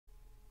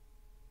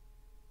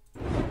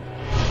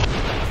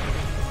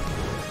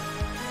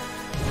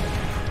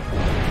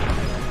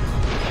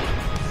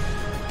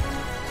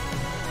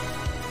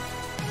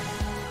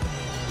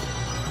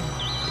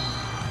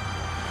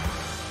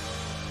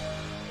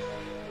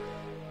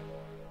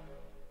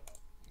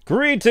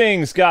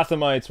Greetings,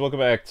 Gothamites! Welcome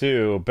back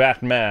to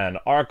Batman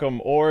Arkham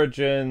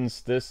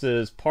Origins. This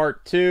is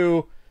part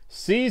 2.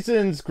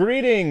 Season's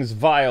greetings,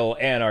 vile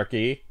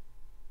anarchy.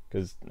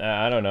 Because,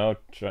 I don't know,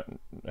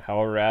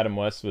 however Adam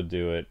West would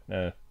do it.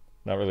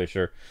 Not really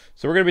sure.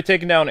 So we're going to be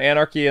taking down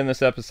Anarchy in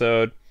this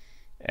episode.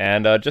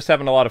 And just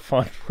having a lot of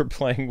fun. We're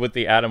playing with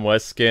the Adam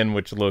West skin,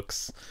 which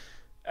looks...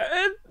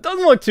 It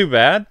doesn't look too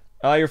bad.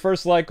 Your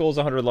first like goal is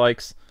 100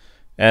 likes.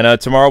 And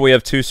tomorrow we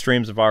have 2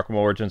 streams of Arkham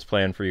Origins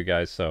planned for you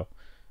guys, so...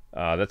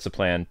 that's the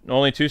plan.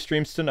 Only 2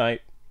 streams tonight.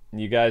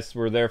 You guys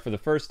were there for the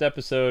first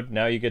episode.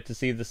 Now you get to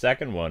see the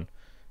second one.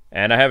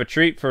 And I have a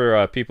treat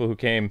for people who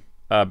came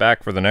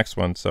back for the next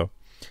one. So,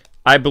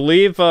 I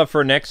believe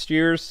for next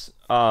year's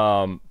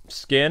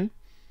skin,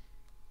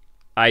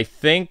 I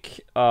think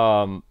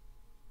Long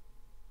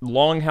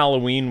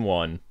Halloween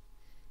one.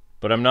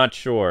 But I'm not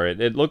sure.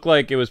 It looked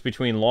like it was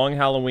between Long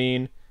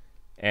Halloween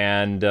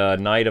and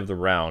Night of the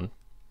Round.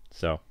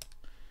 So,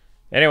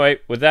 anyway,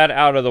 with that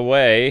out of the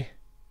way...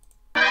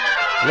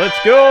 Let's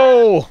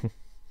go!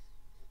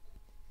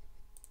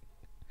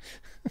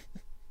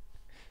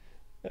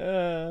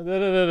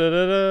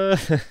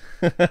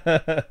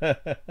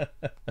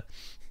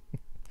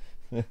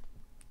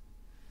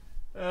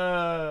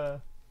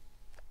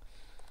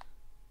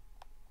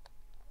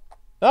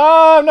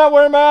 Oh, I'm not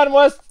wearing my Adam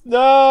West.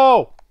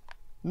 No!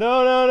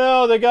 No, no,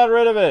 no. They got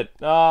rid of it.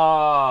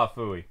 Ah,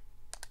 phooey.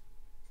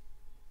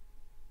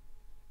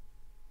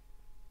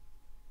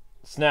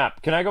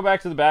 Snap. Can I go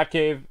back to the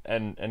Batcave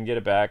and get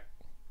it back?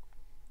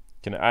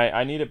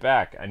 I need it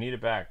back. I need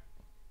it back.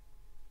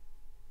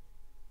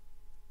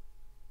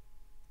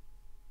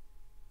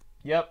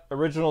 Yep,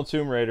 original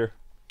Tomb Raider.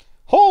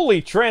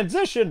 Holy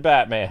transition,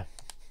 Batman!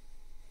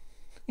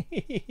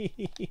 Can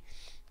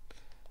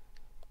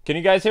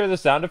you guys hear the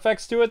sound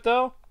effects to it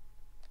though?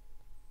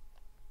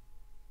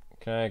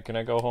 Can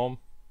I go home?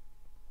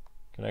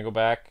 Can I go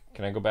back?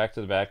 Can I go back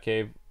to the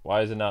Batcave?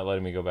 Why is it not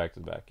letting me go back to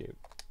the Batcave?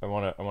 I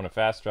wanna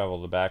fast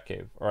travel to the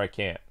Batcave, or I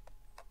can't.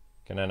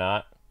 Can I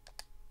not?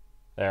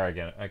 There, I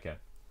get it. Okay.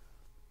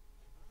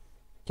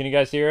 Can you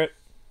guys hear it?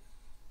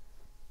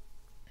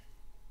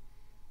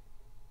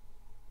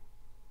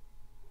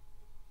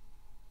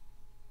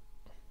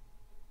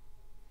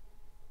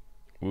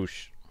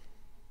 Whoosh.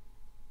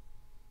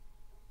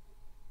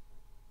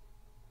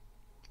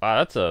 Wow,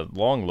 that's a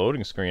long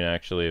loading screen,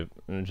 actually.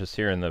 I'm just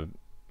hearing the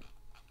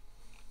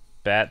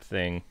bat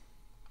thing.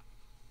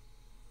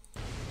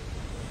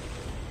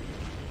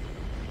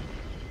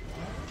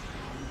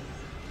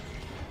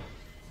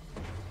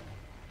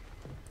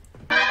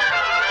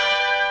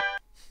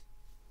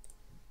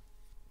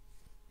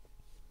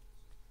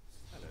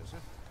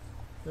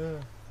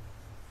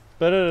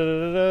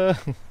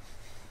 Ba-da-da-da-da.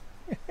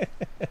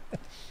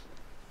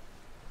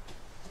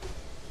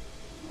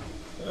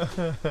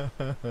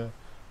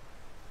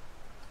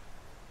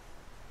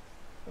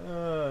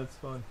 It's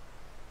fun.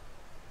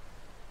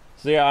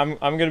 So yeah,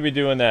 I'm gonna be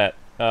doing that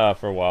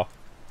for a while.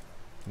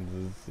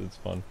 It's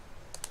fun.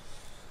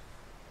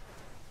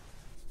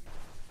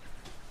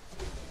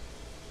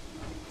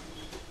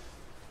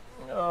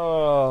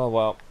 Oh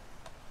well.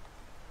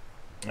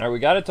 All right, we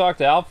got to talk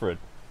to Alfred.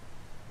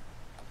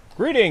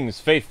 Greetings,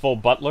 faithful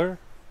butler.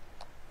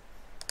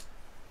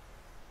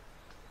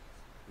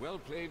 Well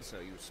played,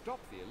 sir. You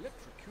stopped the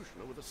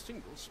electrocutioner with a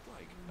single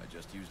strike. I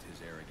just used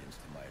his arrogance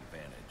to my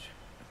advantage.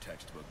 A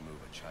textbook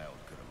move a child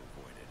could have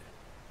avoided.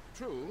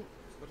 True,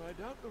 but I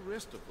doubt the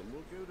rest of them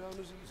will go down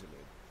as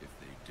easily. If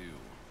they do,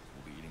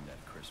 we'll be eating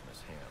that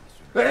Christmas ham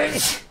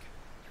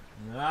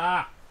sooner.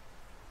 Ah!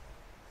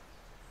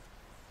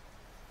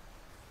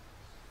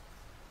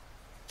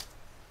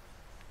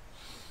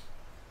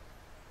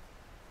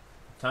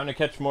 Time to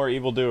catch more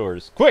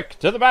evildoers. Quick,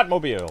 to the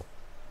Batmobile!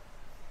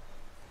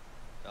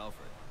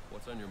 Alfred,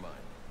 what's on your mind?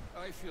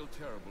 I feel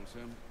terrible, sir.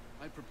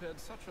 I prepared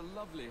such a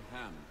lovely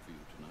ham for you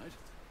tonight,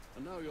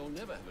 and now you'll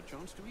never have a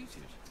chance to eat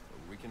it.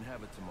 Well, we can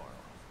have it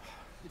tomorrow.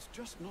 It's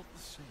just not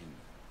the same.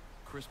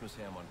 Christmas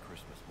ham on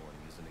Christmas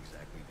morning isn't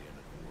exactly the end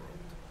of the world.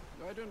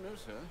 I don't know,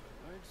 sir.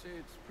 I'd say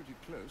it's pretty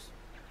close.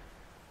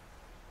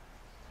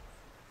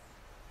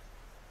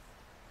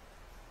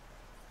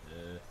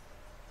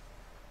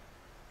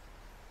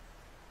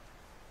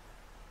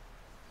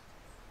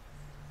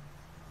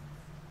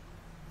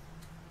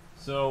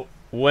 So,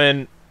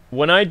 when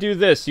I do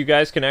this, you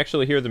guys can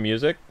actually hear the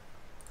music.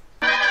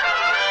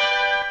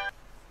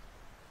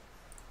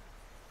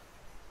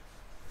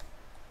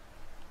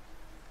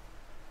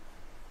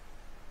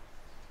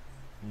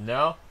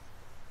 No?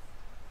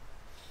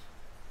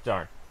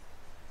 Darn.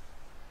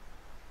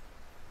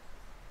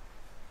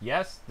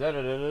 Yes?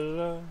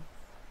 Da-da-da-da-da.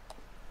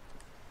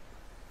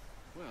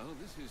 Well,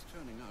 this is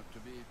turning out to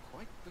be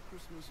quite the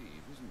Christmas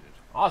Eve, isn't it?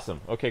 Awesome.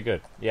 Okay,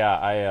 good.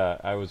 Yeah,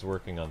 I was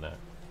working on that.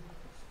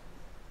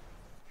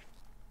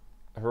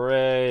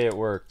 Hooray, it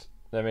worked.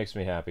 That makes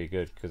me happy.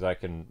 Good, because I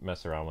can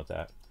mess around with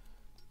that.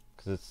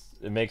 Because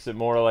it makes it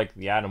more like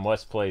the Adam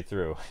West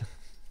playthrough.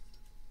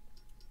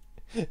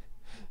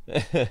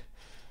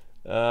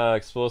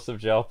 Explosive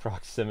gel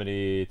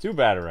proximity. 2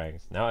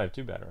 batarangs. Now I have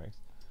 2 batarangs.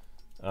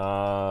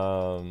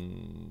 What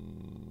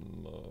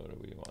do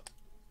we want?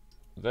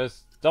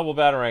 This double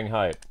batarang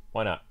height.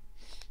 Why not?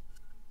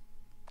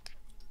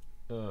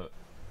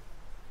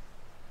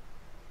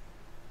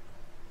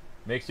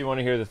 Makes you want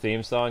to hear the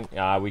theme song?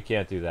 Ah, we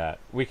can't do that.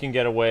 We can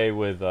get away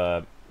with,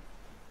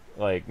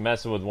 like,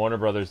 messing with Warner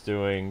Brothers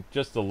doing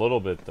just a little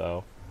bit,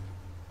 though.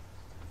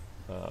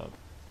 Oh,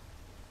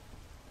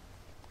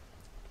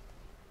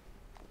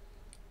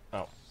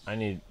 I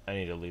need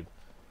to leave.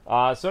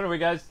 So anyway,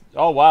 guys.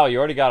 Oh, wow, you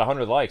already got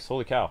 100 likes.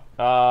 Holy cow.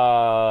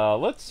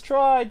 Let's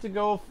try to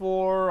go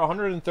for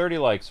 130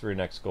 likes for your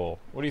next goal.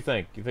 What do you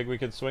think? You think we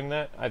can swing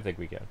that? I think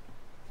we can.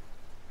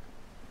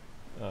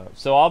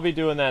 So I'll be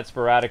doing that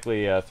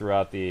sporadically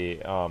throughout the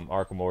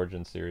Arkham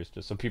Origins series,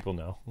 just so people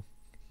know.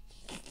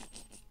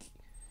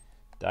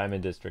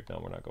 Diamond District,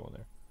 no, we're not going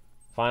there.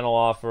 Final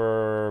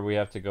offer, we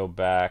have to go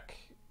back.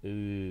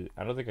 I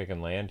don't think I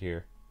can land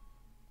here.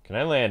 Can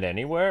I land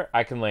anywhere?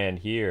 I can land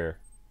here.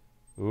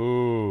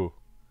 Ooh.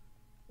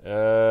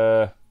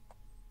 Okay.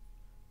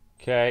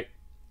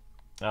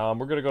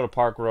 We're gonna go to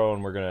Park Row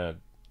and we're gonna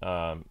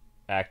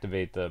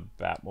activate the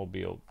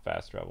Batmobile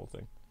fast travel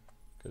thing.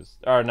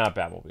 Or not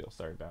Batmobile,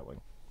 sorry, Batwing.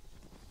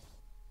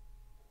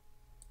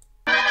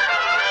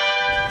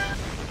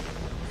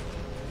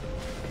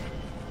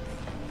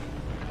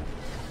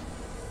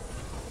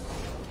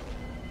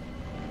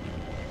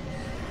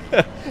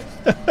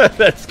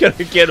 That's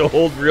gonna get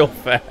old real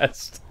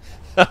fast.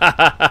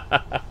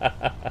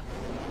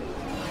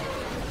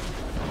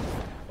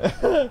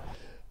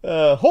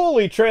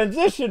 Holy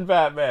transition,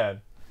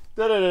 Batman!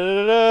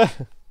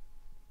 Da-da-da-da-da.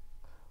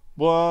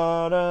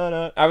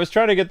 I was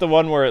trying to get the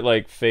one where it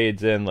like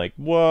fades in, like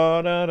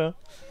but...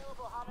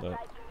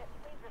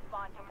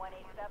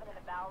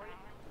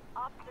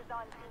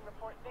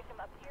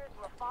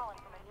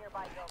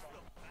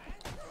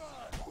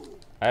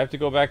 I have to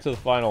go back to the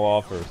final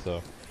offer,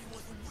 so.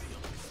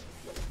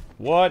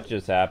 What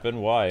just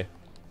happened? Why?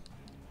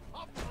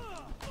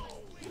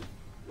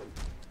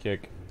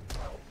 Kick.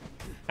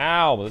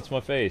 Ow, that's my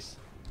face.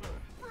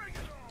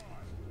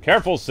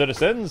 Careful,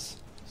 citizens!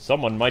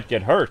 Someone might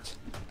get hurt.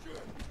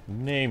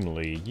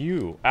 Namely,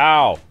 you.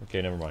 Ow!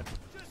 Okay, never mind.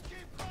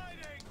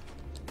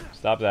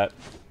 Stop that.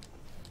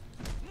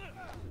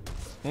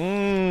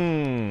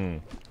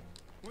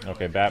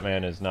 Okay,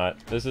 Batman is not...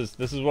 This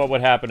is what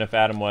would happen if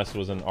Adam West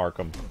was in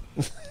Arkham.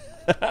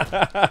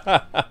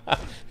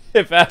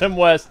 If Adam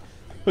West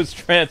was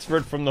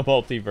transferred from the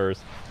multiverse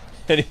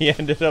and he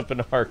ended up in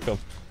Arkham,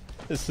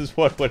 this is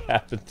what would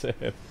happen to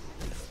him.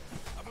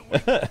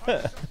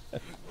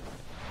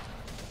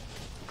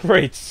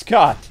 Great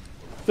Scott!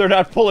 They're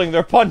not pulling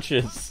their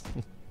punches!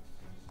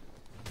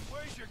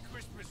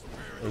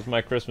 Where's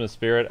my Christmas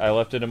spirit? I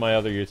left it in my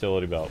other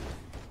utility belt.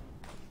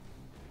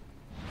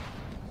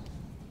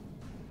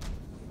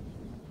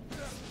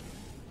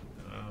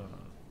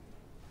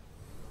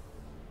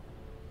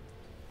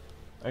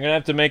 I'm gonna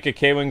have to make a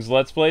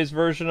Kwingsletsplays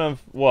version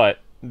of what?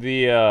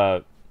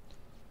 This?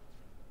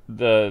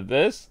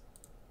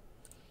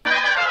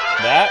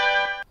 That?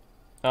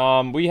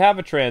 We have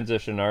a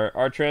transition.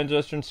 Our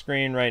transition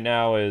screen right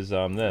now is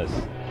this.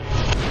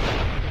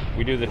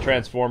 We do the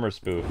Transformer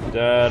spoof.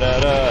 Da da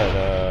da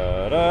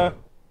da da.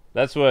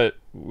 That's what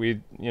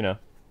we,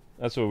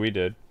 that's what we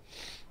did.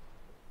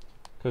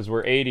 'Cause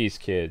we're 80s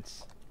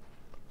kids.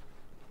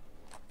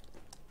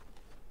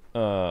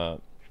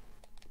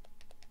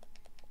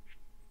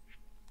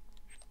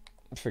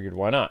 Figured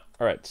why not.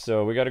 All right,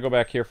 so we got to go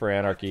back here for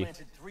Anarchy.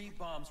 Planted 3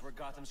 bombs where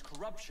Gotham's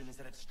corruption is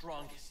at its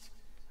strongest.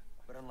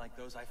 But unlike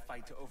those I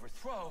fight to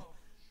overthrow,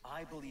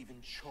 I believe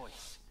in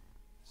choice.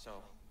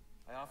 So,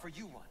 I offer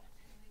you one.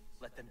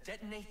 Let them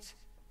detonate,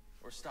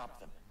 or stop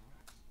them.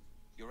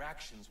 Your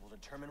actions will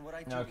determine what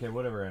I do. Okay,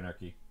 whatever,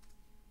 Anarchy.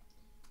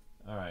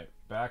 Alright,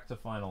 back to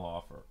final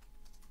offer.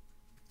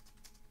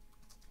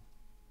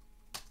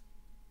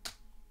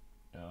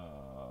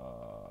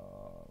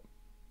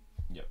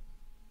 Yep.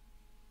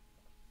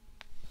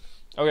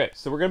 Okay,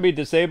 so we're going to be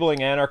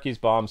disabling Anarchy's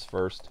bombs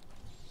first.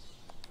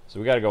 So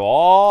we got to go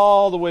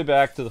all the way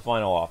back to the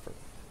final offer.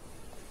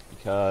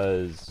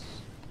 Because,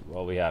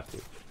 well, we have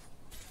to.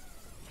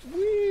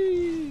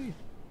 Whee!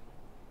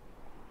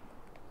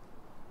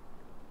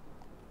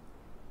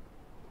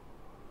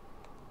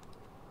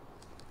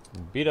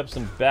 Beat up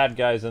some bad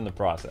guys in the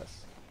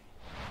process.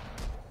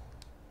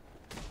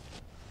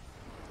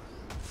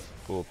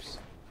 Oops.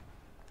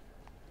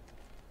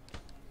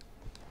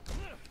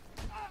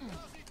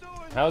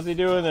 How's he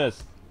doing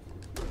this?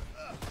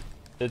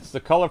 It's the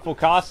colorful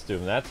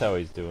costume. That's how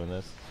he's doing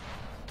this.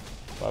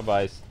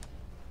 Bye-bye.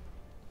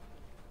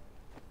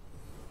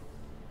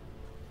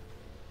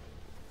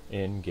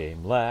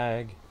 In-game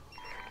lag.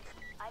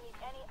 I need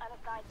any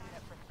unassigned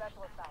unit for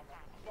special assignment.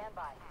 Stand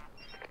by.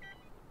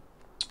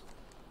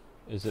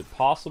 Is it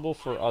possible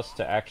for us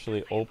to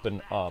actually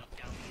open up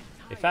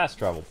a fast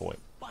travel point?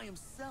 By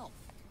himself.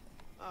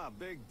 Ah,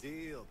 big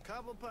deal.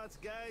 Cobblepot's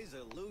guys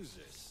are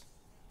losers.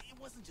 It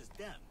wasn't just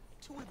them.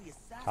 2 of the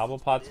assassins.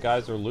 Cobblepot's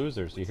guys are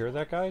losers. You hear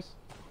that, guys?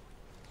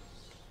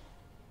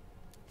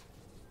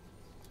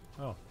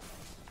 Oh.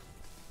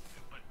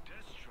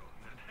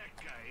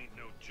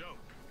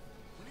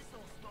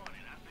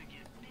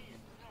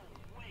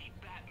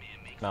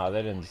 Nah,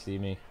 they didn't see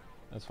me.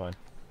 That's fine.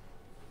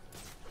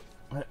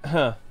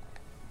 Looks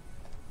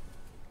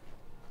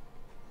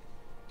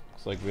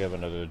like we have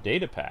another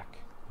data pack.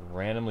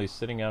 Randomly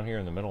sitting out here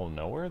in the middle of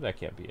nowhere? That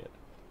can't be it.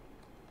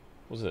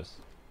 What's this?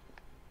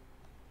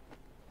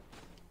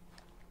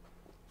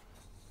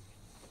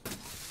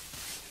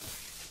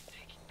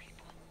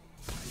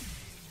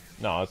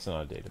 No, that's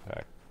not a data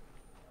pack.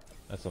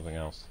 That's something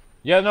else.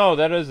 Yeah, no,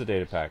 that is a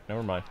data pack.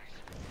 Never mind.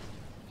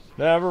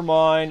 Never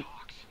mind.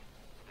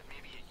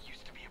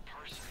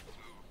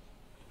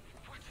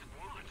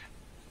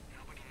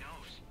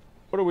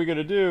 What are we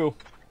gonna do?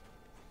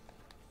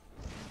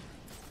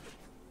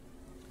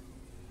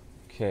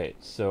 Okay,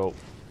 so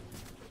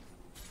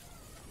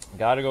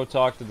gotta go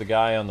talk to the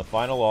guy on the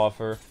final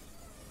offer.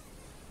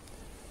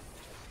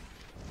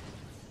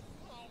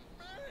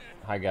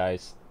 Hi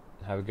guys,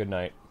 have a good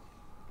night.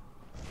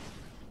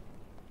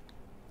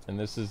 And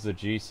this is the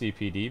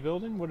GCPD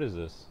building? What is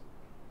this?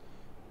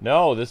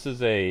 No, this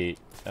is a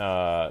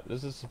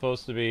this is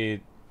supposed to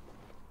be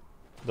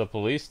the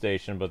police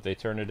station, but they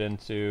turn it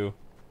into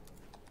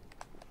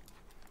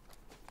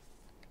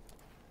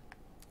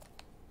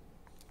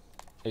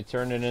a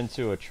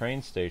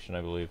train station,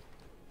 I believe.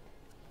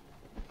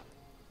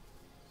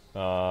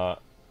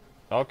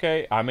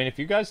 Okay. I mean, if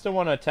you guys don't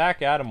want to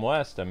attack Adam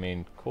West, I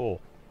mean, cool.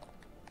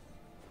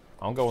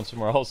 I'm going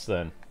somewhere else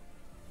then.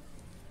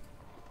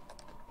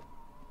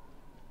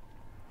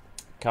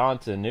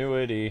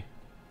 Continuity.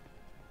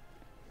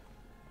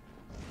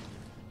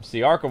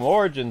 See, Arkham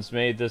Origins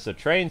made this a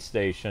train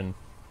station.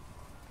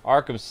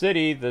 Arkham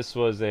City, this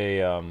was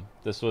a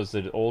this was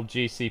the old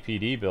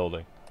GCPD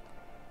building.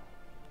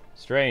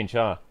 Strange,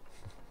 huh?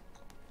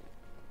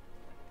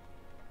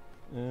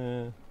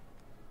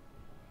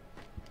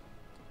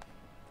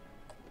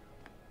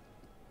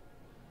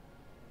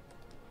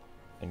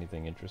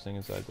 Anything interesting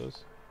inside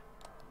those?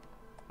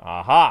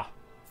 Aha!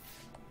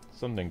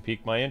 Something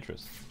piqued my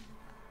interest.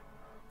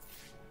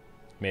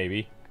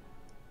 Maybe.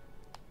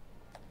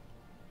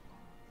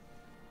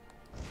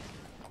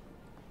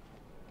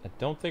 I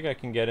don't think I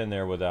can get in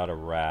there without a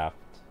raft.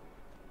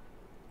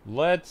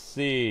 Let's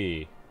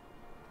see.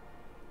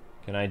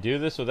 Can I do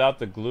this without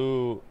the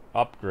glue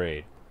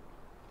upgrade?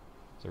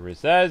 So it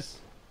says.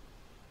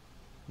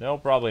 No,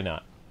 probably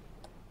not.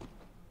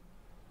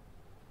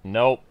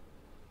 Nope.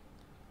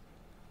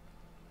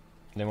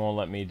 They won't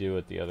let me do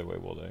it the other way,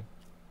 will they?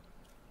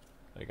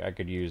 Like, I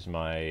could use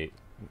my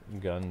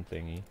gun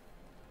thingy.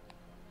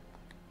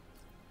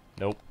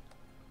 Nope.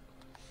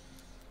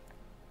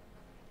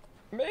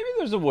 Maybe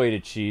there's a way to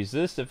cheese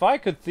this. If I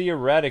could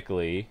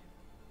theoretically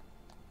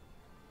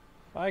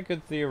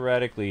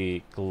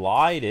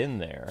glide in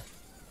there,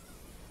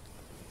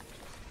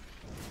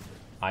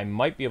 I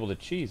might be able to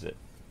cheese it.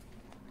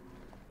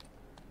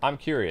 I'm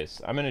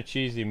curious. I'm in a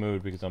cheesy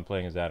mood because I'm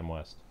playing as Adam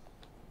West.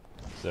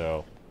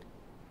 So,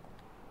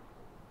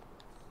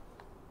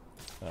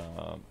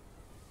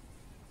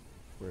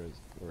 where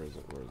is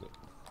it?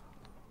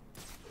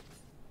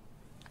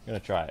 Gonna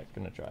try it.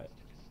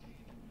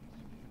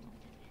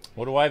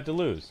 What do I have to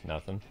lose?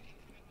 Nothing.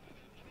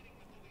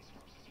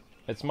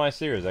 It's my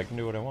series. I can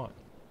do what I want.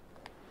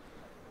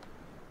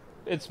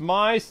 It's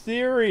my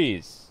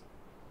series!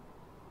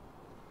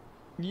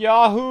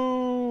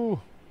 Yahoo! Am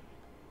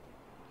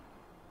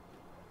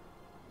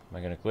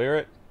I gonna clear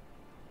it?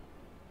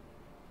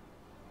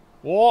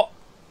 What?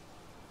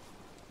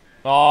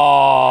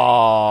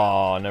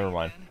 Oh, never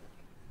mind.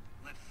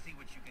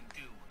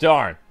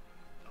 Darn!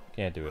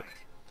 Can't do it.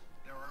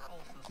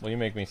 Well, you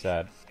make me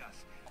sad.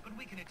 But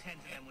we can attend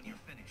to them when you're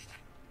finished.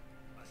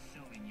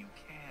 Assuming you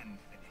can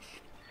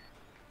finish.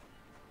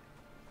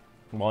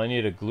 Well, I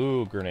need a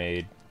glue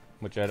grenade,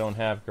 which I don't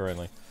have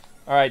currently.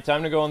 Alright,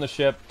 time to go on the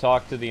ship,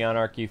 talk to the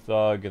Anarchy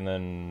thug, and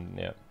then,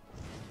 yeah.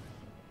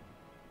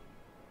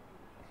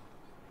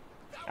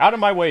 Out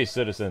of my way,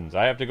 citizens!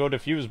 I have to go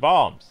defuse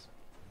bombs!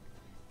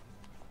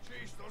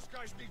 Jeez, those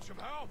guys need some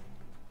help.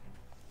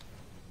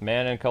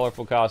 Man in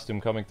colorful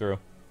costume coming through.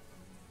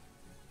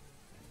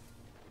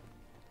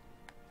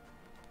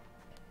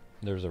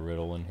 There's a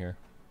riddle in here.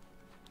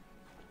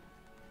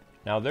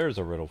 Now there's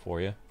a riddle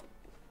for you.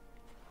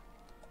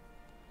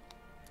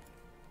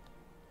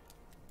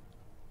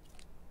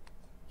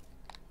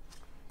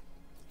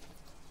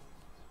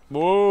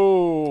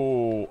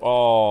 Whoa!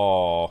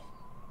 Oh,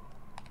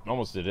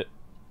 almost did it.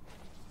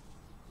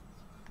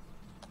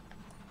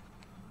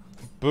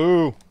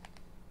 Boo!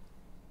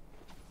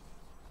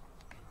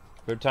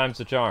 Third time's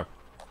the charm.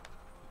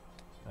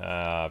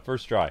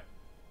 First try.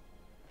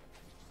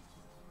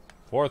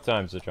 Fourth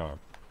time's the charm.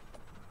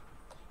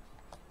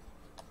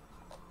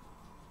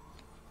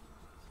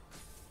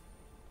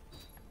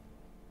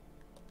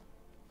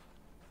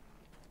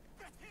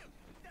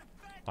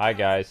 Hi,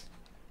 guys.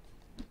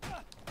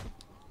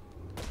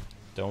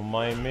 Don't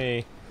mind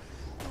me.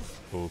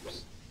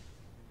 Oops.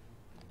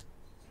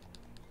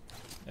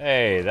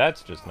 Hey,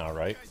 that's just not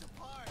right.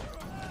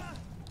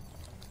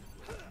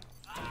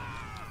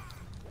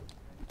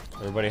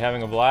 Everybody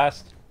having a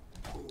blast?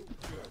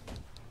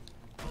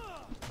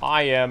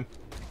 I am.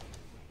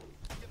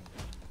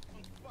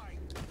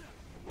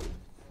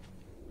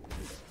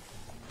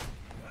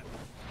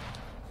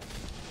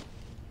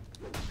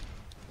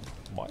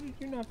 did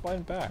you not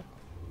find back?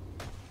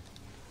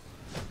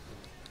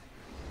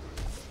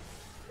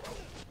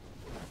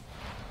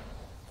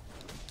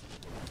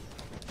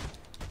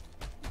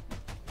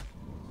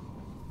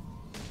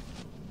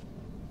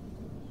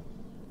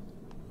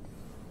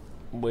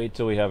 Wait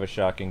till we have a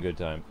shocking good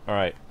time.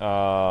 Alright,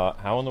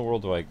 how in the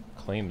world do I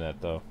claim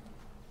that, though?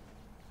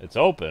 It's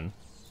open.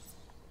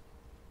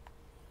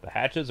 The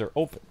hatches are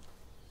open.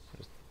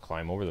 Just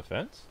climb over the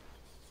fence?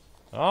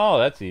 Oh,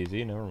 that's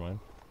easy. Never mind.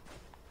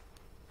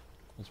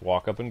 Just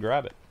walk up and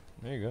grab it.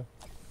 There you go.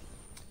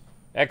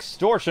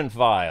 Extortion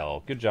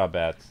file! Good job,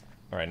 Bats.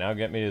 Alright, now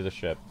get me to the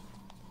ship.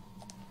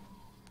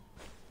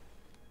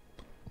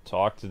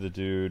 Talk to the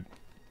dude.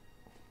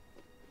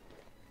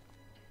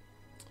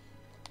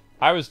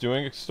 I was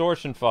doing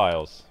extortion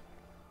files.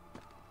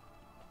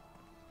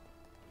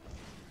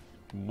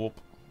 Whoop.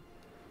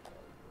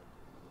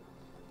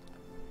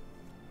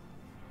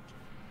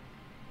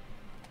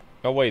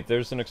 Oh wait,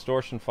 there's an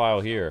extortion file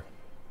here.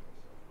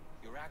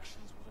 Your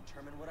actions will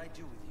determine what I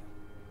do with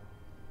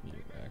you.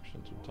 Your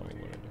actions will tell me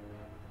what I do.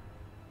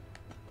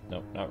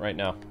 Nope, not right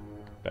now.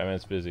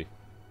 Batman's busy.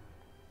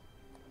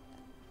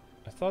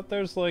 I thought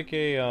there's like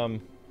a,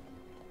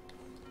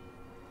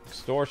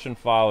 extortion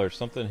file or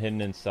something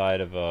hidden inside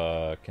of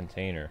a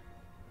container.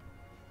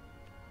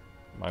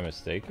 Am I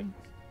mistaken?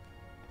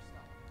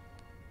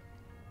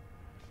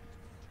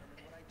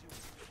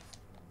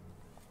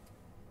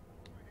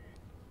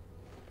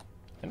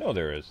 I know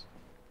there is.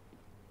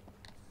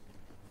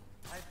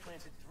 I've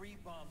planted 3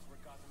 bombs where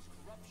Gotham's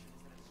corruption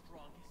is at its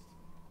strongest.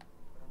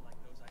 But unlike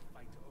those I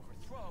fight to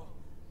overthrow,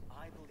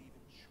 I believe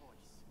in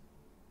choice.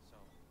 So,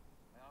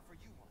 I offer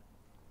you one.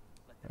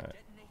 Let them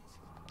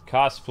detonate.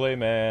 Cosplay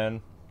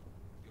man.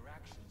 Your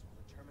actions will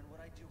determine what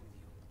I do with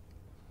you.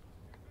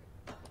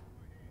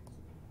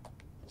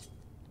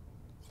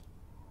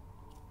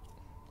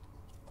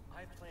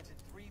 I've planted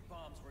 3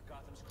 bombs where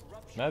Gotham's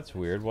corruption. That's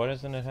weird. Why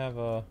doesn't it have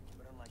a...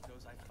 But unlike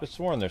those I I could have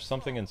sworn there's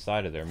something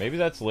inside of there. Maybe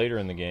that's later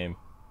in the game.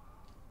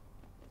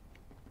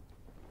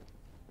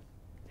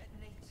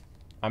 detonate.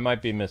 I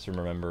might be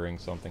misremembering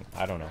something.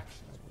 I don't know.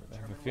 I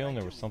have a feeling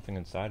there was something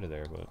inside of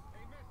there, but...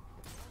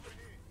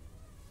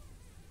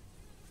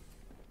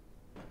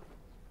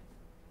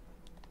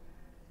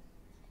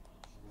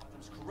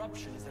 Gotham's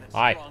corruption is at its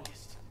Hi.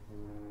 strongest.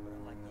 But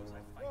unlike those I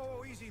fight.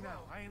 Whoa, easy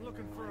now. I ain't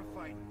looking for a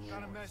fight.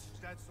 Got a message,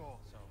 that's all.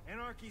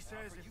 Anarchy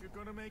says if you're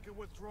gonna make a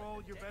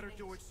withdrawal, you better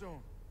do it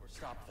soon. Or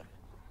stop them.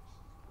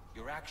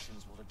 Your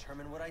actions will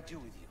determine what I do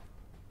with you.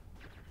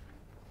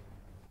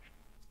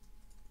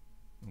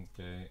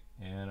 Okay,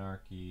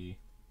 Anarchy.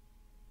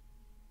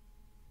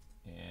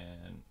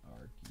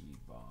 Anarchy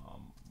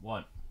Bomb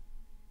 1.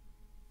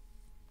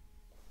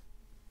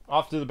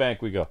 Off to the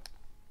bank we go.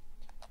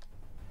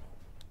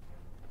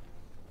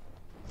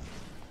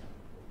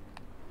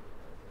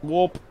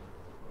 Whoop.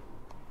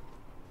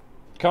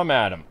 Come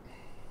at him.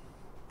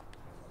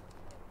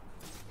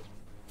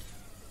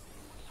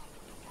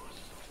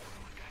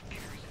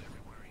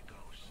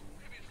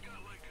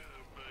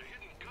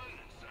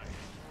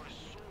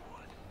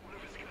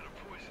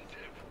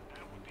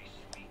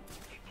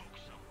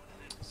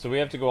 So we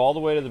have to go all the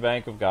way to the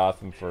Bank of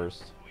Gotham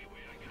first.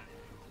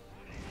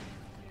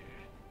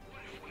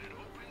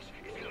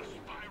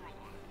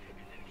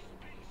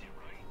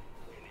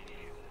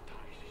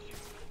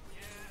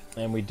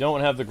 And we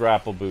don't have the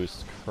grapple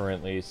boost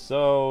currently,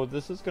 so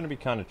this is going to be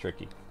kind of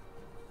tricky.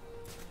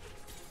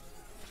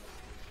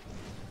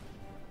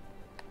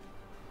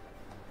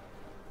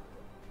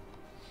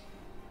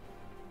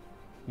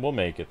 We'll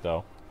make it,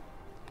 though.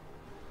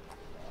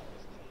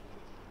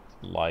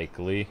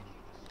 Likely.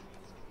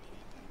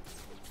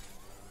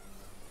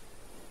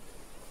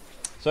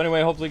 So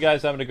anyway, hopefully you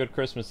guys having a good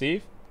Christmas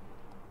Eve.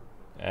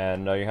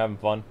 And you're having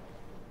fun.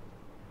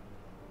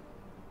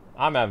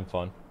 I'm having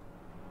fun.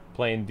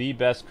 Playing the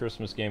best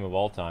Christmas game of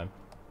all time.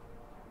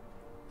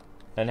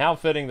 And how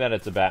fitting that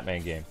it's a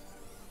Batman game.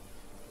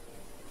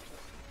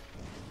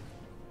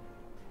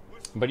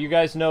 But you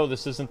guys know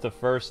this isn't the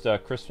first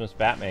Christmas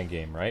Batman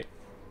game, right?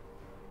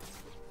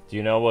 Do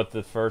you know what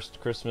the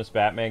first Christmas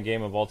Batman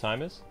game of all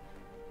time is?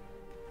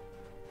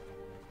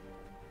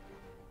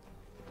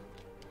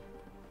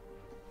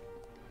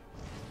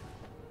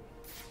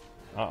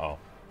 Uh-oh.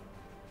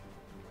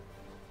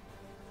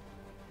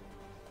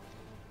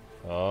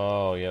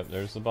 Oh, yep,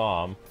 there's the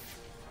bomb.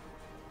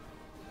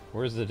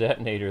 Where's the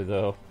detonator,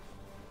 though?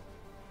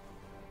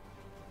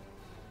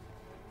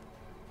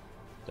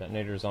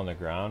 Detonator's on the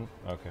ground?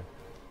 Okay.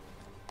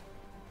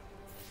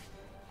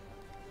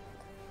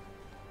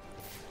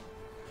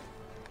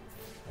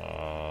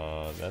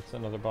 That's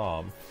another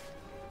bomb.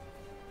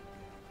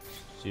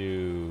 So,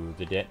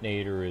 the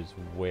detonator is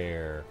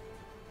where?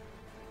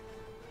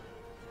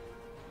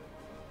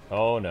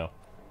 Oh, no.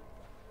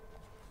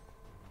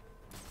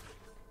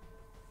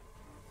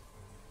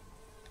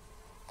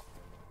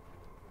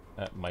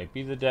 That might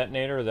be the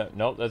detonator. That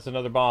nope, that's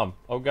another bomb.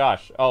 Oh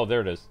gosh. Oh,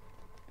 there it is.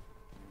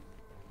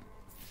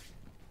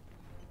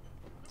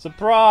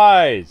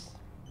 Surprise!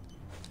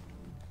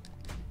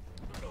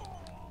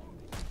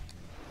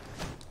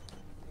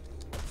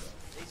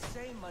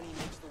 say money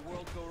makes the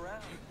world go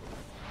round.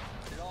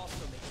 But it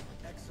also makes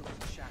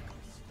excellent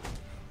shackles.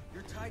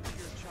 You're tied to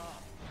your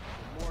job,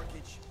 your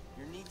mortgage,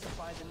 your need to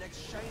buy the next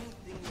shiny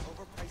thing the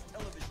overpriced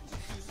televisions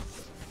accuse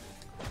of.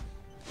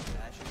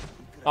 Imagine if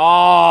we could have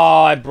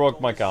Oh, I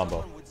broke my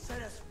combo. someone would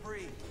set us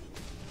free.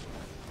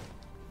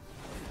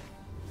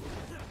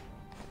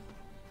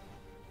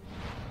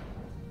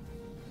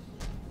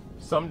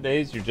 Some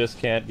days you just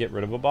can't get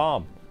rid of a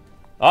bomb.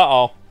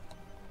 Uh-oh.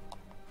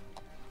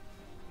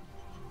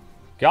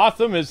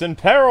 Gotham is in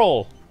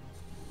peril!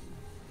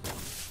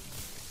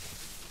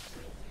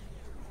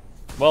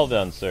 Well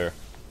done, sir.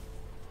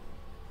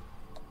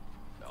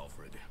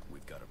 Alfred,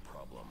 we've got a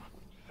problem.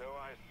 So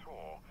I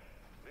saw.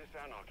 This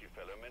Anarchy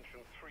fellow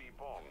mentioned 3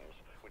 bombs,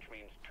 which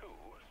means 2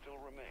 still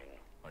remain.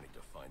 I need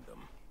to find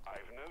them.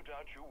 I've no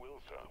doubt you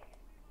will, sir.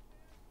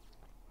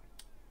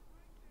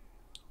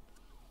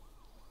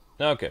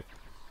 Okay.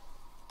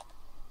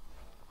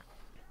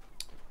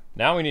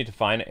 Now we need to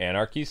find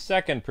Anarchy's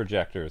second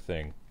projector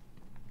thing.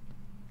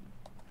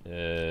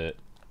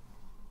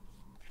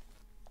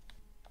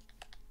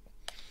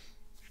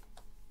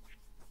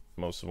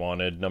 Most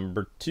wanted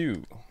number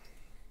 2.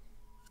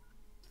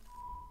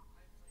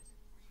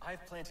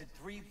 I've planted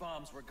 3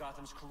 bombs where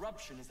Gotham's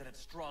corruption is at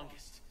its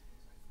strongest.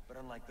 But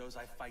unlike those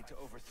I fight to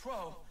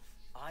overthrow,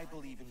 I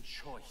believe in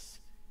choice.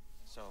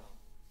 So,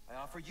 I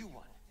offer you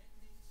one.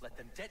 Let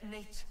them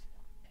detonate,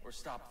 or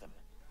stop them.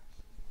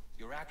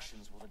 Your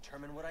actions will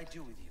determine what I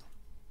do with you.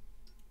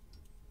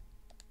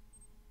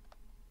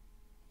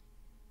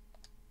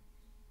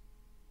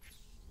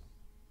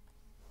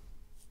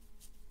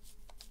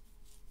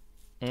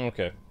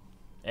 Okay.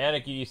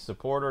 Anarchy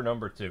supporter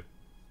number 2.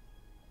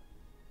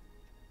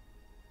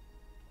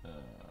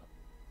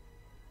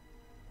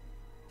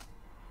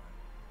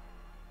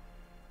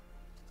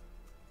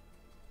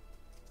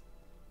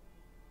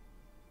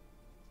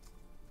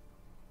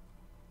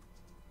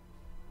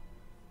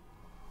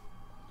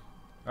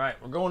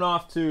 Alright, we're going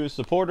off to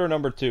supporter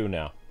number 2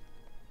 now.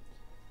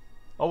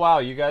 Oh wow,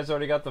 you guys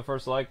already got the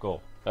first like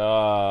goal.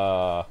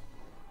 What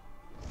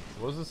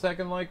was the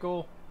second like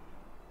goal?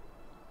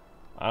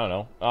 I don't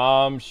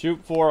know.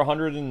 Shoot for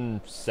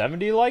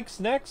 170 likes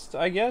next,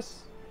 I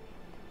guess?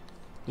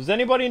 Does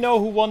anybody know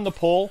who won the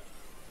poll?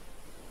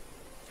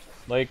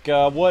 Like,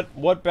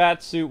 what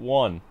bat suit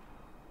won?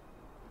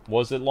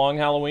 Was it Long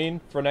Halloween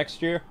for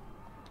next year?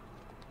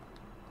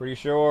 Pretty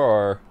sure,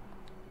 or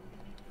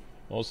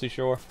mostly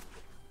sure?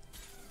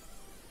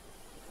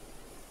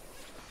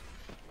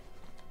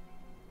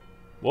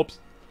 Whoops.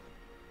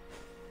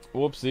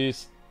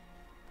 Whoopsies.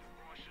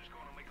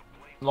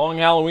 Long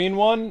Halloween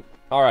one?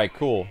 Alright,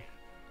 cool.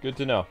 Good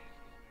to know.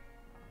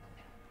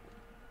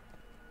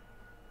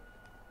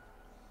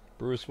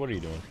 Bruce, what are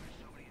you doing?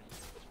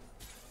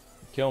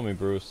 Kill me,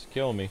 Bruce.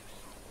 Kill me.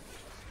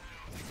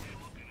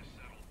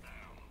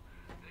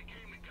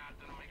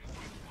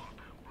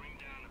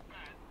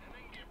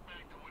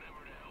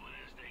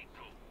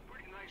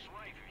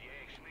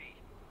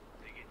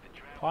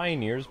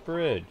 Pioneers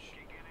Bridge.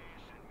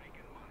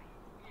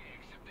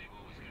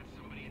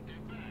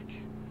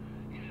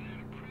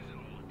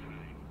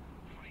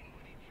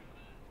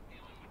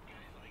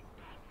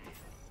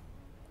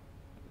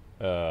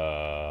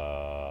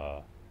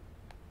 Ah!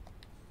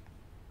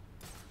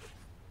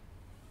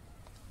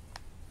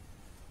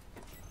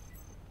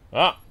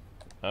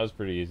 That was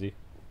pretty easy.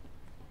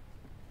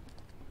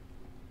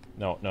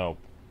 No, no.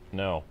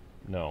 No.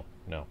 No.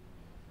 No.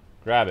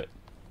 Grab it.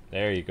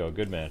 There you go.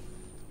 Good man.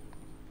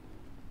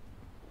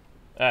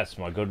 That's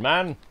my good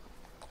man.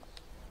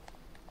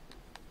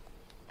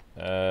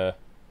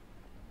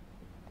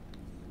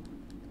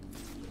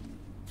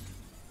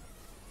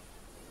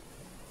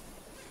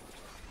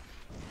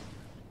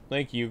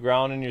 Link, you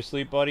growling in your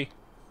sleep, buddy?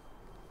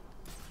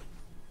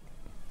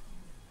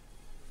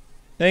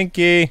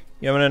 Thanky,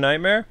 you having a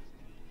nightmare?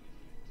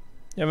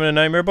 You having a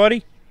nightmare,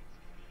 buddy?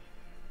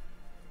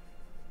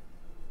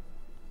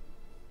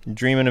 You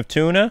dreaming of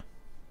tuna?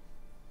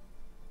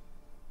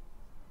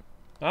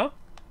 Huh?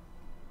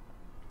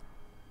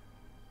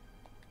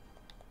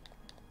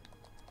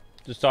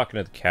 Just talking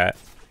to the cat.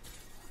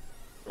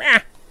 Meow.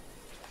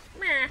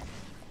 Meow.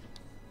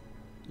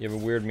 You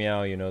have a weird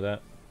meow, you know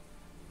that?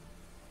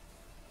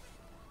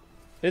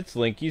 It's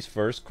Linky's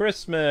first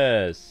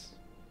Christmas!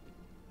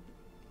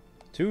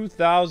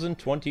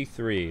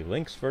 2023.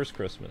 Link's first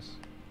Christmas.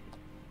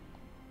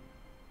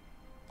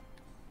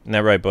 Isn't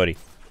that right, buddy?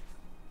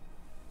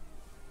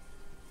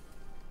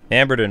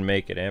 Amber didn't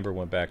make it. Amber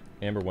went back.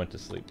 Amber went to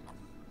sleep.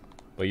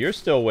 But you're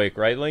still awake,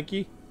 right,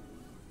 Linky?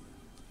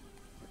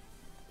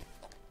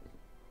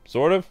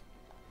 Sort of?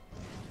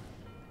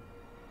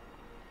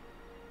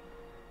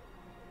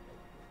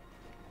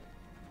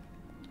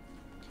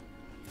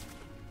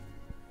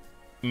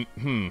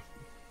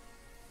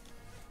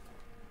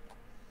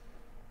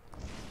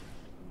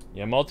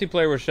 Yeah,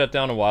 multiplayer was shut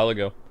down a while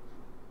ago.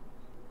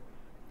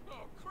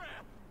 Oh,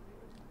 crap!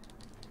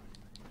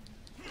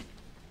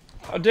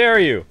 How dare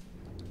you?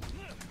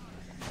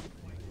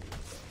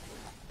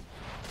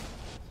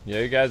 Yeah,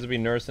 you guys will be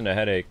nursing a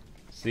headache.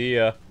 See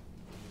ya.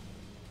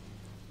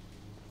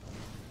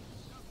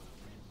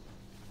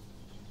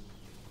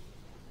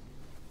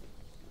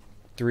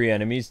 3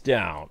 enemies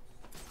down.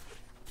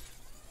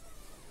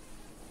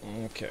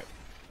 Okay.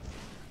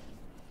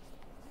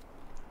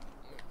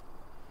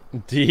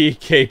 D,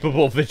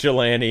 capable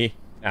vigilante.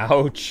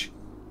 Ouch.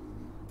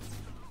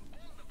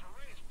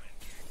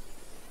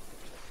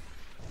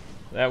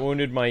 That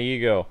wounded my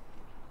ego.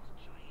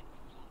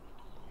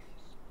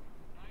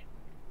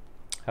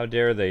 How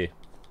dare they?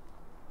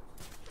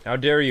 How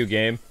dare you,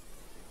 game?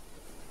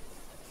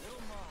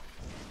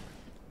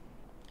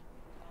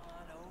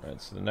 Alright,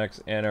 so the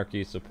next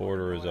Anarchy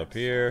supporter is up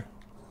here.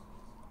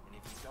 And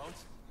if you don't,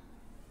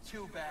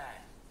 too bad.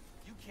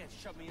 You can't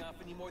shut me off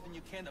any more than you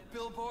can the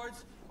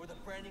billboards, or the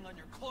branding on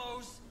your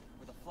clothes,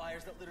 or the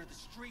flyers that litter the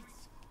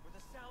streets, or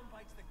the sound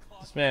bites that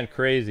clog. This man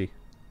crazy.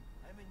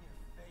 I'm in your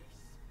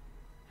face.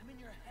 I'm in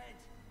your head.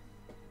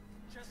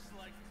 Just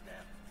like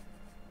them.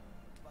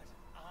 But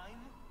I'm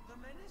the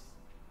menace?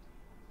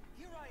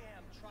 Here I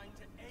am trying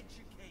to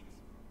educate.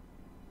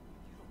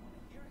 You don't want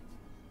to hear it.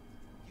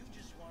 You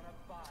just want to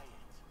buy it.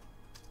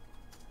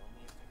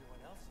 Only if everyone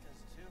else does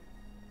too.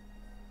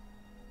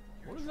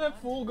 What is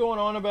that fool going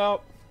on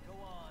about? Go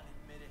on,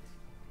 admit it.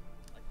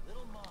 Like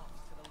little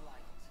moths to the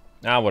light.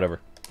 Ah,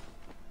 whatever.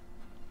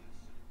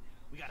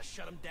 We gotta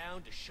shut them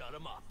down to shut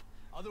them up.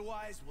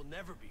 Otherwise, we'll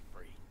never be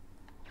free.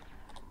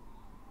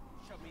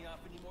 Shut me off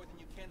any more than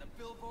you can the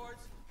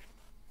billboards.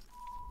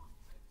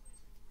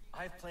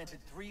 I've planted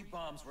 3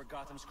 bombs where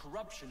Gotham's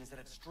corruption is at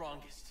its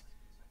strongest.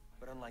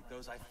 But unlike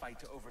those I fight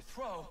to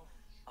overthrow,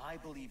 I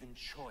believe in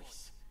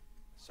choice.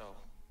 So,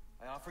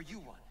 I offer you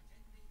one.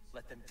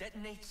 Let them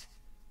detonate,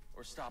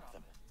 or stop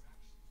them.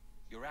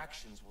 Your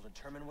actions will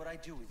determine what I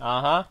do with you.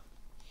 Uh-huh.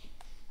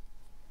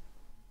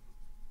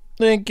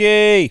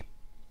 Linky!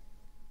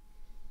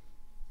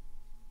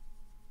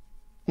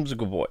 He's a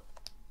good boy.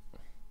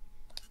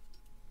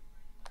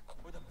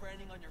 Or the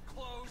branding on your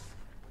clothes,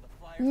 or the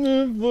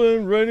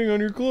flyers. Writing on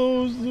your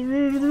clothes.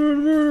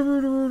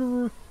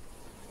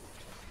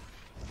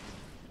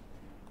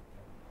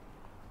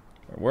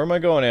 Where am I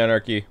going,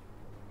 Anarchy?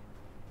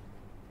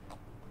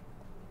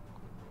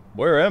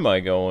 Where am I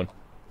going?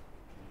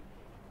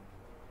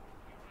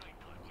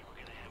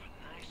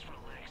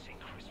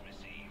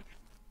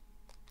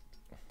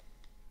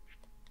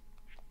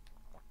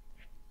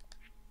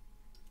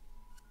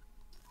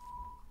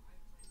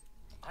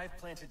 I've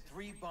planted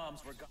 3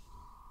 bombs where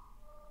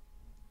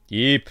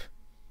Yeep.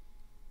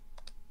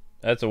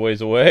 That's a ways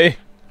away.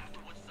 After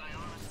what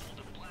Sionis told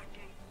the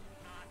Blackgate,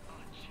 not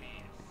a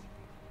chance.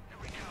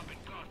 Every cop in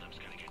Gotham's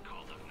gonna get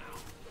called up now.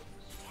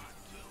 SWAT,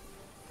 too.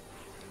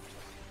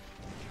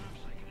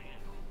 Jobs I can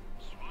handle.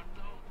 SWAT,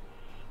 though?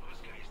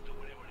 Those guys do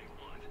whatever they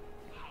want.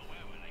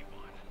 However they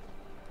want.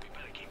 We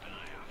better keep an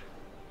eye out.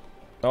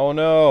 Oh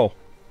no.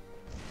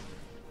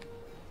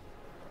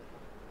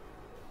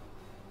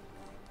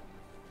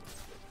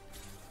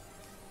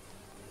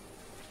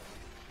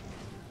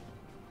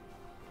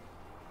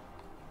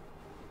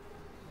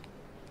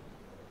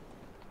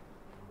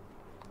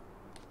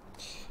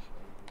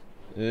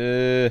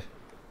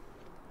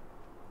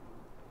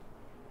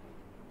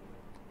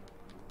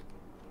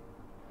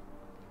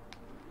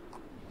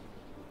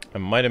 I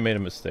might have made a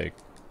mistake.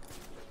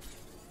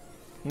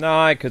 No,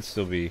 I could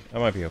still be. I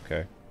might be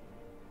okay.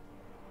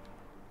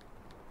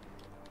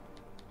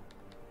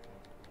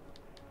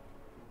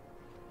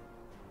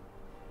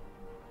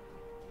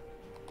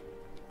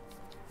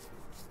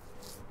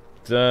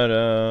 Da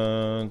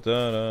da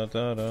da da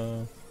da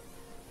da.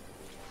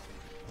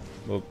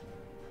 Whoop.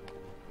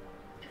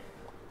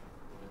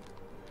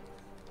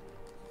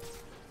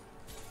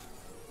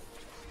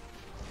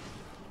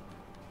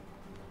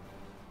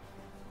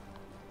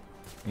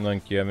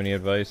 Link, you have any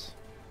advice?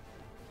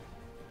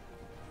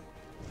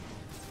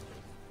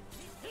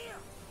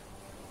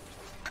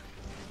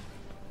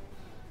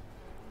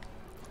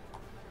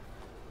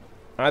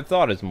 I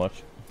thought as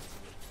much.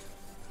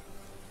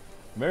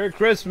 Merry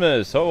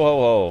Christmas! Ho ho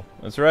ho!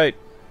 That's right.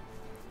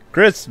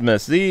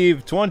 Christmas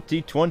Eve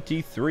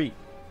 2023.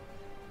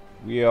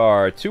 We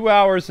are 2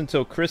 hours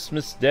until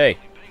Christmas Day.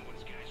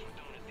 Penguins guys were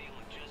doing a deal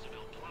in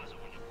Jezebel Plaza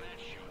when the bat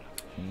showed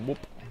up. Whoop.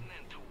 Didn't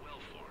end too well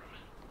for him.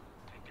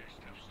 Think that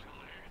stuff's still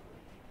there.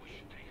 We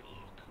should take a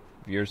look.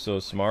 If you're so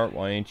smart,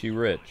 why ain't you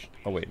rich?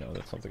 Oh wait, no,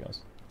 that's something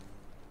else.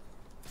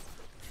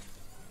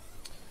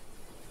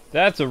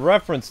 That's a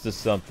reference to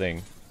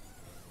something.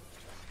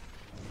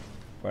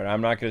 But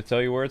I'm not going to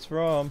tell you where it's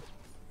from.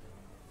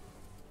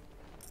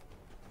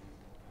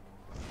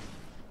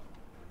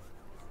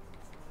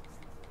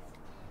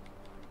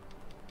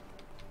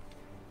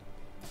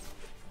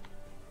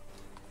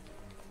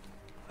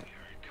 I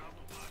heard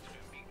Cobblepot's been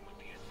meeting with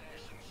the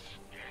assassins.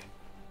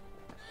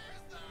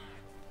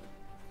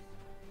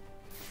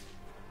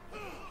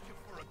 Looking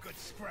for a good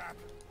scrap.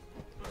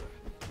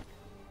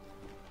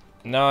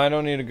 No, I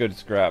don't need a good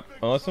scrap.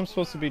 Unless I'm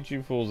supposed to beat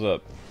you fools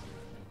up.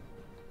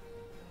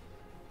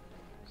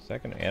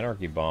 Second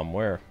Anarchy Bomb,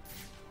 where?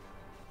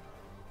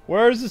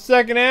 Where's the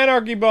second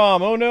Anarchy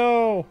Bomb? Oh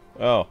no!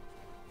 Oh.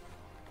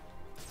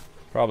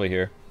 Probably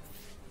here.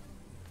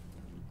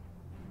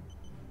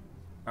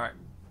 Alright.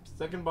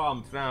 Second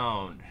bomb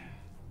found.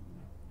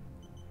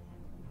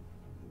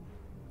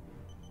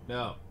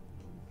 No.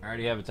 I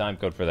already have a time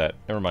code for that.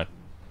 Never mind.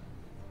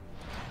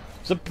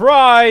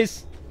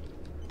 Surprise!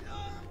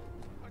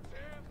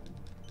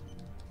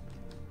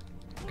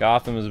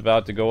 Gotham is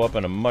about to go up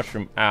in a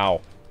mushroom.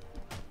 Ow.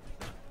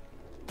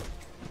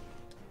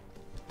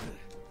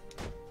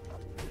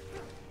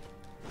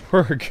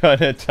 We're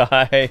gonna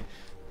die.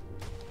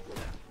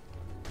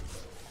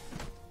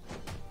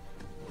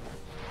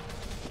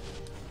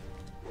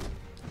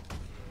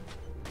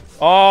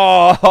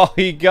 Oh,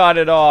 he got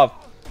it off.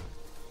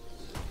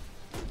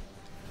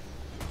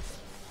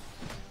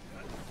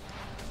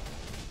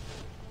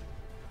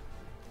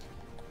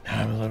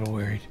 I'm a little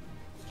worried.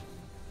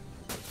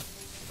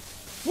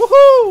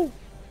 Woohoo!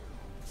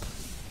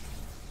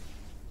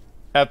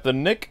 At the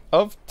nick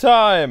of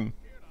time.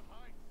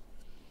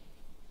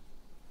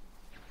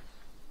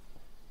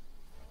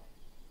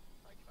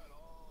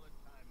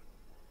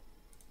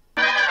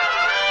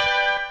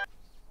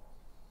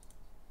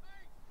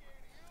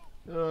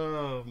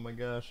 Oh my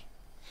gosh.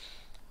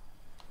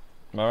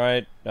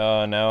 Alright,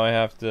 now I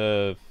have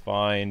to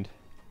find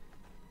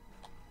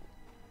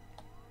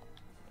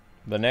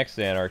the next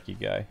Anarchy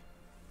guy.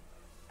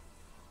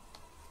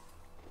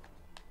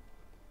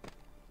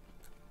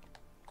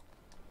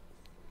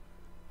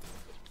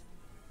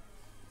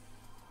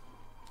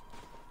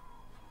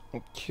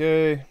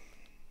 Okay.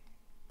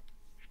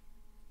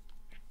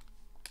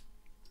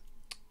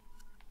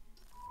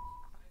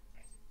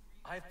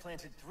 I've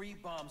planted 3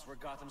 bombs where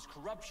Gotham's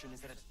corruption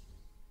is at its...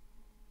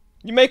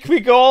 You make me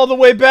go all the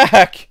way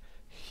back!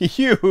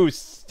 You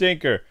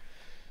stinker.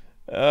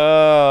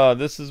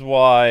 This is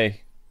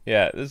why...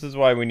 Yeah, this is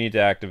why we need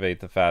to activate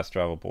the fast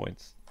travel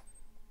points.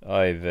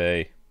 Ay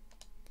vey.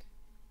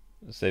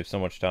 Save so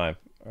much time.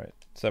 Alright,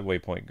 set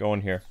waypoint. Go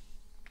in here.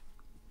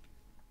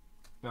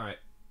 Alright.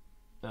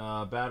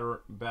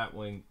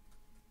 Batwing.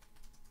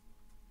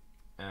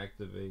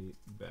 Activate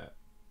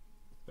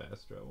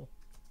fast travel.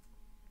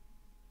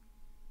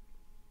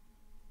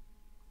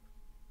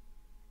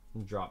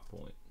 Drop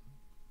point.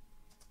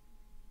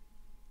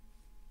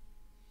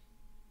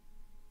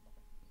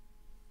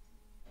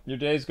 Your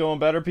day's going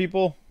better,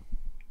 people?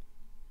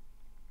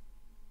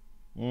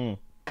 Alright.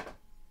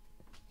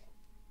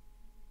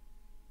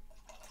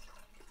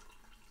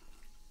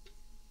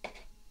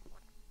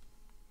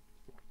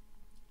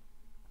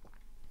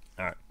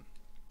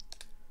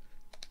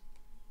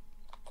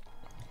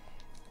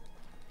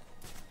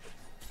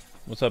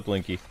 What's up,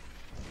 Blinky?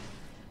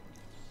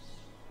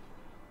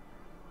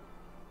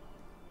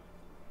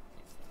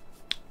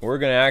 We're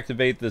gonna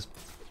activate this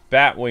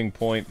Batwing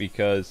point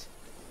because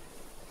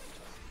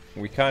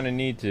we kind of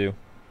need to.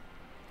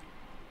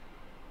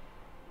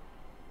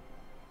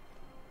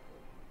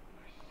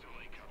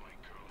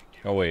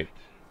 Oh wait,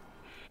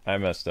 I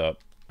messed up.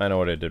 I know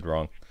what I did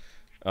wrong.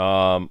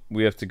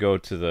 We have to go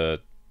to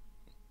the...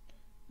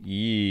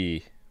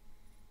 Yeah,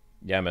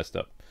 I messed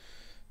up.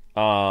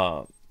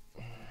 No.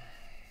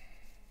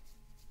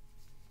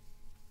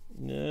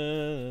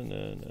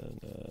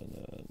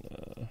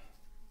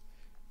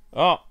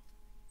 Oh!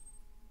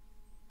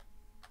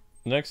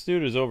 Next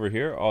dude is over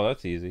here. Oh,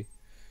 that's easy.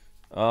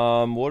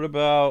 What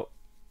about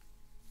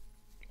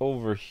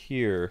over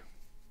here?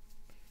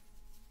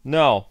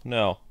 No.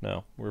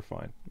 We're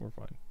fine.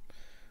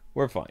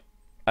 We're fine.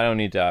 I don't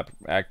need to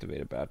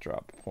activate a bat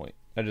drop point.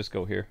 I just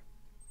go here.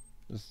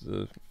 This is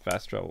a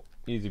fast travel.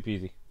 Easy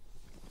peasy.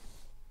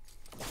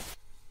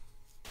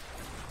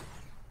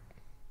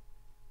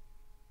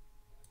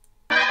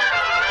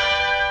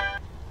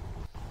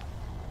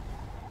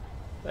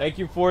 Thank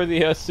you for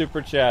the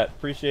super chat.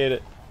 Appreciate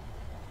it.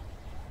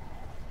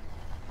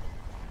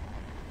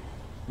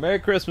 Merry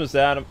Christmas,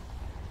 Adam.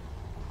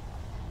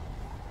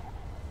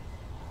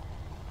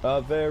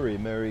 A very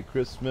Merry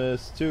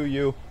Christmas to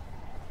you.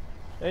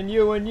 And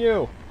you and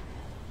you.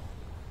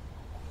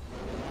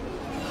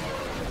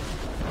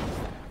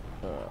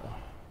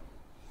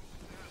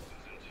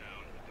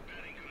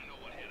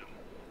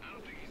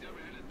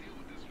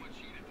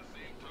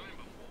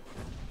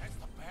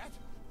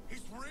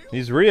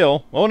 He's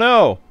real? Oh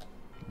no!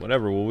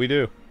 Whatever will we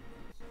do?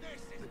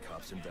 The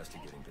cops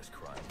investigating this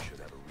crime should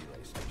have a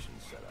relay station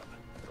set up.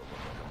 It'll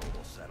look like a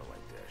mobile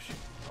satellite dish,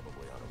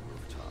 probably on a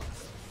rooftop.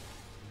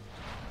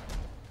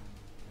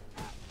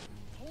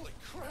 Holy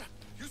crap!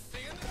 You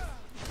seeing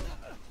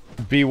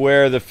that?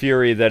 Beware the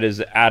fury that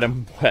is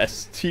Adam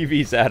West.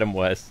 TV's Adam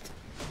West.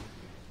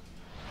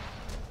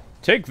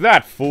 Take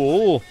that,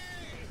 fool!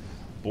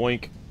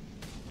 Boink.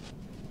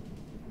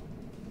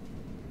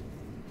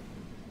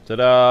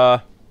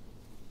 Ta-da!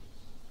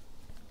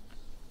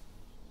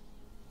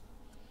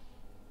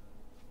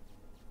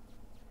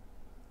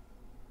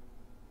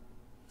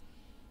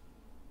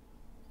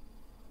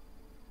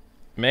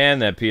 Man,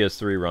 that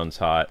PS3 runs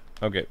hot.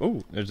 Okay.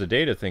 Ooh, there's a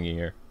data thingy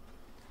here.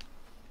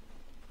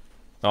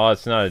 Oh,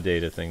 it's not a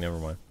data thing. Never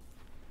mind.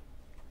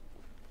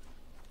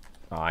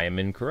 I am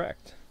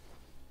incorrect.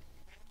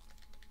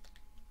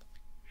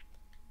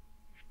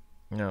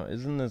 No,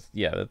 isn't this...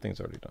 Yeah, that thing's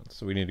already done.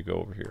 So we need to go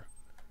over here.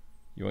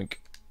 Yoink.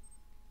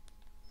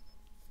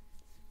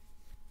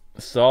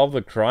 Solve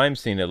the crime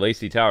scene at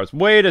Lacey Towers.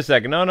 Wait a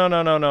second. No, no,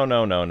 no, no, no,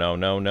 no, no, no,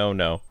 no, no,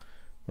 no.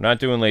 We're not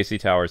doing Lacey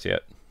Towers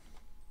yet.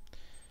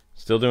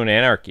 Still doing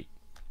Anarchy.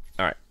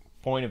 Alright.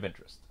 Point of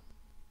interest.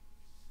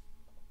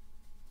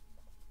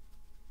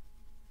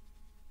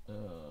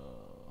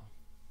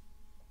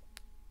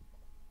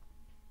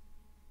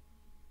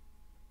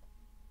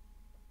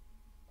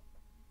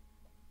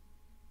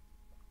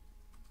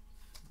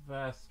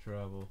 Fast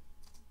travel.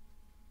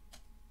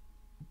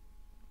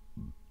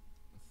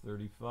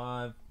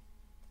 35.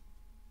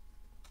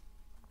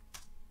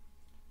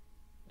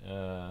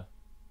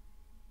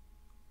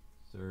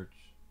 Search.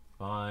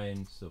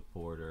 Find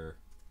supporter.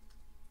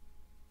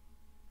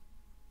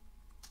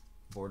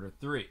 Supporter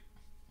 3.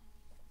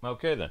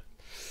 Okay then.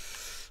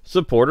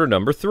 Supporter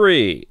number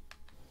 3.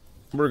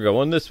 We're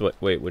going this way.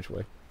 Wait, which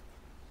way?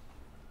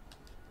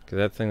 Because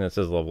that thing that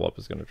says level up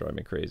is going to drive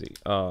me crazy.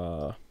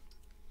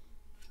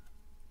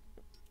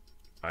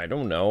 I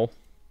don't know.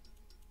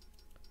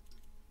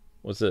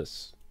 What's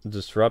this?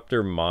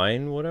 Disruptor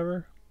mine,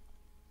 whatever?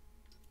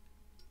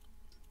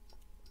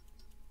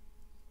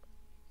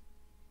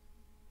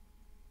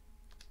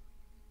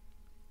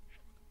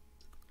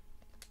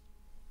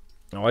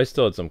 Oh, I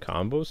still had some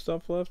combo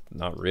stuff left?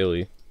 Not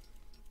really.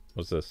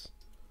 What's this?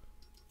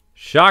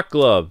 Shock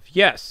glove.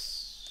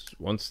 Yes.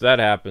 Once that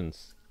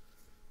happens.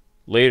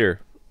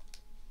 Later.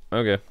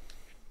 Okay.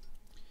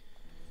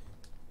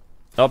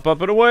 Up,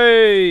 up, and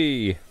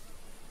away!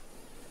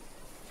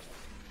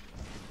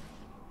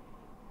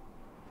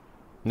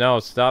 No,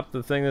 stop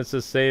the thing that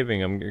says saving.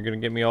 You're gonna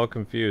get me all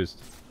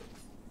confused.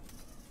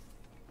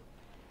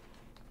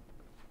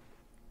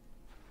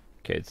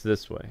 Okay, it's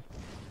this way.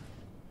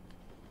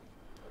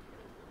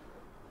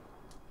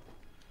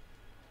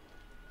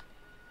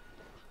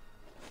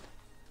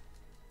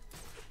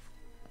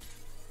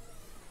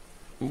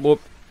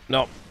 Whoop.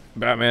 No.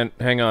 Batman,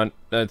 hang on.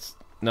 That's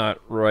not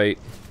right.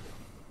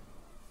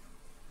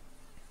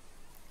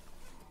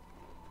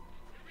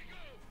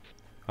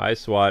 Hi,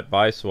 SWAT.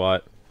 Bye,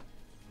 SWAT.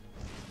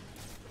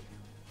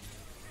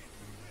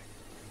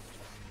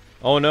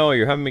 Oh no,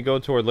 you're having me go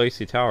toward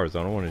Lacey Towers.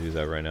 I don't want to do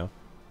that right now.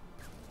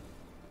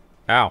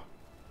 Ow.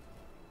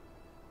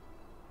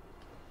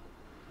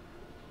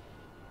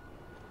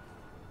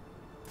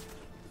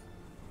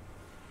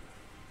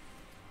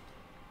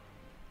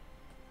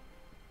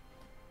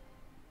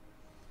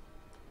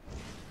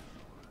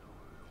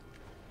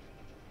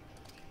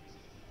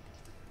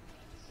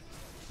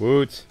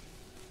 Woot.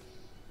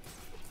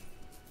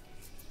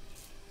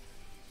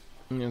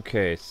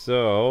 Okay,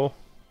 so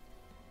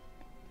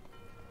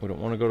we don't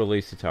want to go to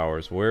Lacey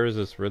Towers. Where is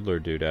this Riddler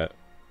dude at?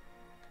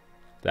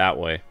 That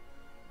way.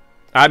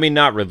 I mean,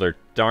 not Riddler.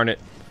 Darn it.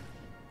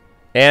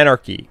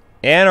 Anarchy.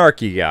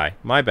 Anarchy guy.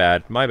 My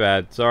bad. My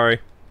bad. Sorry.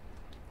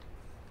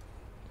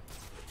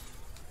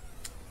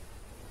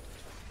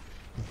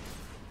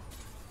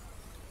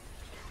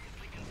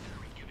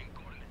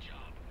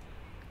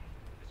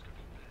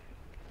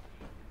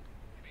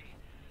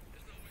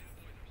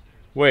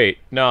 Wait.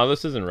 No,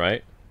 this isn't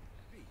right.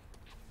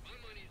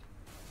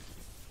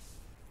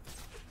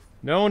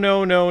 No,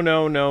 no, no,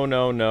 no, no,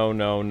 no, no,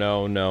 no,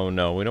 no, no,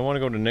 no. We don't want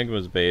to go to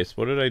Enigma's base.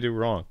 What did I do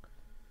wrong?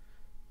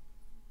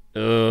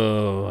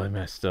 Oh, I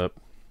messed up.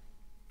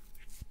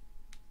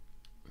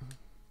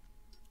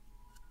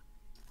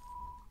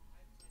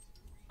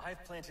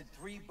 I've planted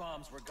 3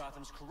 bombs where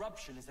Gotham's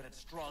corruption is at its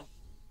strong.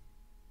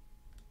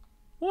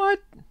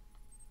 What?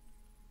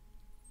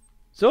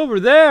 It's over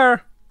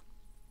there.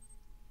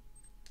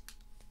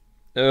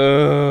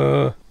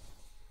 You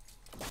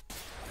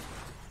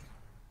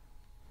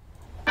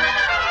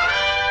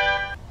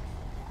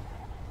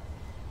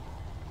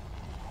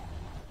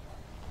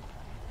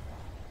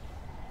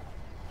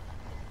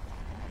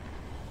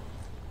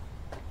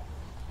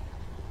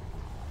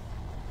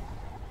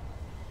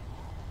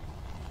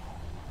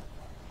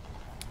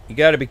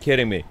gotta be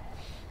kidding me.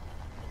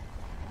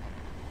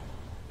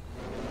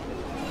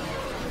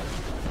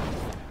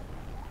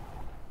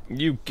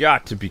 You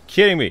got to be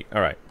kidding me.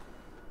 Alright.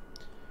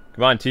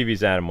 Come on,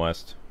 TV's Adam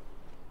West.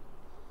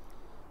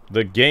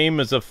 The game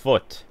is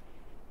afoot.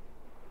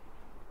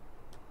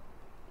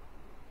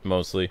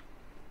 Mostly.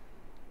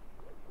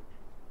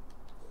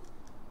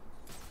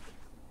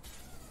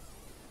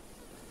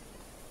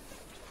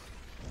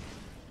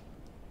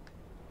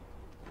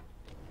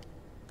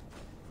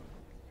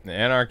 The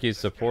Anarchy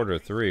supporter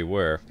 3,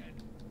 where?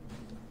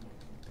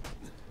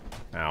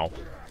 Ow.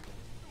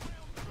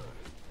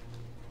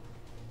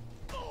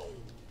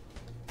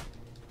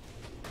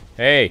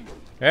 Hey!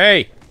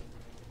 Hey!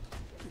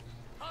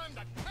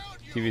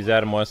 TV's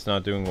Adam West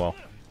not doing well.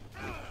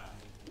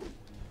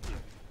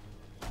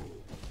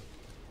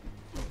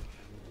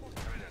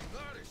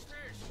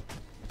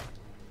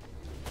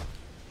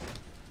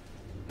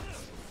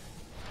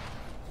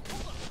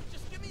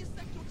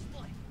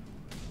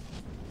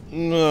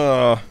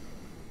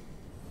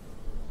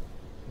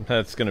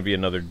 That's gonna be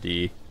another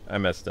D. I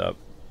messed up.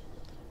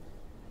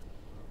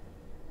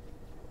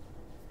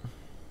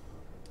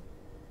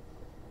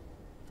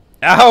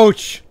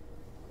 Ouch!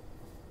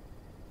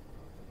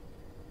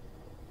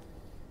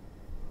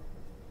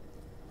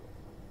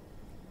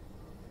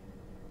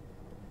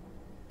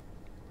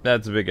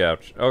 That's a big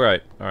ouch.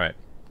 Alright, alright.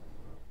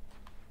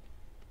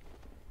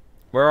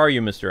 Where are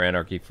you, Mr.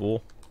 Anarchy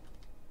Fool?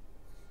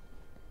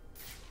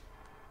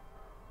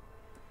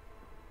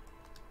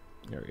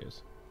 There he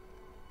is.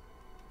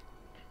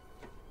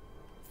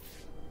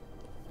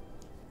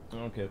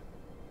 Okay.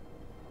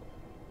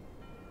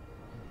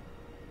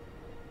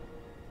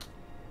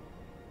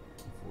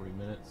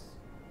 Minutes.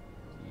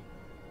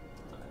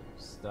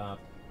 Stop.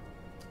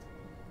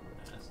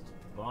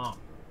 Bomb.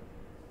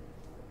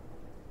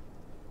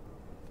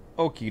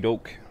 Okie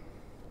doke.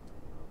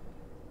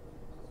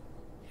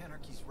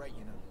 Anarchy's right,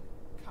 you know.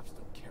 Cops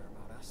don't care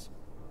about us.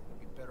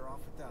 We'd be better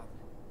off without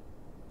them.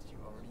 You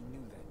already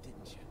knew that,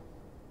 didn't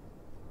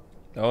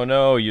you? Oh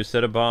no, you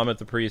set a bomb at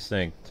the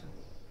precinct.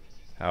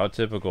 How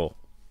typical.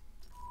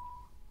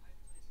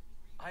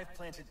 I've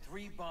planted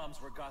 3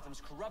 bombs where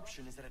Gotham's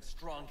corruption is at its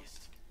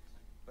strongest.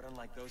 But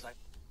unlike those,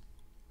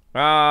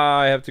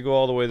 I have to go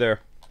all the way there.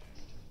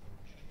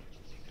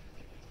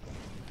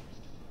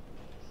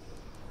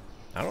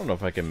 I don't know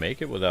if I can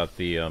make it without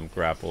the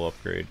grapple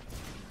upgrade.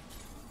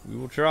 We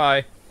will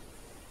try.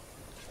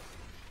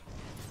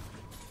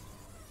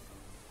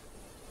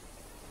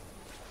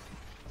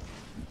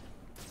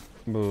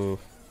 Move.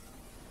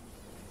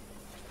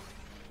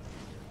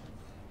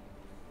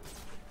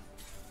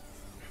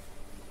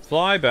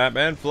 Fly,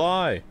 Batman,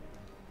 fly!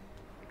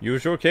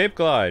 Use your cape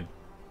glide.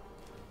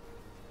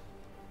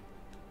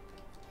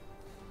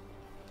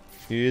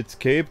 It's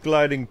cape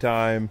gliding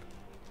time.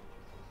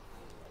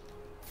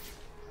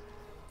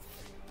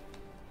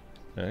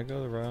 Did I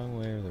go the wrong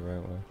way or the right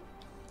way?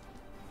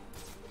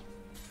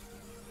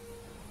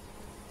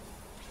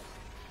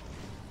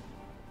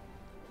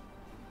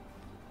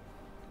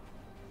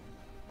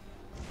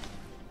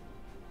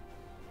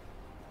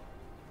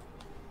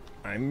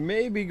 I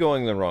may be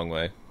going the wrong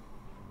way.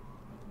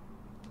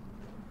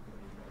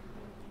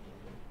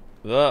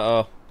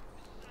 Uh-oh.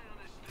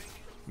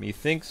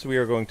 Methinks we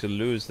are going to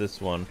lose this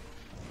one.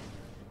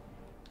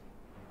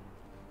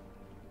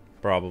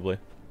 Probably.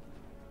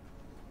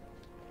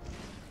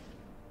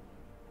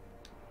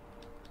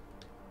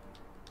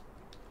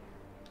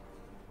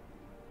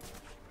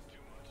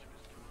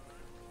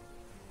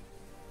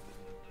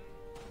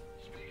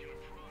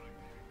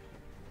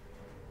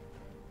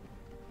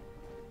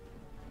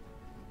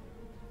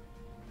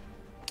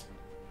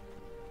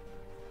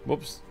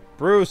 Whoops.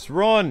 Bruce,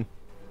 run!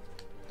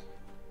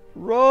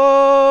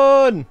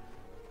 Run!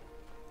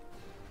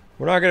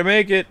 We're not gonna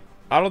make it.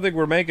 I don't think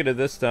we're making it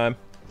this time.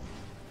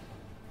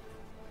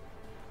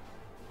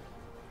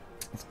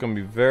 It's gonna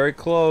be very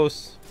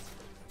close.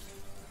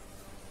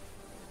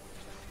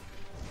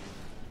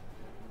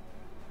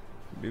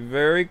 Be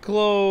very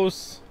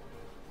close.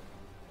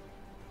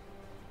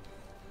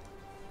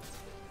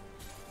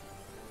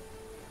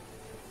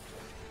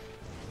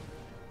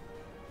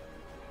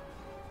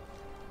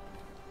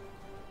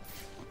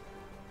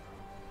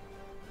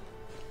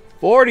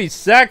 "40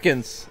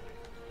 seconds!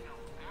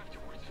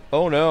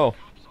 Oh no.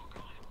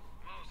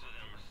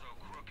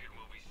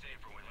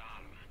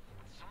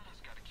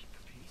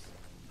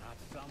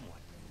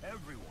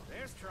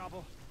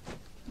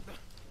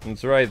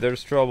 That's right,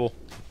 there's trouble.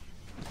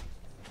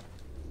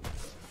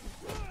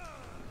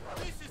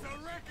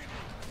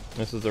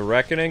 This is a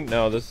reckoning?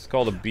 No, this is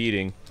called a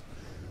beating.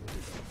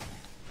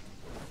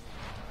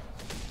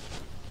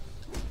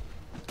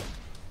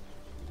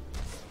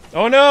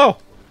 Oh no!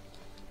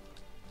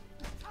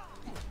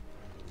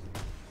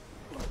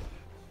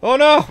 Oh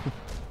no!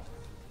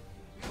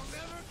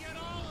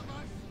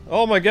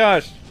 Oh my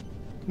gosh!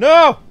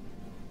 No!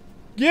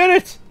 Get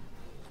it!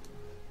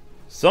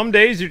 Some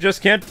days you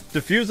just can't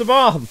defuse a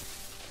bomb.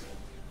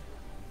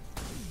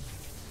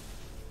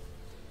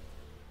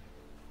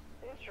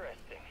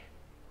 Interesting.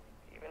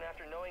 Even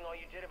after knowing all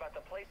you did about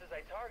the places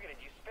I targeted,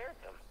 you spared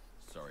them.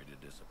 Sorry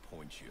to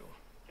disappoint you.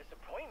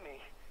 Disappoint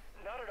me?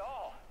 Not at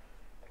all.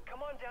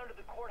 Come on down to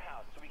the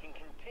courthouse so we can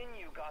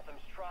continue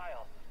Gotham's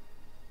trial.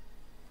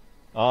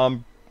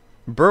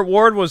 Burt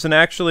Ward was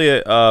actually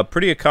a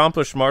pretty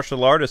accomplished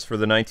martial artist for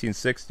the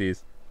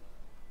 1960s.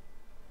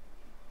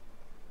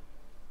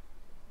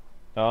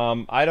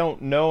 I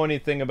don't know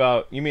anything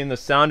about... You mean the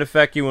sound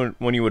effect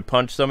when you would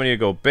punch somebody, you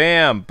go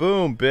bam,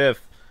 boom,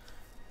 biff.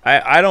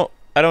 I don't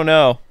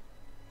know.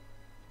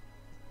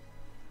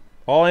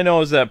 All I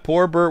know is that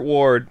poor Burt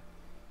Ward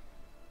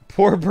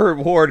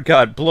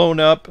got blown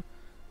up,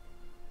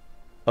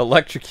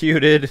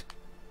 electrocuted,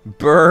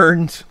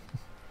 burned.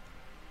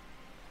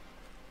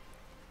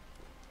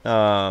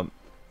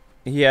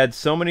 He had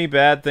so many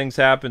bad things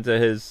happen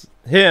to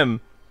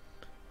him,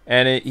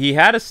 and he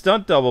had a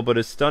stunt double, but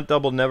his stunt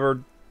double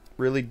never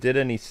really did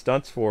any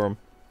stunts for him.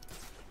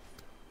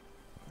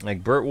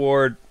 Like Burt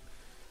Ward,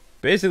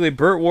 basically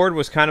Burt Ward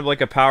was kind of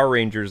like a Power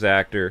Rangers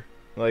actor.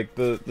 Like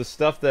the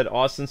stuff that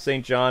Austin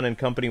St. John and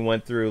company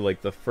went through,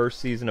 like the first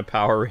season of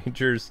Power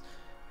Rangers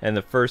and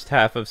the first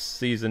half of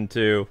season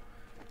 2.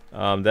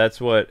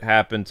 That's what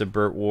happened to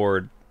Burt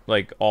Ward,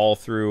 like all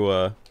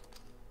through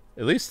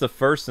at least the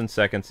first and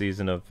second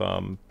season of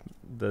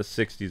the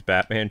 60s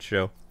Batman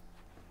show.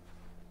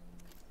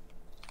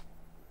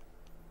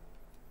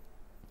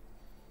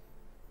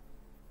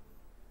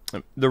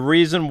 the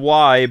reason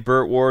why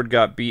Burt Ward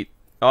got beat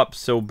up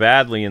so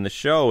badly in the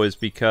show is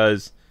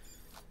because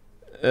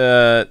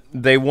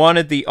they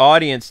wanted the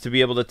audience to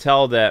be able to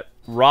tell that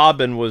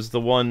Robin was the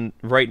one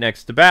right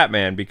next to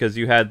Batman, because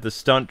you had the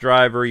stunt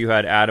driver, you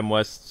had Adam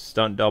West's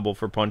stunt double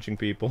for punching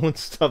people and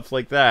stuff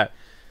like that.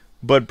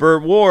 But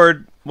Burt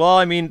Ward, well,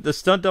 I mean, the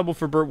stunt double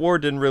for Burt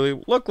Ward didn't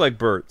really look like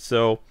Burt,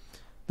 so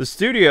the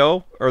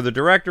studio, or the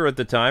director at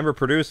the time, or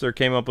producer,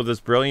 came up with this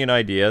brilliant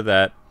idea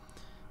that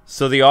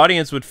so the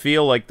audience would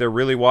feel like they're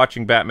really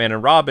watching Batman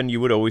and Robin,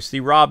 you would always see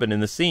Robin in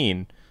the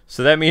scene.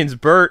 So that means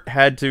Burt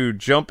had to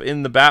jump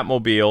in the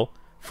Batmobile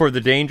for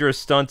the dangerous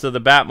stunts of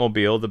the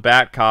Batmobile, the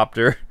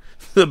Batcopter,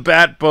 the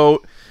Batboat.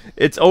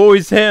 It's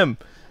always him.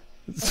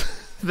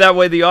 That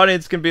way the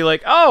audience can be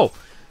like, oh,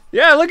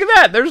 yeah, look at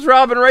that. There's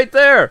Robin right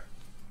there.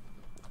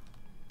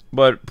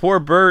 But poor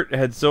Burt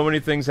had so many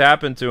things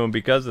happen to him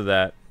because of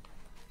that.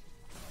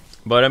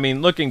 But, I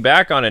mean, looking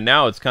back on it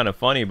now, it's kind of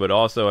funny. But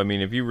also, I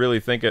mean, if you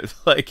really think it,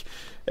 like,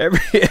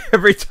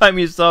 every time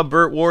you saw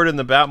Burt Ward in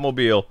the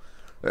Batmobile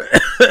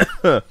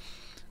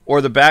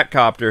or the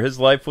Batcopter, his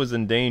life was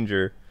in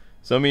danger.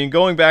 So, I mean,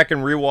 going back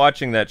and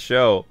rewatching that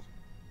show,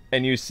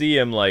 and you see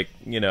him, like,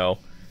 you know,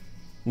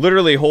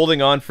 literally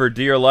holding on for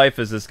dear life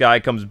as this guy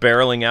comes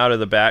barreling out of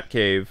the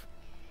Batcave,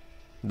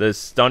 this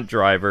stunt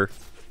driver,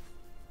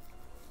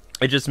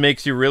 it just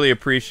makes you really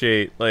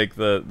appreciate, like,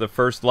 the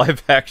first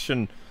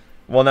live-action...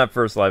 Well, not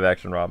first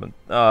live-action Robin.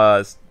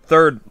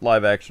 Third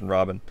live-action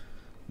Robin.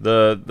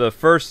 The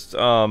first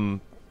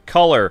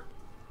color,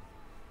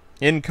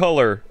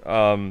 in-color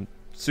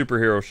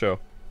superhero show.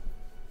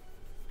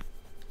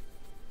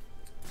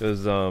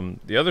 Because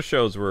the other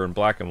shows were in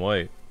black and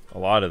white. A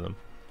lot of them.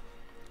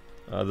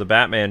 The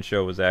Batman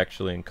show was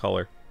actually in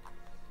color.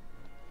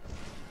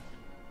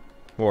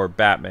 Or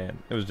Batman.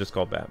 It was just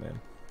called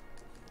Batman.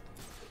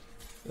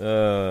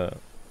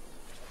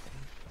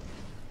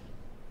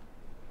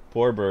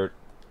 Poor Burt.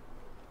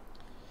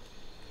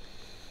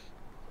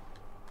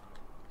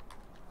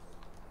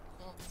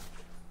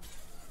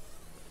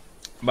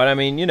 But I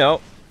mean, you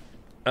know,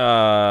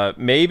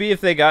 maybe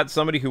if they got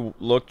somebody who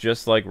looked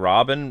just like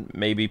Robin,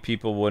 maybe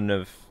people wouldn't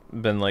have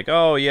been like,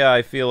 oh yeah,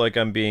 I feel like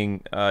I'm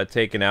being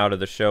taken out of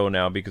the show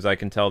now because I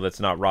can tell that's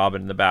not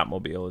Robin in the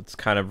Batmobile. It's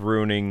kind of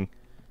ruining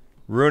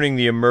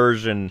the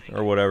immersion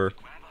or whatever.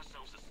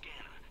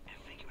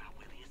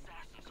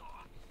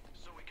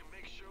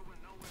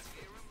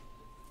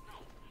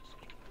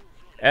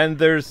 And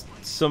there's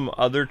some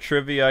other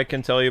trivia I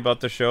can tell you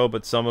about the show,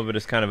 but some of it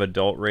is kind of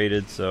adult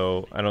rated,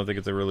 so I don't think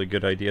it's a really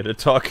good idea to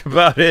talk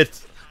about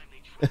it.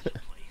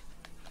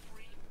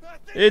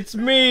 It's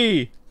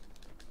me!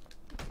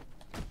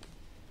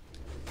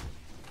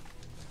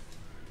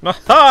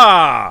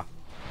 Aha!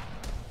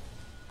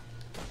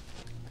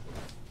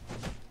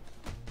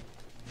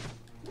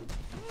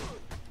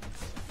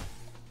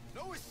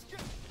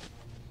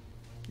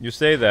 You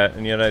say that,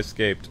 and yet I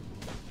escaped.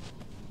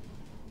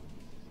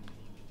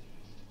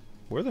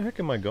 Where the heck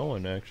am I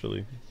going,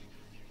 actually?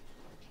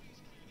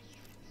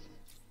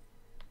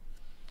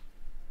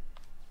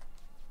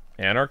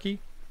 Anarchy?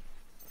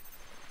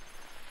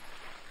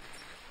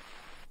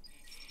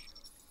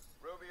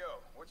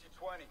 Rubio, what's your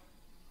 20?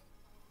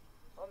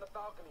 On the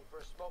balcony for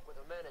a smoke with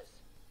a menace.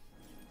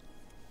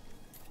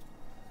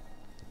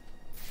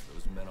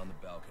 Those men on the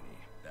balcony,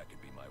 that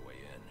could be my way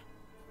in.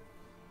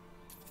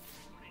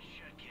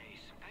 Shut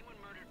case. Penguin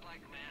murdered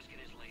Black Mask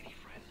and his lady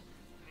friend.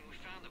 I mean, we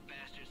found the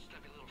bastard's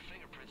stubby little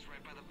fingerprints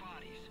right by the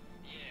bodies.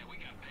 Yeah, we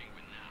got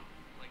Penguin now.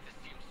 Like to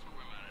see him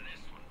squirm out of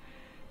this one.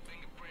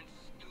 Fingerprints,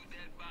 2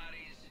 dead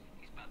bodies.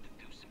 He's about to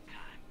do some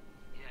time.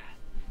 Yeah,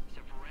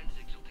 except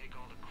forensics will take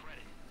all the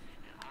credit.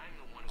 And I'm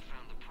the one who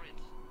found the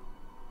prints.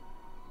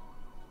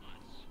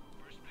 Once,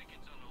 first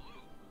pickings on the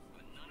loot,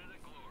 but none of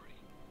the glory.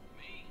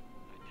 Me,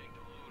 I take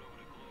the loot over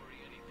the glory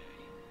any day.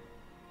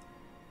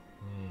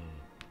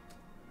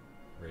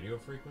 Radio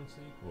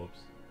frequency? Whoops.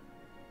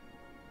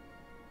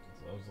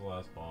 So that was the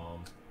last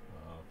bomb.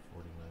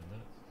 49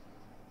 minutes.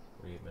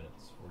 48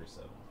 minutes.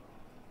 47.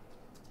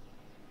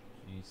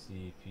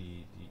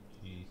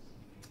 GCPD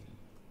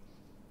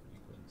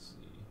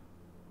Frequency.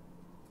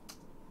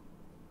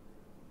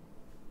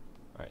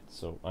 Alright,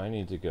 so I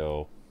need to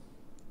go...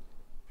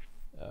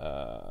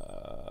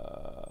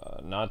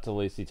 not to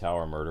Lacey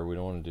Tower murder. We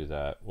don't want to do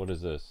that. What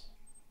is this?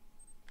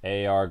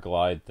 AR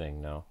glide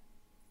thing. No.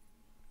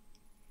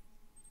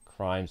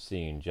 Crime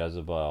scene.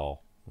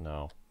 Jezebel.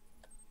 No.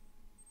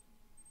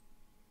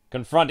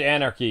 Confront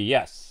Anarky.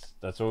 Yes.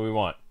 That's what we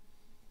want.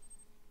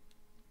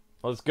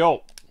 Let's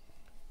go.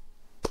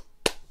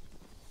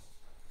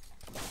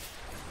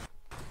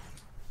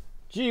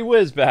 Gee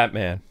whiz,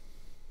 Batman.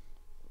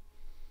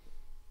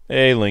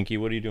 Hey, Linky.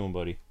 What are you doing,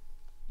 buddy?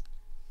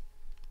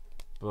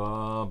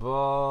 Ba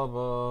ba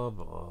ba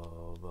ba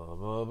ba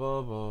ba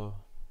ba ba.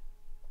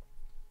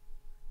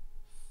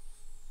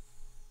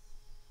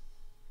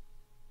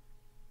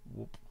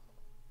 Whoop.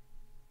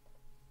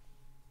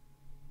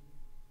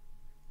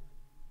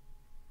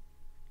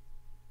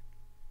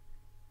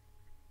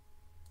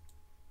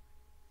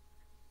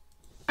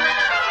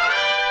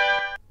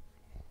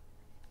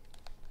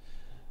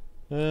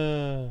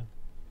 Alright,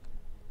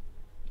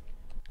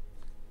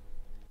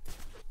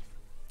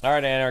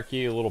 Anarchy,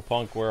 you little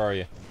punk, where are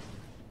you?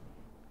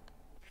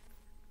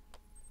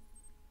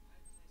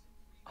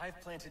 I've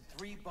planted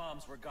 3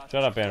 bombs where Gotham's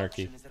Shut up,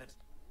 Anarchy.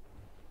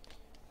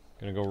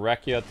 Gonna go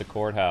wreck you at the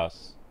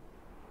courthouse.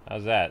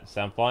 How's that?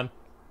 Sound fun?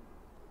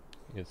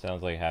 I think it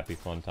sounds like a happy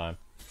fun time.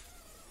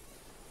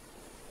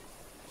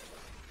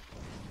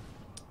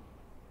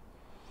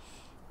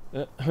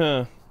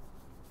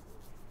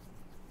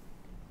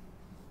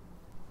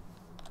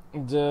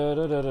 Da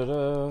da da da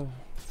da.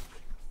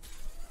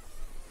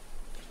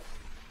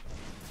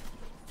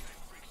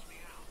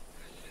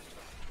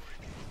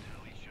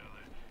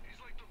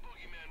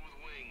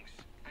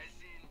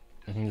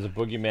 He's a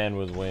boogeyman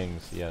with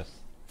wings, yes.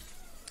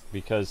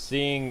 Because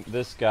seeing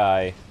this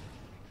guy...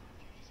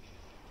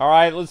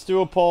 Alright, let's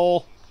do a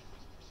poll.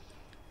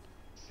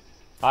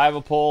 I have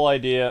a poll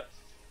idea.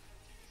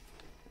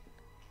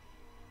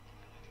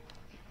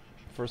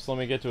 First, let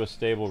me get to a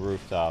stable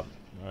rooftop.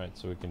 Alright,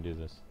 so we can do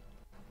this.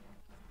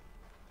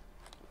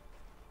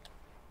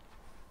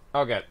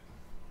 Okay.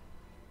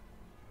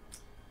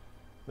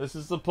 This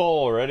is the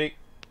poll, ready?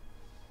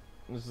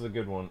 This is a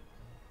good one.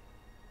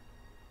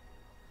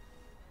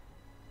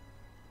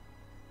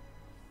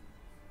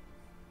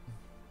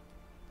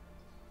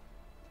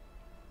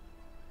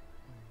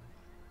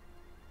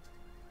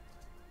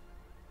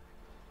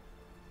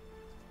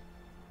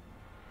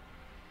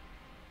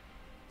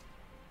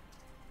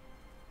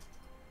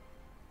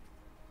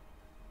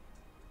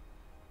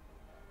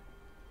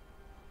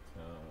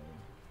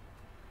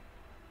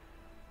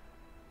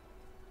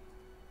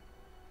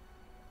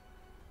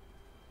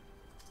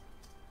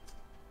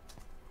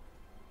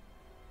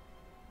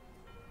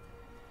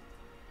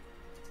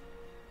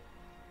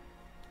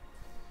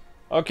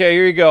 Okay,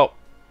 here you go.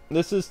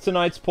 This is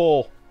tonight's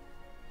poll.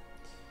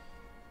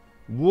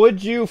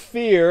 Would you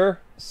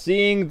fear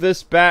seeing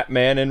this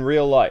Batman in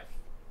real life?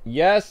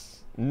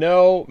 Yes,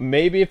 no,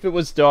 maybe if it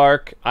was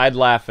dark, I'd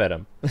laugh at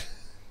him.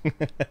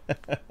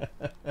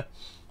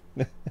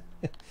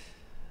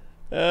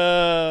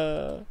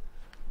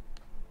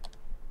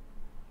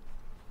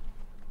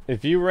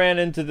 If you ran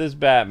into this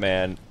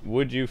Batman,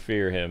 would you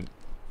fear him?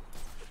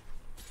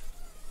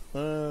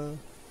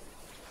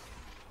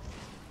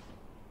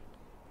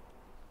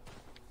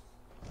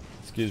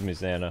 Excuse me,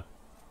 Santa.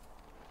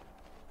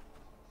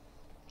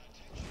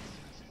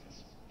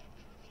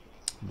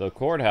 The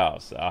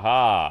courthouse.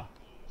 Aha.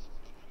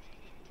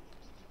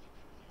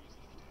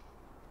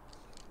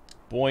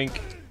 Boink.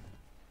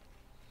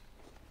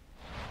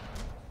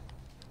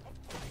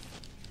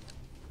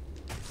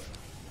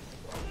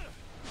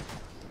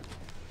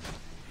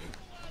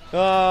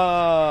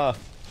 Ah.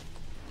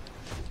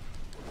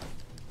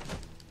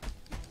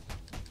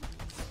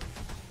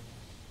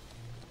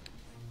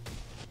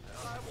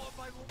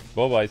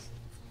 Bye-bye.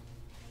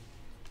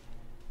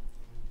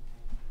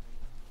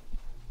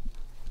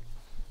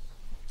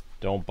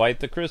 Don't bite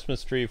the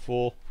Christmas tree,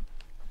 fool.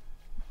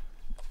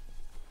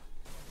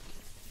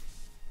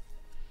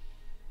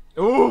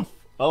 Oof!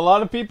 A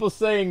lot of people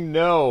saying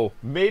no.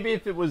 Maybe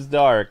if it was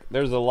dark.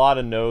 There's a lot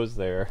of no's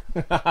there.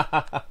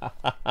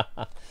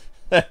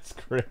 That's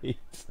great.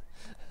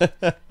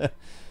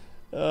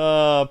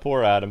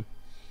 Poor Adam.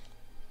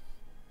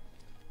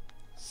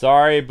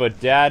 Sorry,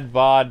 but Dad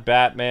Bod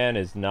Batman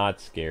is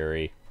not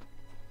scary.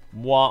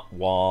 Wah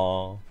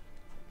wah.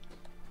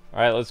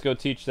 Alright, let's go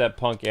teach that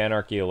punk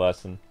Anarchy a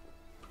lesson.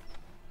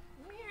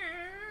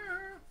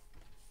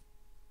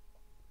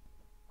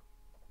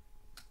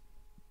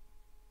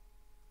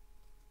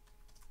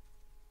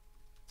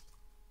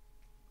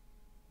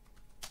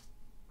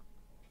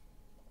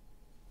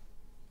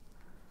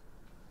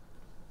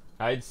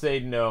 I'd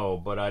say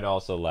no, but I'd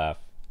also laugh.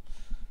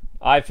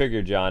 I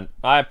figured, John.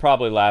 I'd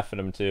probably laugh at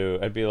him too.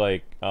 I'd be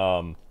like,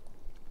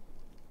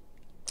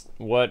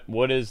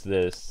 what is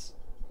this?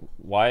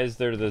 Why is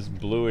there this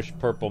bluish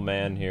purple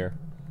man here?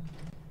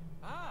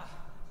 Ah,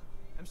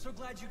 I'm so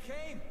glad you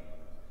came.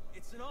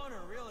 It's an honor,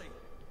 really.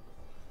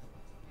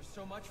 There's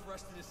so much for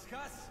us to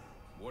discuss.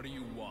 What do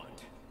you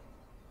want?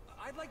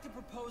 I'd like to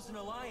propose an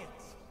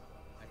alliance.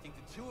 I think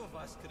the two of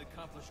us could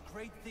accomplish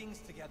great things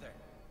together.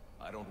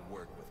 I don't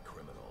work with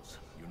criminals.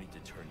 You need to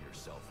turn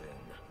yourself in.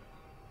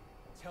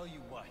 Tell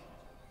you what,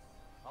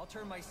 I'll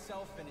turn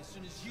myself in as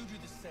soon as you do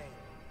the same.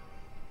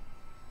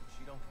 But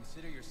you don't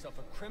consider yourself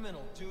a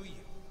criminal, do you?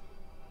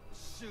 The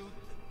suit,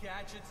 the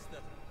gadgets, the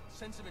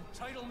sense of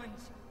entitlement.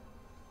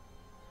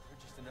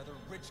 You're just another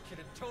rich kid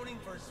atoning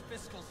for his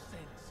fiscal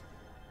sins.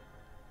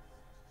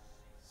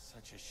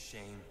 Such a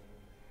shame.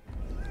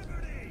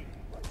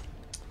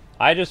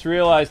 I just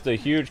realized a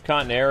huge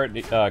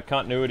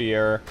continuity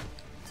error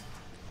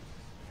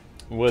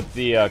with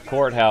the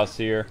courthouse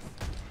here.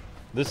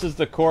 This is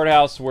the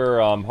courthouse where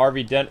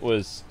Harvey Dent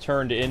was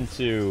turned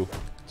into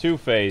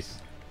Two-Face.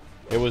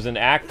 It was an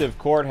active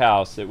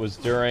courthouse. It was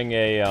during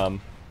a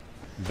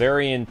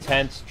very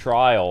intense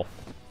trial.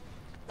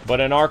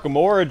 But in Arkham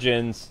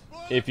Origins,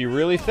 if you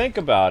really think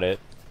about it,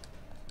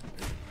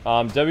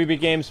 WB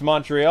Games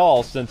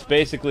Montreal, since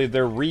basically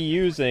they're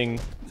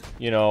reusing,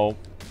 you know,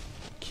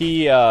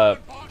 key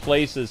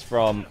places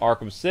from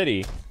Arkham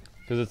City,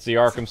 because it's the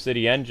Arkham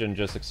City engine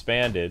just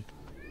expanded.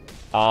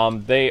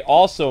 They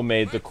also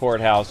made the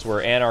courthouse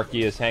where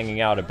Anarchy is hanging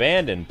out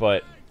abandoned,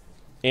 but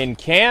in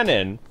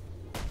canon,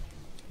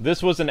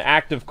 this was an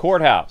active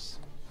courthouse.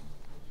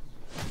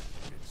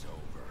 It's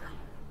over.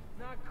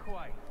 Not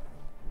quite.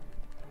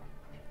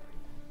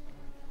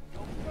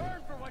 You'll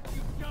burn for what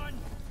you've done.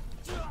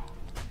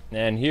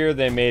 And here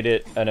they made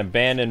it an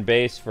abandoned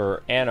base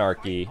for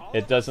Anarchy.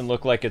 It doesn't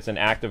look like it's an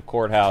active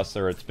courthouse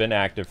or it's been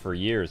active for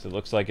years. It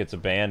looks like it's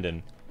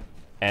abandoned.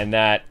 And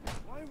that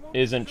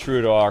isn't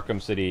true to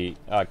Arkham City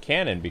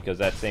canon, because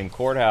that same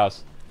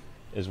courthouse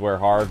is where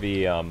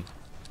Harvey,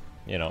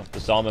 you know, the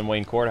Solomon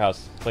Wayne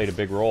courthouse played a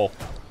big role.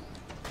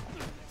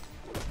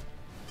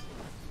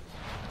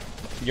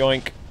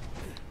 Yoink.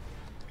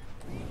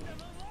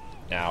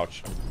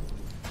 Ouch.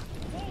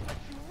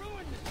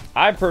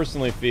 I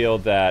personally feel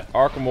that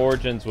Arkham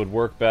Origins would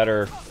work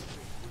better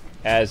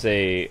as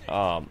a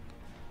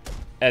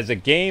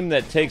game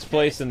that takes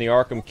place in the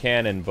Arkham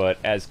canon, but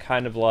as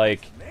kind of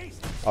like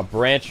a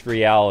branched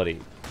reality,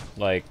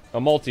 like a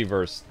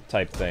multiverse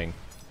type thing,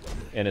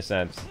 in a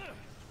sense.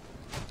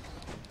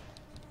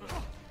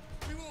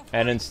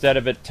 And instead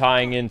of it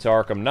tying into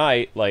Arkham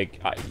Knight, like,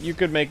 you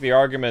could make the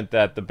argument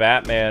that the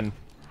Batman,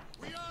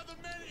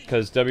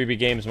 because WB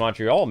Games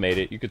Montreal made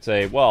it, you could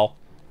say, well,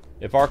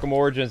 if Arkham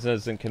Origins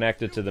isn't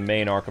connected to the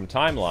main Arkham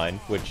timeline,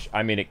 which,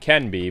 I mean, it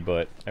can be,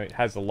 but I mean, it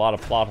has a lot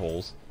of plot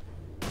holes,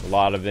 a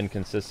lot of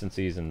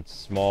inconsistencies and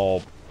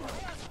small...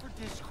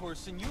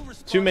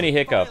 too many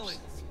hiccups.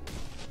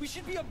 We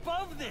should be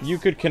above this. You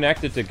could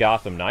connect it to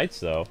Gotham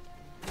Knights, though.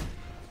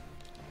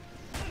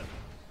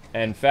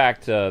 In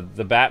fact,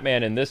 the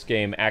Batman in this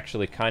game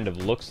actually kind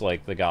of looks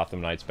like the Gotham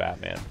Knights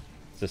Batman.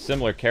 It's a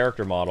similar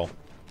character model.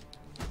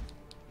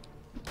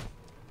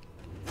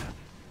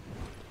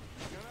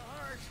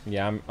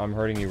 Yeah, I'm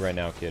hurting you right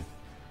now, kid.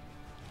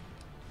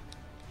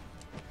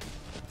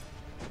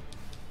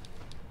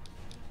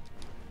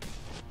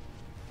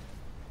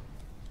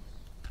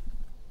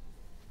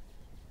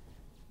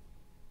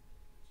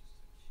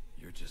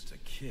 You're just a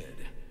kid.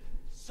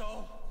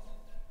 So,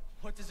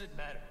 what does it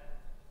matter?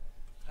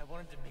 I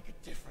wanted to make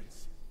a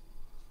difference.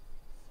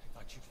 I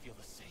thought you'd feel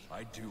the same.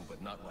 I do,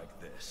 but not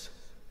like this.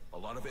 A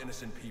lot of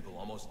innocent people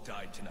almost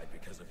died tonight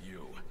because of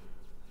you.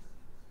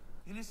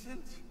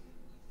 Innocent?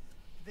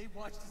 They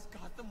watched as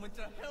Gotham went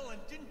to hell and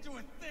didn't do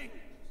a thing.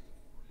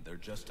 They're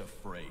just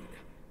afraid.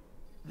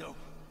 No,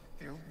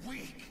 they're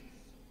weak.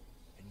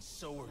 And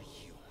so are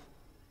you.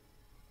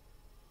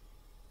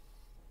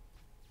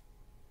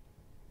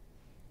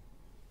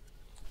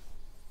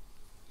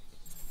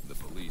 The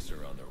police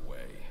are on their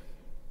way.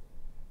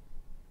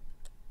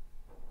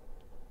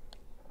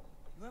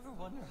 You ever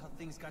wonder how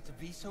things got to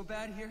be so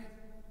bad here?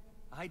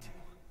 I do.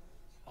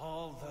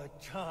 All the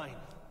time.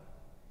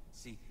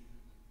 See,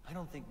 I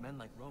don't think men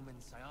like Roman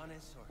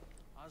Sionis or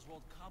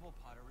Oswald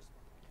Cobblepot are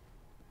responsible.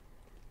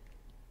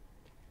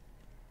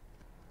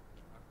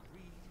 Our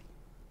greed,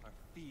 our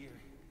fear.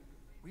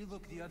 We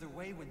look the other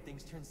way when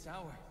things turn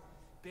sour.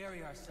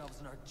 Bury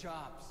ourselves in our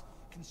jobs.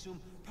 Consume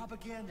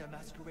propaganda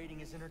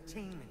masquerading as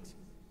entertainment.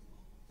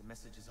 The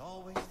message is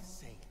always the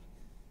same.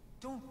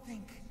 Don't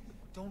think,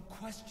 don't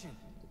question.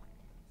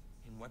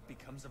 And what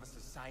becomes of a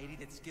society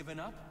that's given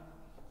up?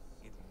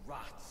 It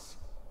rots.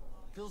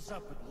 Fills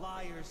up with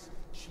liars,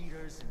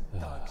 cheaters,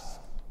 and thugs.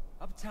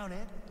 Uptown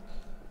Ed?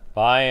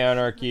 Bye,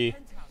 Anarchy.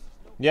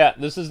 Yeah,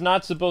 this is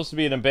not supposed to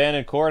be an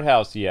abandoned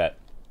courthouse yet.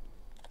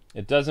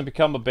 It doesn't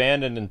become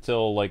abandoned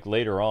until, like,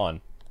 later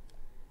on.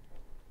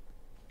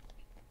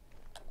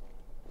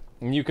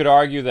 And you could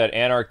argue that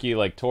Anarchy,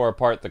 like, tore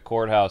apart the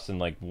courthouse in,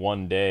 like,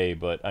 one day,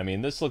 but, I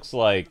mean, this looks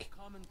like...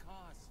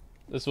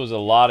 this was a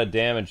lot of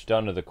damage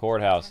done to the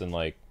courthouse in,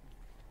 like,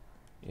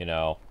 you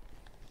know...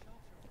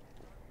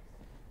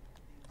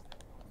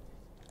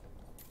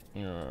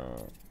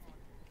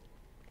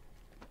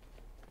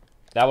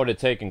 that would have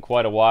taken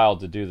quite a while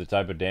to do the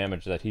type of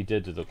damage that he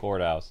did to the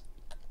courthouse.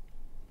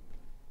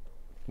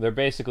 They're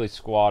basically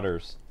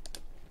squatters.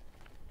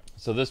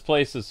 So this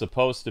place is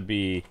supposed to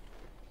be,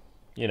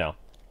 you know...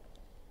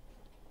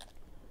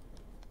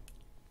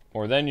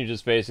 or then you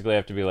just basically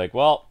have to be like,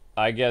 well,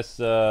 I guess,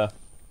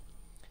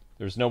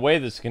 there's no way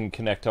this can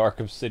connect to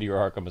Arkham City or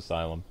Arkham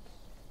Asylum.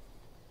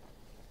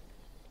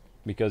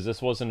 Because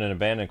this wasn't an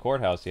abandoned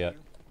courthouse yet.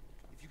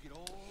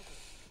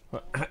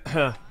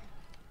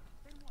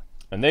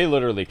 And they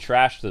literally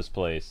trashed this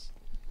place.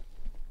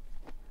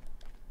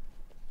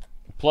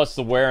 Plus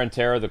the wear and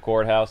tear of the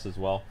courthouse as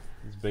well.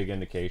 It's a big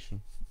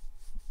indication.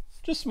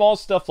 Just small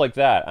stuff like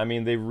that. I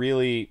mean, they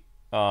really...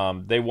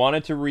 they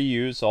wanted to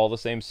reuse all the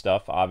same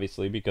stuff,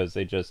 obviously, because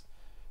they just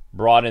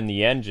brought in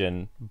the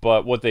engine.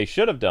 But what they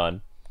should have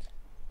done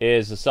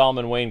is the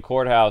Solomon Wayne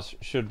courthouse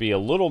should be a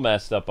little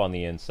messed up on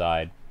the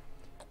inside.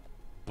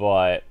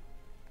 But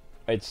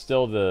it's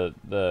still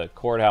the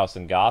courthouse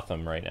in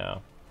Gotham right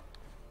now.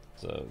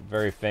 It's a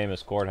very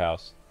famous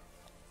courthouse.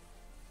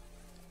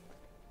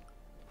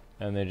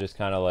 And they just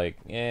kind of like,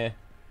 eh.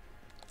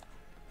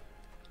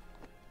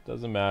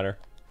 Doesn't matter.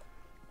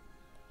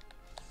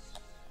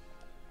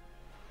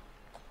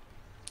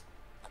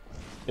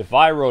 If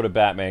I wrote a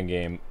Batman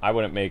game, I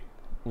wouldn't make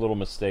little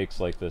mistakes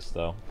like this,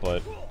 though.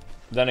 But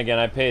then again,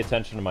 I pay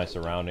attention to my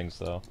surroundings,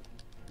 though.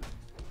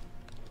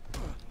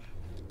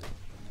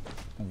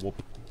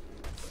 Whoop.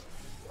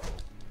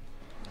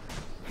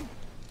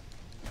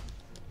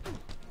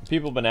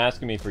 People have been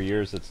asking me for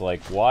years, it's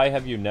like, why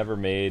have you never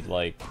made,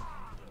 like,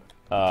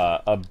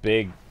 a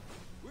big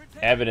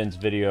evidence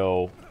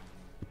video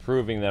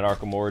proving that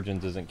Arkham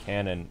Origins isn't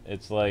canon?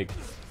 It's like,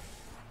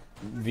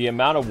 the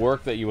amount of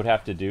work that you would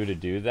have to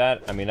do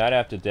that, I mean, I'd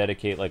have to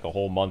dedicate, like, a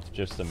whole month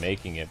just to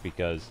making it,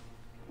 because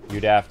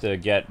you'd have to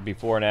get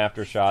before and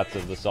after shots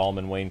of the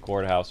Solomon Wayne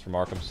Courthouse from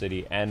Arkham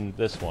City and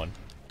this one.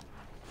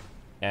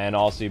 And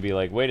also you'd be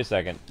like, wait a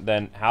second,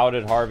 then how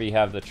did Harvey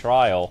have the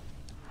trial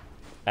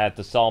at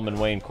the Solomon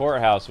Wayne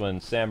Courthouse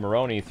when Sam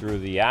Maroney threw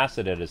the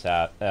acid at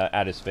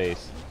his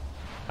face?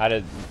 How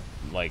did,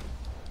 like,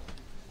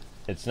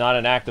 it's not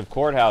an active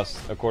courthouse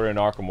according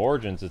to Arkham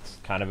Origins, it's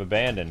kind of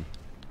abandoned.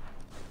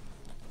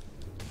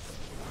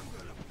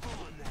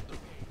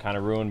 Kind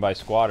of ruined by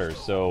squatters,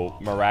 so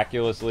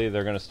miraculously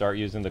they're going to start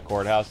using the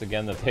courthouse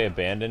again that they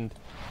abandoned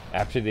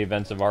after the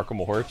events of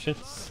Arkham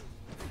Origins.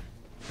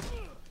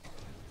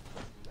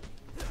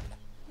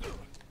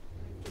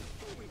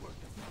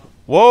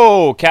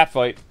 Whoa,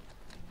 catfight.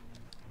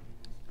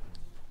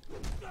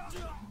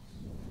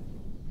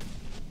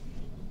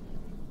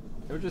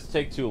 It would just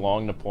take too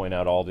long to point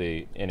out all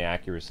the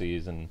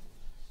inaccuracies and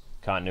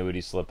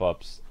continuity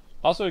slip-ups.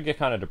 Also, it'd get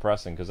kind of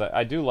depressing, because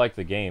I do like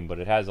the game, but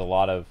it has a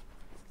lot of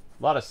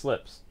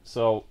slips.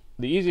 So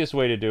the easiest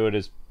way to do it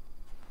is,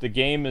 the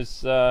game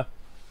is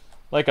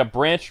like a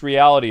branched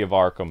reality of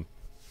Arkham.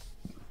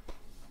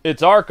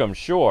 It's Arkham,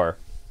 sure,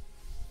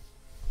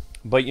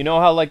 but you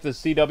know how, like, the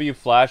CW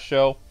Flash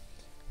show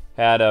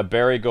had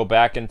Barry go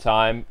back in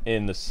time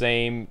in the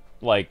same,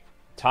 like,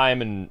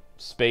 time and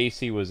space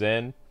he was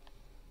in,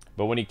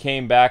 but when he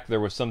came back there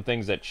were some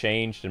things that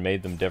changed and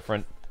made them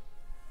different?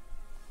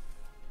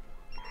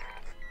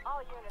 All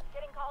units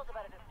getting calls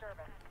about a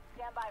disturbance.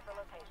 Stand by for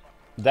location.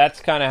 That's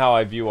kind of how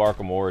I view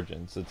Arkham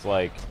Origins. It's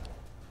like,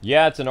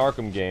 yeah, it's an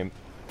Arkham game,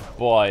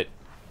 but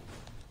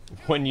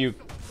when you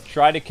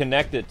try to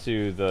connect it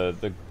to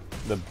the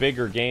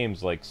bigger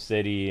games like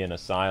City and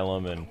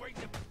Asylum and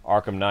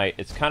Arkham Knight,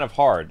 it's kind of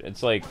hard.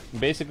 It's like,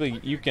 basically,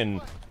 you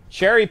can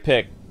cherry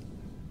pick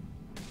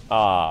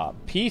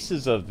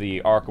pieces of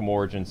the Arkham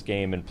Origins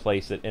game and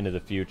place it into the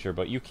future,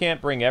 but you can't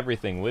bring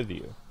everything with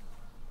you,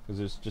 because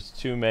there's just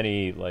too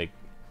many, like,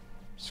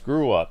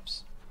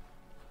 screw-ups.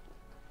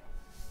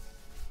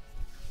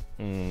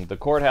 The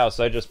courthouse,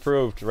 I just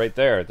proved right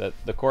there that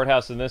the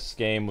courthouse in this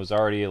game was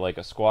already like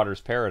a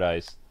squatter's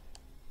paradise.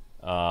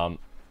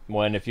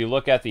 When if you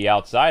look at the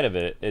outside of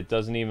it, it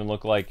doesn't even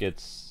look like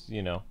it's,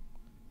 you know,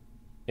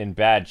 in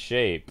bad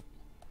shape.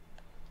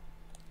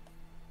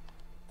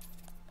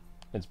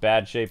 It's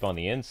bad shape on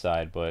the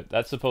inside, but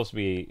that's supposed to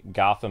be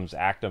Gotham's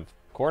active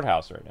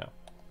courthouse right now.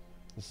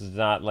 This is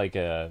not like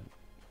a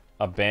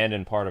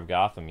abandoned part of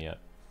Gotham yet.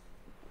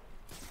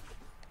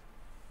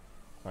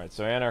 Alright,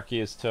 so Anarchy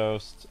is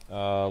toast.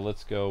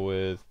 Let's go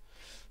with...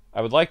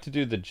 I would like to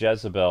do the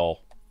Jezebel...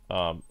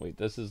 wait,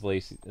 this is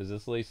Lacey... Is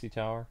this Lacey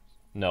Towers?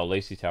 No,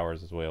 Lacey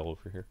Towers is way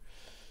over here.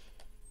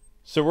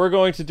 So we're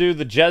going to do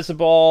the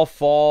Jezebel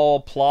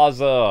Fall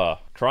Plaza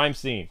crime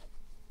scene.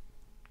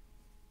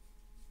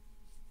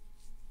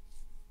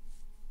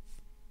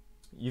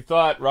 You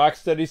thought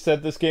Rocksteady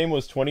said this game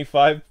was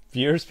 25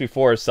 years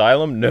before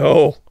Asylum?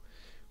 No.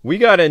 We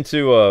got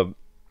into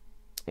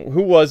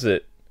who was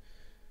it?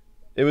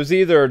 It was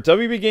either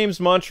WB Games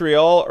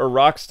Montreal or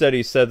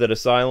Rocksteady said that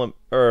Asylum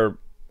or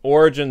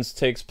Origins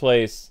takes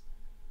place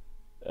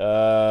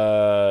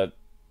 9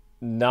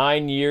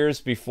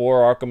 years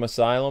before Arkham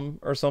Asylum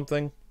or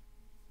something.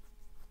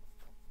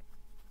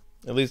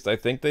 At least I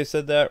think they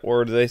said that,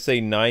 or did they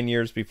say 9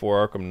 years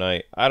before Arkham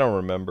Knight? I don't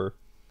remember.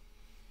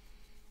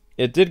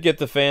 It did get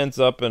the fans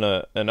up in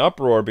an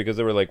uproar because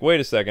they were like, wait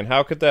a second,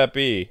 how could that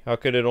be? How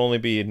could it only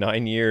be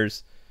 9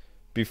 years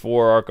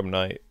before Arkham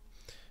Knight?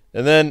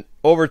 And then,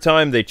 over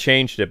time, they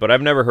changed it, but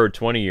I've never heard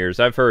 20 years.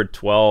 I've heard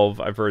 12,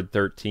 I've heard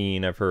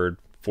 13, I've heard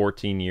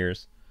 14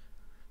 years.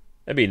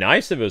 It'd be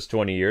nice if it was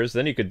 20 years,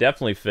 then you could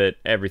definitely fit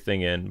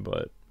everything in,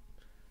 but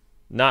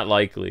not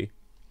likely.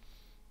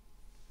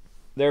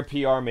 Their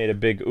PR made a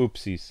big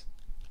oopsies.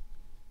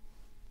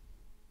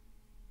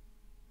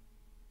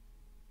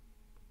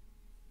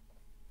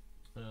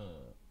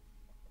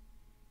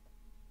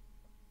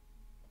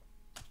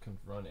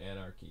 Confront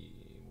Anarky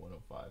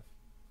 105.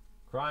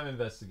 Crime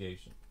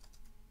investigation.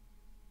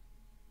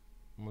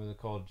 What is it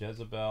called?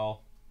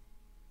 Jezebel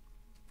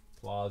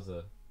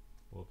Plaza.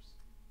 Whoops.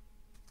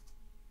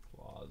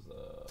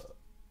 Plaza.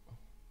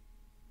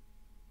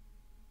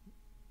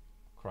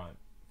 Crime.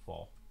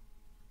 Fall.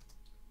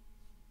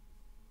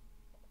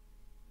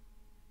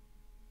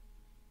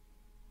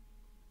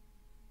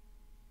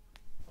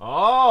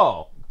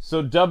 Oh!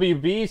 So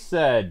WB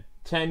said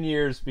 10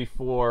 years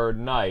before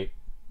Night.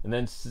 And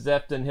then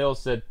Sefton Hill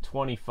said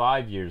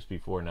 25 years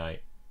before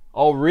night.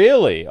 Oh,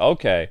 really?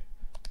 Okay.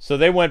 So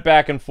they went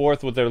back and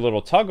forth with their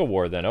little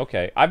tug-of-war then.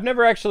 Okay. I've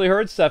never actually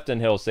heard Sefton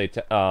Hill say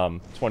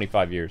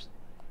 25 years.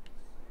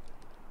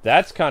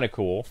 That's kind of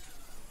cool.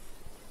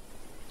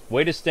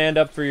 Way to stand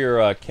up for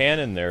your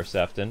canon there,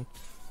 Sefton.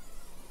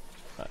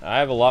 I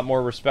have a lot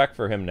more respect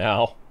for him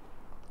now.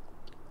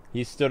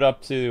 He stood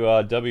up to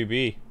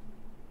WB.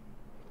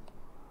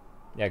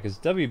 Yeah, because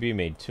WB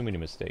made too many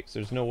mistakes.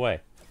 There's no way.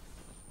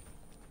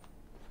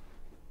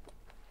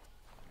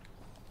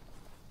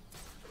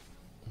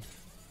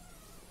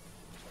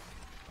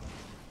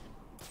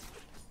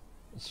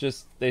 It's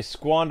just, they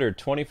squandered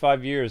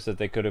 25 years that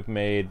they could have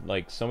made,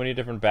 like, so many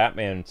different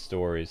Batman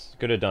stories.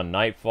 Could have done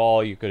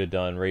Nightfall, you could have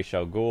done Ra's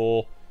al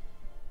Ghul,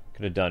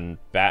 could have done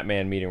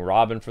Batman meeting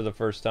Robin for the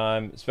first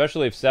time.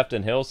 Especially if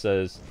Sefton Hill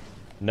says,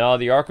 no,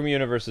 the Arkham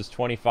universe is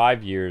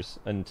 25 years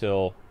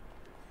until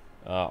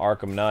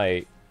Arkham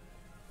Knight.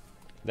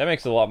 That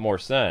makes a lot more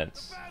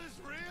sense.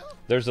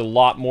 There's a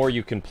lot more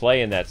you can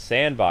play in that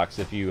sandbox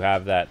if you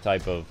have that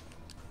type of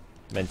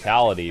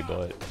mentality,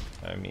 but,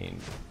 I mean...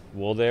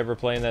 will they ever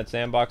play in that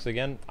sandbox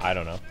again? I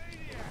don't know.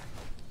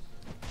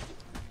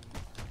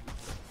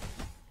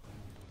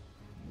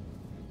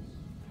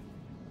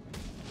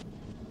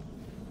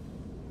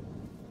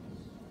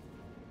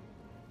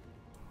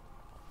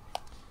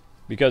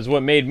 Because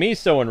what made me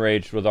so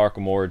enraged with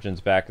Arkham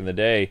Origins back in the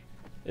day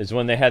is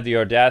when they had the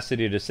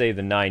audacity to say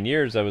the 9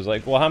 years, I was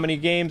like, well, how many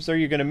games are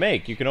you going to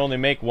make? You can only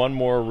make one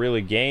more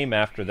really game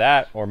after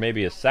that, or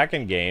maybe a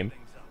second game,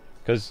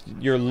 because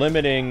you're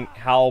limiting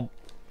how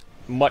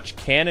much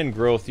canon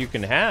growth you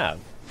can have.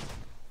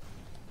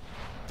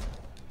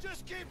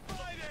 Just keep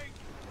fighting.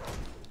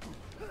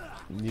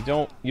 You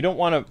don't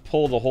want to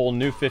pull the whole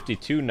New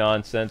 52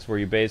 nonsense where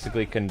you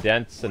basically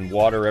condense and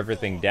water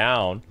everything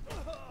down.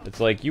 It's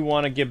like you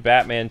want to give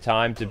Batman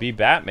time to be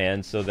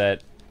Batman so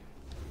that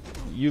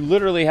you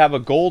literally have a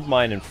gold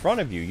mine in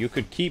front of you. You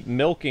could keep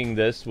milking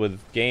this with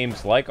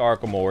games like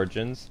Arkham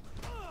Origins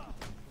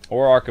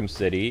or Arkham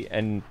City,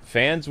 and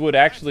fans would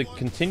actually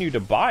continue to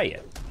buy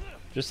it.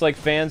 Just like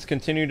fans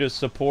continue to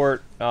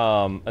support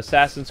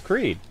Assassin's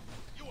Creed.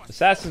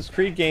 Assassin's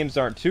Creed games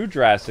aren't too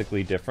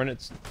drastically different.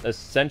 It's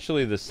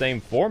essentially the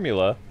same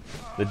formula.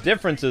 The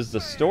difference is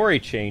the story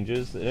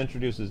changes. It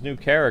introduces new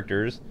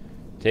characters,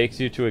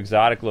 takes you to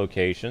exotic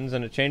locations,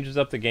 and it changes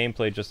up the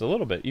gameplay just a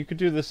little bit. You could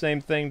do the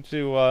same thing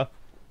to,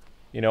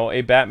 you know,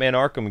 a Batman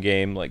Arkham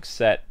game, like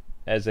set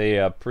as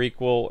a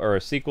prequel or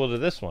a sequel to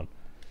this one.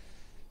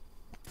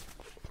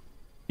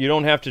 You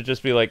don't have to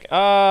just be like,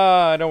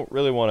 I don't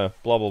really want to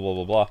blah, blah, blah,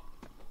 blah, blah.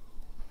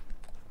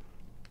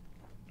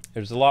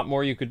 There's a lot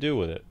more you could do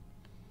with it.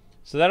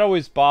 So that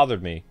always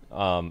bothered me.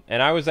 And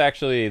I was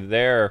actually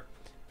there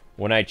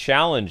when I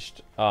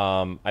challenged,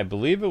 I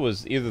believe it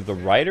was either the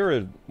writer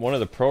or one of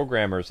the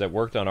programmers that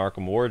worked on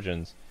Arkham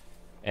Origins.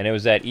 And it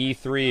was at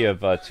E3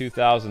 of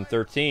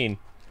 2013.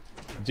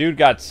 Dude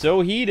got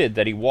so heated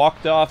that he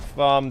walked off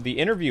the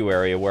interview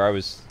area where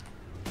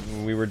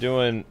we were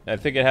doing, I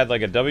think it had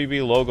like a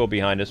WB logo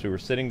behind us. We were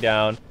sitting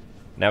down,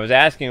 and I was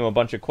asking him a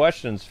bunch of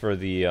questions for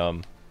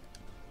the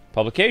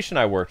publication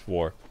I worked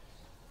for.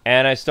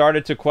 And I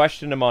started to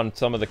question him on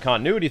some of the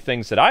continuity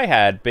things that I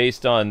had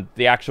based on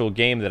the actual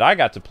game that I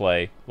got to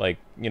play. Like,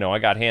 you know, I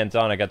got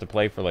hands-on. I got to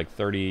play for like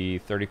 30,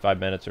 35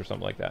 minutes or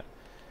something like that.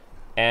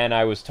 And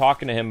I was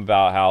talking to him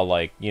about how,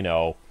 like, you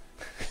know...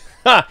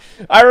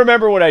 I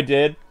remember what I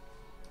did.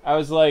 I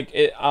was like,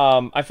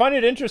 I find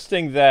it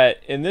interesting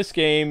that in this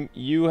game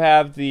you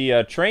have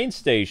the train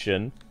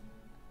station,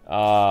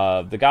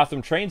 the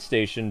Gotham train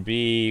station,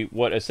 be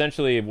what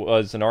essentially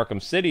was in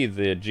Arkham City,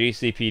 the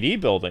GCPD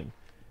building,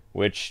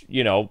 which,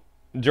 you know,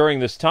 during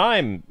this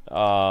time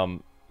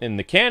in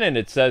the canon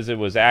it says it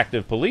was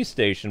active police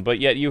station, but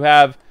yet you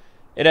have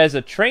it as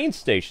a train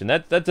station.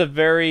 That's a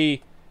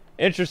very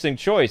interesting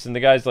choice. And the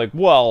guy's like,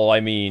 well, I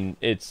mean,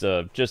 it's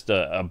just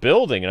a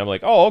building. And I'm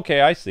like, oh,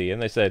 okay, I see.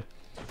 And they said,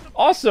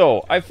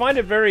 also, I find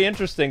it very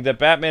interesting that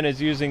Batman is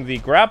using the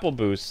grapple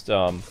boost,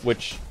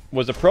 which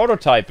was a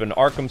prototype in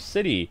Arkham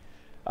City.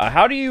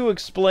 How do you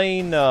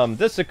explain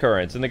this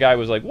occurrence? And the guy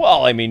was like,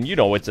 well, I mean, you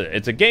know, it's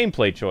a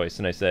gameplay choice.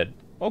 And I said,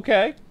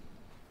 okay,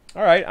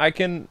 all right, I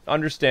can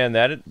understand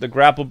that. The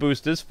grapple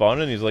boost is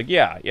fun. And he's like,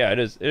 yeah, it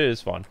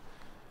is fun.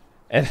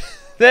 And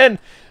then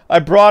I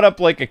brought up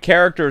like a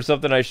character or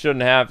something I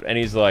shouldn't have, and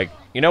he's like,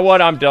 you know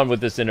what, I'm done with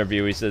this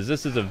interview. He says,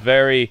 this is a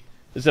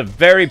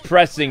very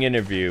pressing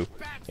interview.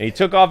 And he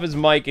took off his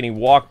mic and he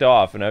walked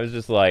off, and I was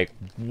just like,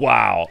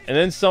 wow. And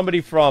then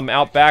somebody from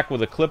out back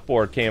with a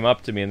clipboard came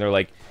up to me, and they're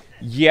like,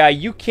 yeah,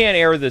 you can't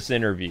air this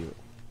interview.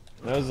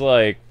 And I was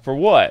like, for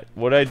what?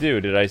 What'd I do?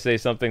 Did I say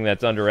something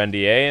that's under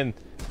NDA? And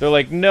they're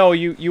like, no,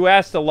 you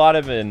asked a lot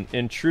of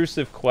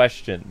intrusive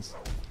questions.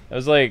 I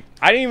was like,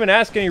 I didn't even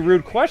ask any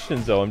rude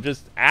questions, though. I'm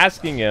just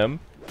asking him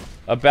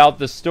about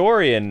the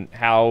story and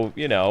how,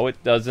 you know,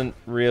 it doesn't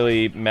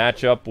really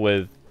match up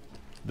with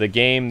the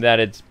game that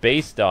it's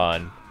based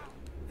on.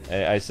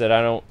 I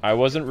said I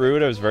wasn't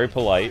rude, I was very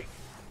polite.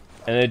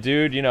 And the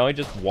dude, you know, he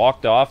just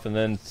walked off, and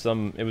then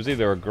it was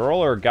either a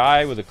girl or a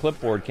guy with a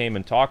clipboard came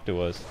and talked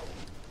to us.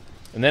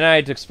 And then I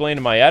had to explain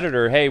to my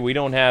editor, hey, we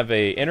don't have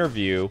a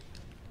interview,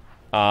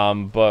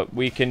 but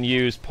we can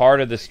use part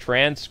of this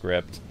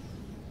transcript.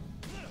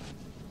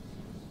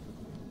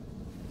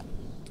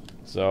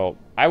 So,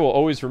 I will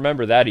always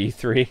remember that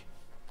E3.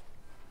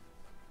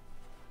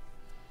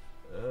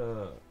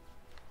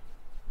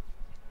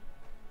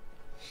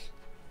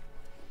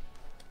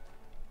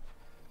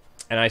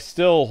 And I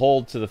still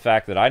hold to the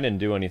fact that I didn't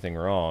do anything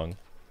wrong.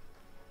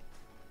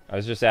 I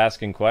was just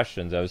asking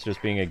questions. I was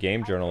just being a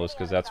game journalist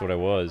because that's what I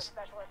was.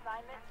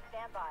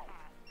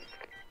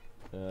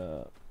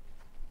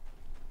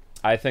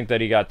 I think that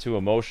he got too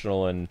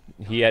emotional and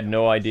he had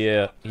no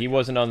idea. He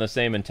wasn't on the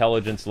same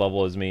intelligence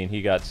level as me and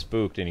he got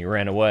spooked and he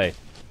ran away.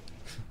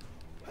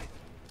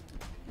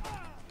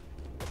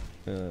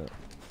 So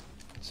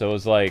it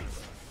was like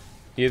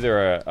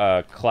either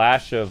a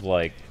clash of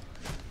like,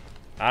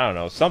 I don't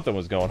know, something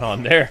was going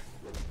on there.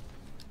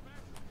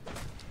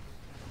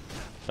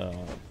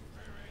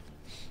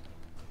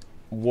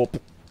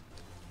 Whoop.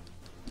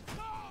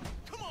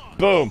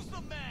 Boom.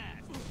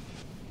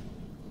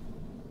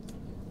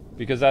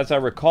 Because as I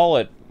recall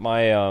it,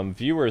 my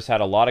viewers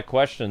had a lot of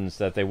questions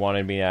that they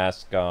wanted me to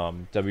ask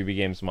WB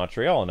Games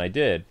Montreal, and I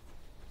did.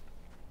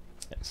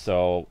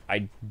 So,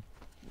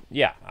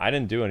 yeah, I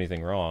didn't do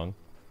anything wrong.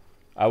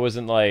 I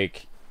wasn't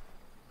like...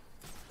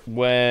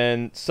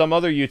 When some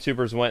other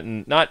YouTubers went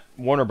and... Not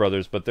Warner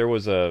Brothers, but there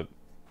was a...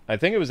 I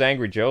think it was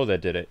Angry Joe that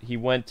did it. He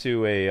went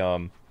to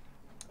a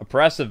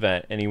press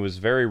event, and he was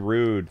very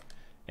rude,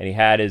 and he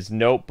had his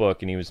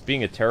notebook, and he was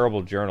being a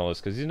terrible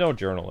journalist, because he's no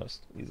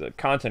journalist. He's a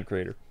content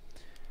creator.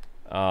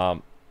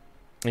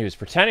 He was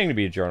pretending to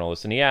be a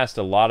journalist, and he asked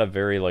a lot of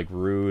very, like,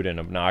 rude and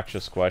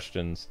obnoxious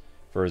questions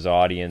for his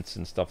audience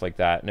and stuff like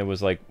that, and it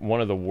was, like,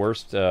 one of the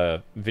worst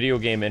video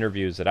game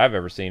interviews that I've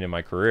ever seen in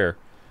my career.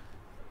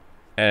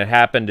 And it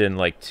happened in,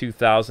 like,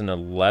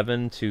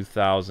 2011,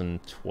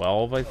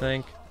 2012, I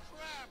think.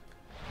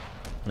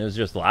 It was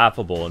just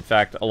laughable. In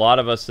fact, a lot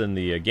of us in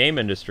the game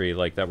industry,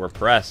 like, that were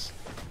press,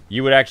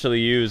 you would actually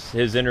use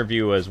his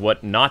interview as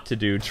what not to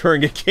do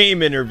during a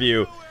game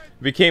interview.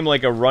 It became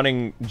like a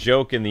running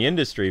joke in the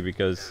industry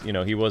because, you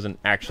know, he wasn't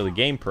actually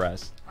game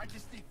press.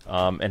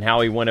 And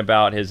how he went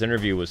about his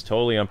interview was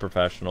totally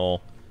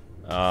unprofessional.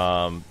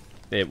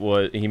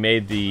 He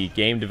made the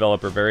game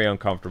developer very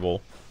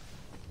uncomfortable.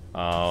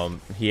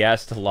 He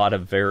asked a lot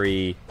of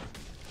very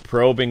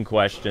probing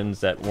questions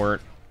that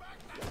weren't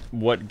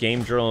what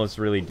game journalists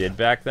really did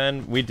back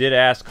then. We did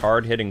ask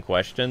hard-hitting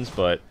questions,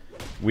 but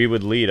we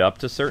would lead up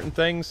to certain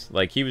things.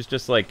 Like, he was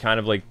just, like, kind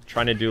of, like,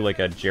 trying to do, like,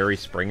 a Jerry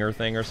Springer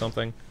thing or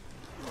something.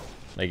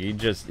 Like,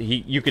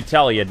 you could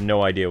tell he had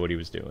no idea what he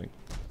was doing.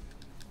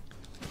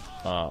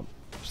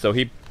 So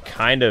he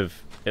kind of,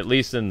 at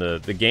least in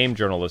the game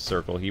journalist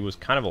circle, he was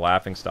kind of a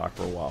laughingstock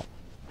for a while.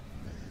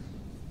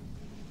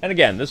 And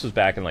again, this was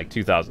back in, like,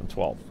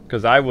 2012.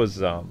 Because I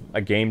was a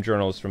game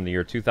journalist from the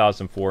year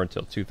 2004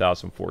 until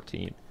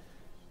 2014.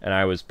 And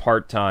I was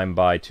part-time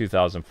by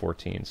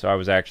 2014. So I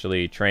was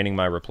actually training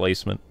my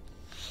replacement.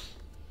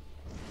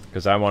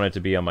 Because I wanted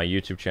to be on my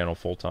YouTube channel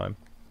full-time.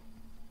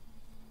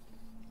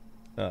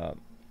 But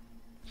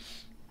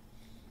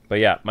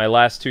yeah, my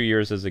last 2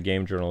 years as a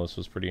game journalist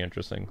was pretty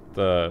interesting.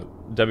 The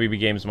WB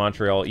Games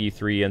Montreal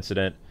E3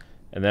 incident.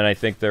 And then I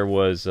think there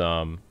was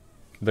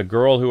the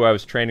girl who I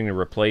was training to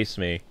replace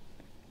me.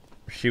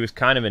 She was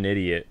kind of an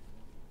idiot.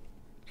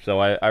 So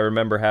I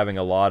remember having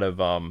a lot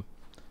of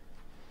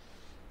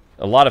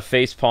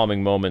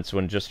face-palming moments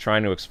when just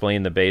trying to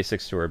explain the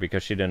basics to her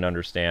because she didn't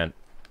understand.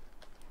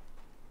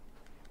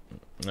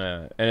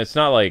 And it's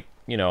not like,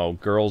 you know,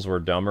 girls were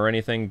dumb or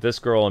anything. This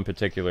girl in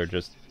particular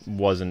just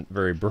wasn't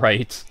very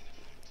bright.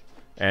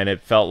 And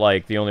it felt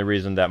like the only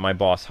reason that my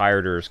boss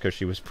hired her is because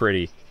she was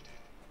pretty.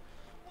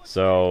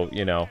 So,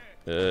 you know,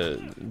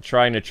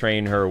 trying to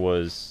train her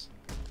was...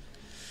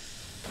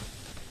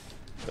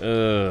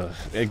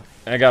 I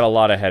got a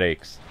lot of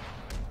headaches.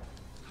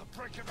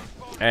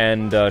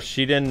 And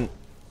she didn't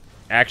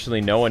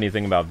actually know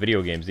anything about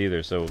video games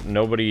either, so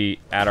nobody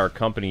at our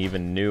company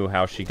even knew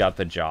how she got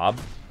the job.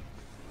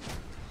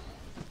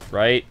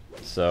 Right?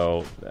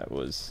 So that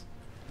was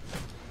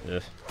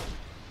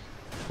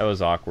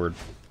awkward.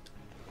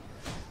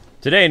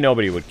 Today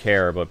nobody would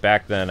care, but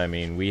back then, I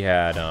mean, we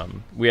had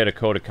a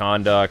code of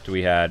conduct,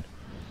 we had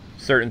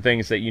certain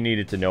things that you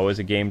needed to know as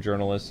a game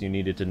journalist. You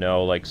needed to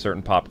know, like,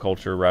 certain pop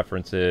culture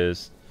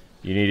references.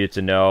 You needed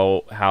to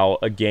know how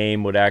a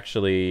game would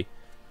actually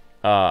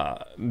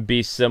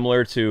be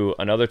similar to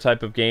another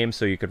type of game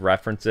so you could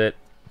reference it.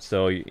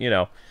 So, you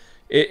know,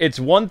 it's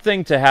one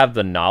thing to have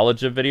the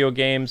knowledge of video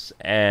games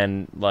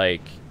and,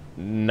 like,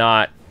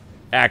 not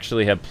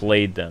actually have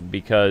played them,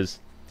 because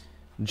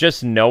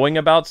just knowing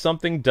about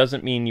something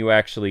doesn't mean you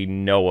actually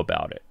know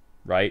about it,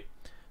 right?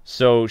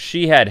 So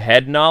she had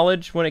head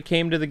knowledge when it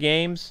came to the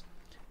games,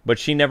 but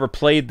she never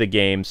played the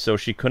games, so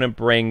she couldn't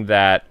bring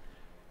that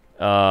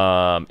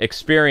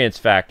experience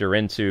factor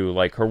into,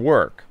 like, her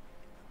work.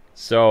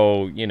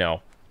 So, you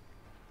know,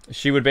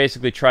 she would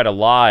basically try to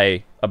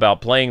lie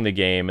about playing the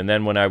game, and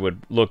then when I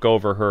would look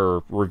over her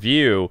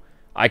review,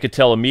 I could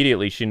tell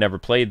immediately she never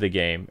played the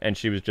game, and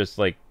she was just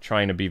like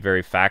trying to be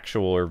very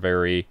factual or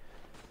very,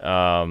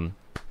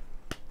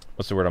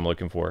 what's the word I'm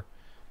looking for?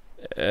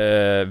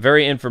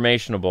 Very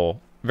informationable,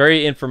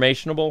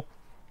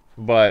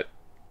 but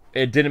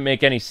it didn't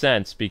make any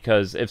sense,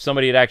 because if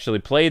somebody had actually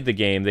played the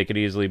game, they could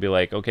easily be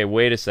like, okay,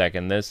 wait a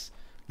second, this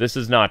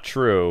is not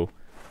true,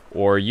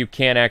 or you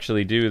can't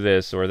actually do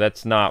this, or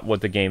that's not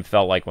what the game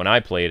felt like when I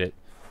played it.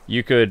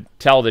 You could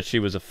tell that she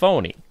was a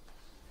phony.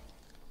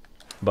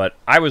 But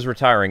I was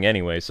retiring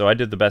anyway, so I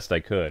did the best I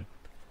could.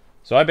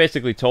 So I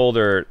basically told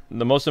her,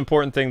 the most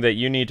important thing that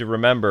you need to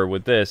remember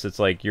with this, it's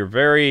like, you're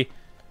very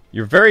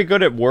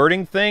good at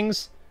wording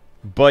things,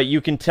 but you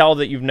can tell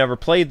that you've never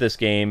played this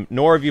game,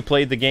 nor have you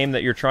played the game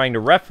that you're trying to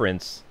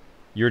reference.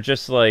 You're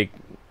just like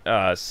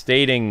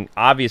stating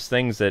obvious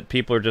things that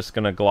people are just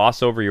going to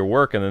gloss over your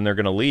work, and then they're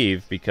going to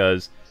leave,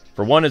 because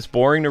for one, it's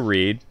boring to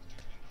read.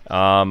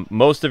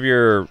 Most of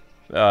your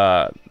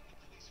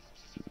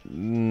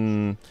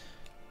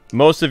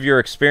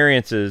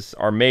experiences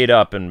are made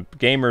up, and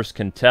gamers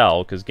can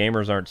tell, because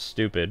gamers aren't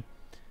stupid.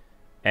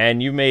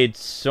 And you made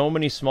so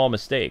many small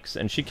mistakes.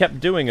 And she kept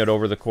doing it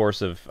over the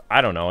course of,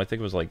 I don't know, I think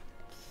it was like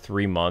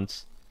 3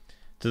 months.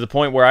 To the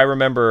point where I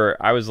remember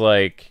I was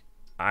like,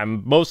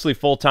 I'm mostly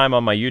full-time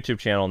on my YouTube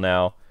channel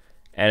now.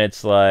 And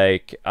it's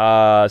like,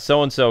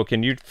 so-and-so,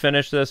 can you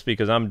finish this?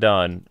 Because I'm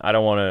done.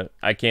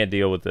 I can't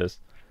deal with this.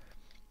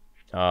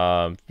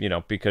 You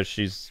know,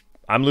 because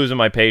I'm losing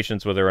my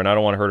patience with her, and I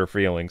don't want to hurt her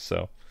feelings,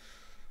 so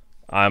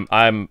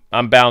I'm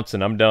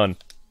bouncing. I'm done.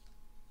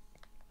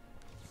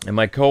 And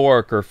my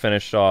coworker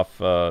finished off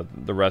the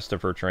rest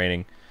of her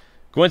training.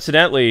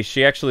 Coincidentally,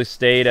 she actually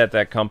stayed at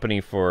that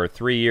company for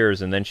 3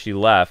 years, and then she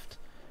left,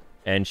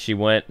 and she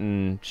went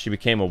and she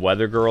became a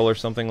weather girl or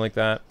something like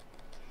that.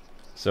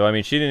 So, I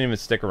mean, she didn't even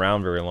stick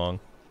around very long.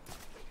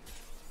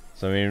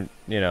 So, I mean,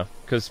 you know,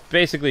 because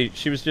basically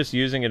she was just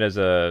using it as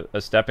a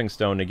stepping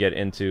stone to get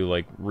into,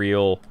 like,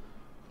 real,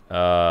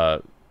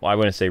 well, I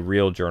wouldn't say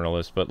real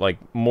journalists, but, like,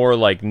 more,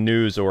 like,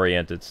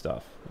 news-oriented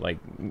stuff. Like,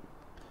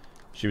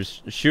 she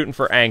was shooting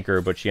for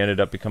Anchor, but she ended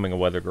up becoming a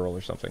weather girl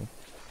or something.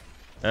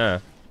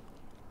 But,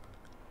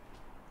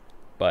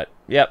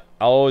 yep,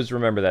 I'll always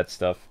remember that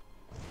stuff.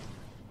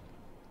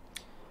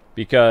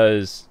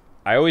 Because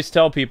I always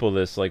tell people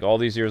this, like, all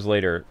these years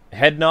later.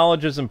 Head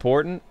knowledge is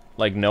important,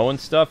 like knowing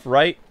stuff,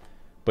 right?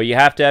 But you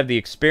have to have the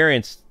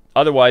experience,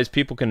 otherwise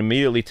people can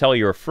immediately tell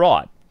you're a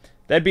fraud.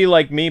 That'd be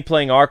like me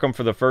playing Arkham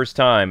for the first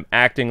time,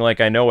 acting like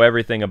I know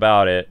everything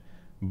about it,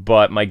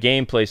 but my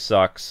gameplay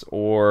sucks,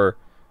 or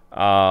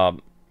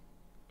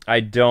I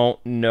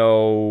don't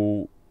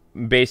know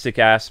basic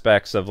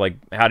aspects of, like,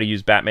 how to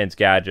use Batman's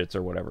gadgets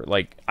or whatever.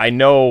 Like, I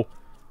know,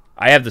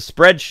 I have the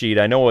spreadsheet,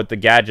 I know what the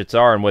gadgets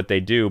are and what they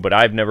do, but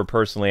I've never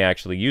personally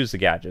actually used the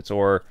gadgets,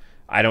 or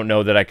I don't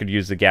know that I could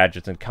use the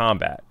gadgets in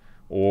combat,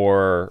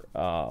 or,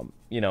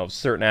 you know,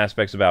 certain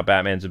aspects about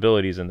Batman's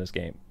abilities in this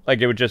game.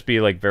 Like, it would just be,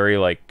 like, very,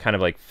 like, kind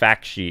of, like,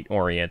 fact sheet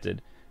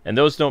oriented. And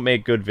those don't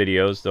make good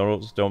videos,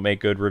 those don't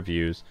make good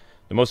reviews.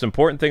 The most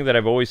important thing that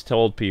I've always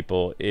told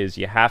people is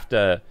you have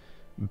to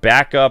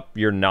back up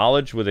your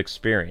knowledge with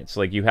experience.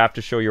 Like, you have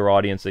to show your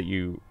audience that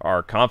you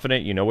are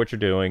confident, you know what you're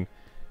doing,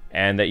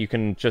 and that you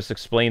can just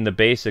explain the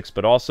basics,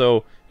 but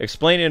also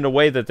explain it in a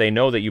way that they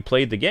know that you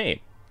played the game.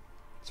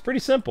 It's pretty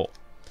simple.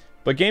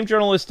 But game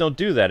journalists don't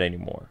do that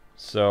anymore.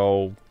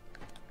 So,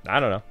 I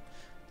don't know.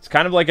 It's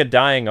kind of like a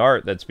dying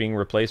art that's being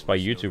replaced by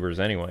YouTubers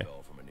anyway.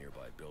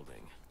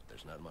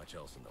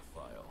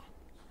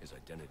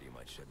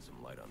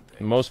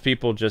 Most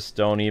people just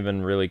don't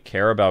even really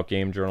care about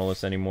game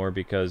journalists anymore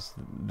because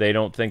they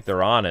don't think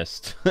they're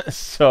honest.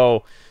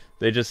 So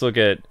they just look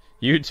at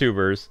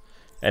YouTubers,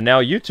 and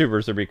now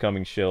YouTubers are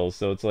becoming shills.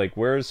 So it's like,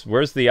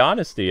 where's the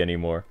honesty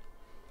anymore?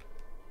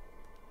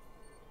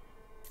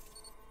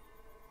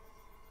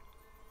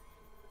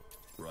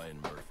 Ryan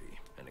Murphy,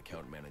 an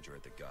account manager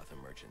at the Gotham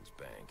Merchants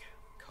Bank.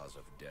 Cause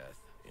of death,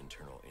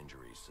 internal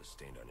injuries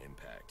sustained on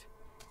impact.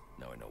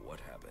 Now I know what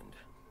happened.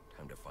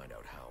 Time to find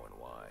out how and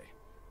why.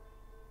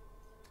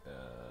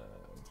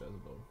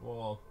 Jezebel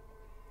Fall.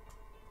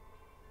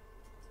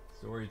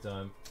 Story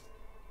time.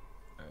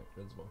 Alright,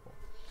 Jezebel Fall.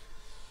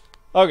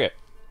 Okay.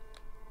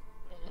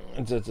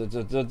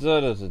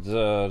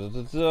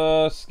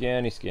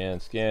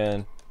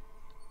 Scan.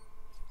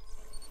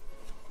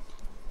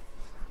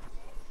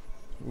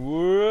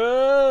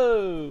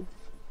 Whoa!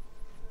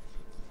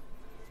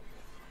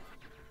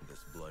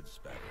 This blood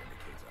spatter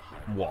indicates a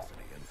high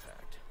velocity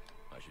impact.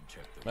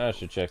 I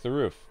should check the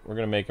roof. We're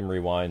gonna make him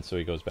rewind so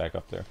he goes back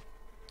up there.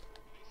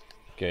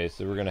 Okay,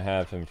 so we're gonna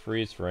have him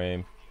freeze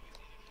frame,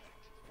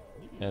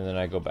 and then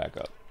I go back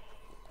up.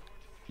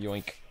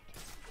 Yoink.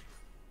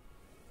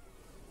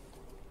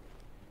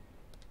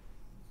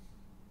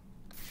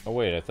 Oh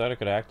wait, I thought I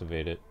could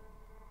activate it.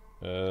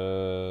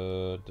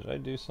 Did I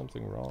do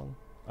something wrong?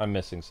 I'm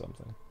missing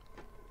something.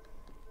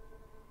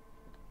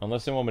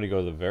 Unless they want me to go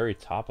to the very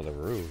top of the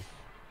roof.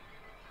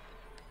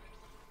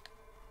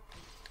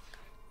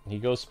 He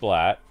goes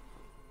splat.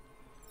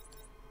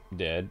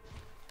 Dead.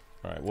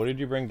 Alright, what did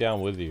you bring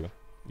down with you?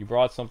 You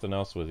brought something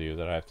else with you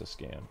that I have to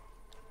scan.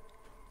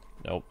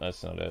 Nope,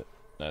 that's not it.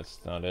 That's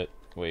not it.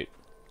 Wait.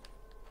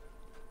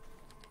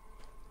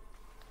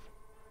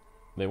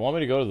 They want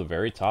me to go to the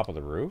very top of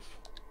the roof?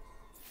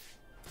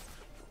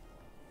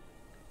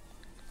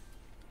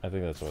 I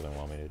think that's what they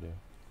want me to do.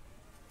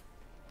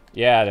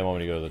 Yeah, they want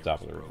me to go to the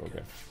top of the roof.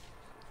 Okay.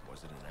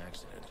 Was it an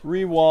accident?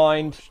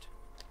 Rewind.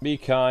 Be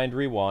kind.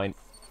 Rewind.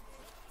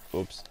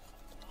 Oops.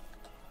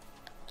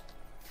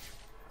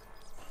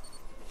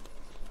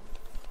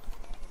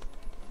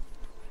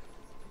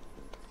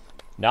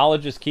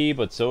 Knowledge is key,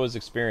 but so is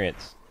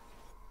experience.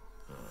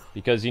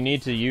 Because you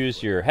need to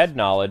use your head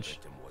knowledge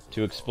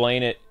to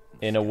explain it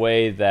in a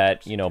way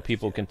that, you know,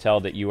 people can tell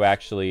that you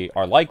actually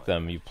are like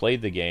them. You've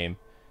played the game,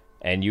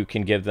 and you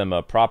can give them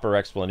a proper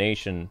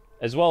explanation,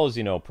 as well as,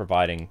 you know,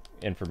 providing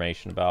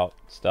information about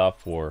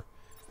stuff, or,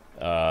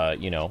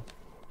 you know,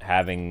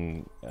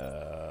 having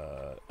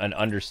an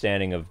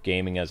understanding of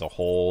gaming as a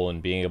whole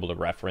and being able to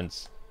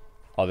reference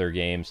other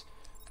games.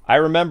 I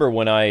remember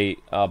when I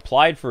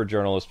applied for a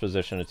journalist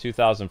position in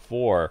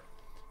 2004,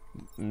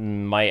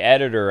 my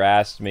editor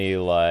asked me,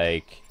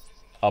 like,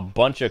 a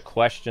bunch of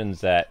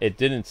questions that it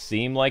didn't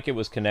seem like it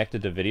was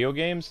connected to video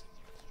games.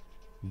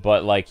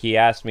 But, like, he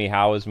asked me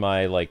how is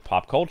my, like,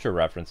 pop culture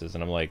references.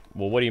 And I'm like,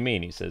 well, what do you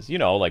mean? He says, you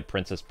know, like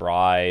Princess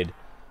Bride,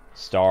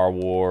 Star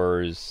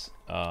Wars,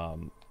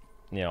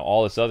 you know,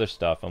 all this other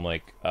stuff. I'm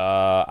like,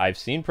 I've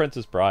seen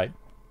Princess Bride.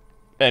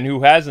 And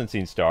who hasn't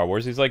seen Star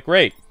Wars? He's like,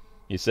 great.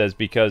 He says,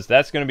 because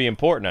that's going to be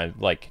important. I'm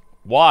like,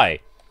 why?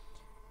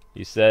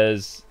 He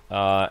says,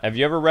 have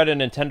you ever read a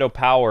Nintendo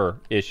Power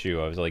issue?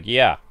 I was like,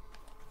 yeah.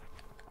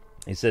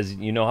 He says,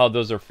 you know how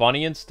those are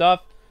funny and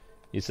stuff?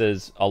 He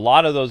says, a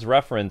lot of those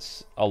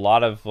reference a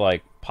lot of,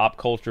 like, pop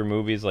culture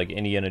movies like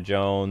Indiana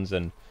Jones,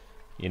 and,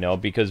 you know,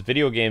 because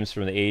video games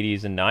from the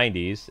 80s and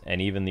 90s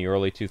and even the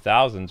early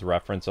 2000s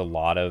reference a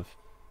lot of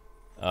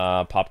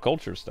pop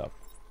culture stuff.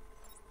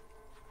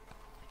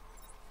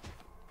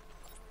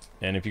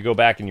 And if you go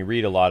back and you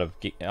read a lot of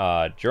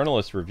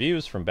journalist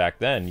reviews from back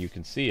then, you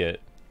can see it.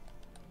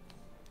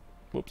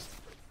 Whoops.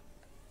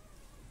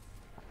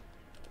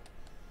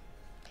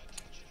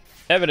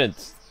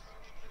 Evidence.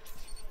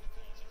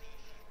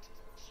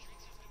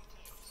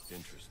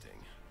 Interesting.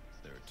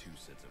 There are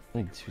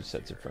two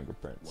sets of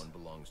fingerprints. One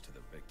belongs to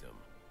the victim,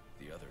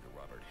 the other to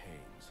Robert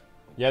Haynes.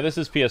 Yeah, this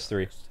is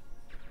PS3.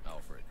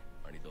 Alfred,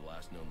 I need the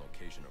last known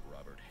location of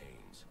Robert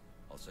Haynes.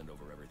 I'll send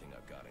over everything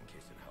I've got in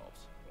case it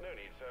helps. No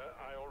need, sir.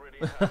 I already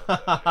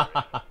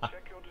have.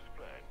 Check your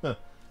display.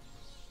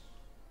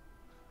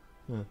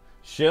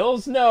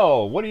 Shills?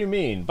 No. What do you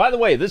mean? By the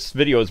way, this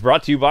video is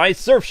brought to you by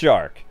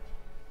Surfshark.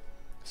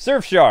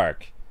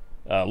 Surfshark.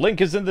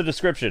 Link is in the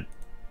description.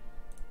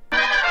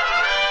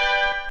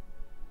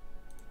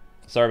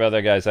 Sorry about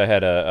that, guys. I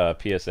had a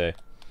PSA.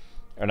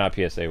 Or not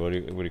PSA, what do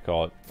you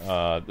call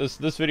it?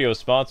 This video is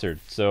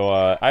sponsored, so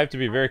I have to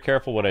be very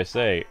careful what I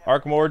say.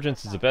 Arkham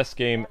Origins is the best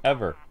game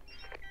ever.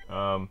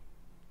 Arkham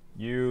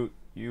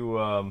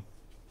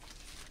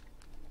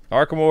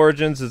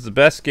Origins is the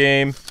best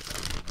game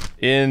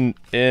in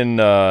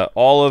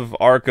all of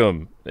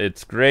Arkham.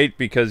 It's great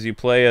because you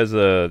play as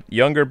a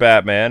younger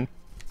Batman,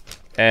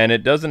 and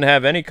it doesn't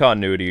have any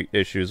continuity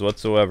issues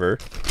whatsoever.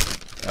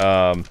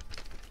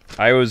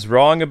 I was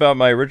wrong about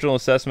my original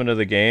assessment of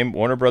the game.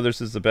 Warner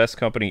Brothers is the best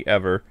company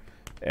ever.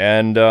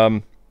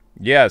 And,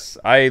 yes,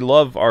 I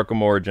love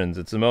Arkham Origins.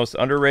 It's the most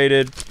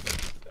underrated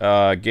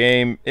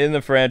game in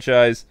the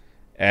franchise.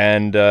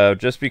 And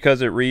just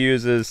because it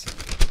reuses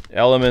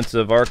elements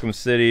of Arkham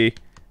City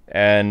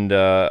and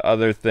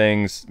other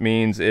things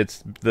means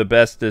it's the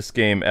bestest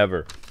game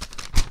ever.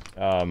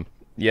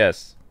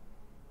 Yes.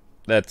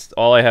 That's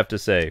all I have to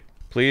say.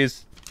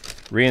 Please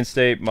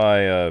reinstate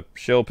my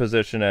shill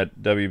position at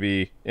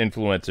WB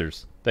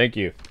Influencers. Thank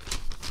you.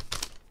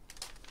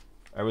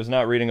 I was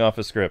not reading off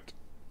a script.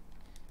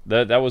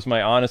 That was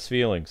my honest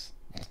feelings.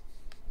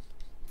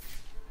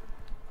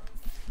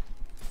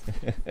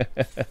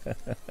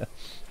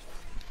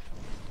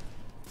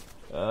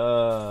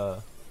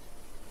 Oh,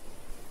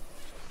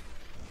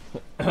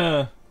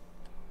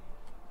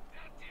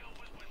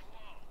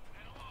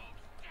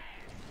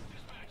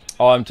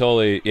 I'm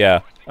totally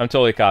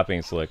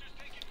copying Slick.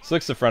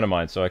 Slick's a friend of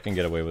mine, so I can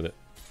get away with it.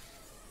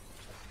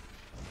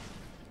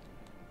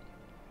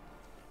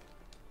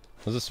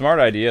 It was a smart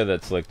idea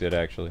that Slick did,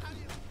 actually.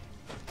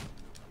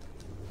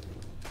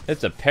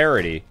 It's a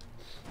parody.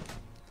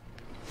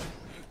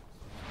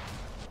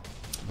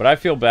 But I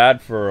feel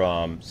bad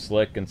for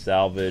Slick and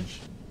Salvage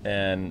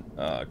and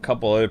a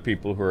couple other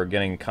people who are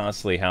getting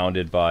constantly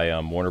hounded by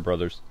Warner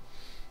Brothers.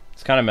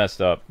 It's kind of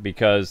messed up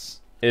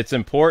because it's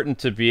important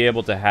to be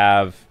able to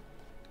have...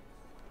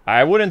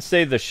 I wouldn't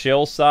say the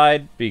shill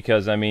side,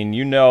 because, I mean,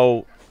 you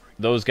know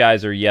those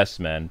guys are yes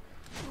men.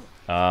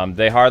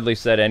 They hardly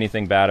said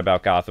anything bad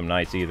about Gotham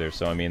Knights either,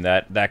 so, I mean,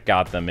 that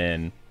got them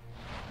in.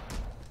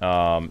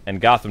 And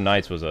Gotham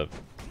Knights was a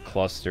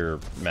cluster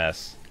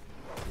mess.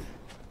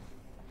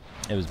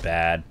 It was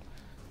bad.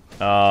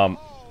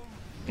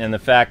 And the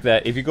fact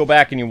that if you go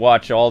back and you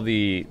watch all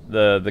the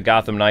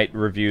Gotham Knight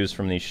reviews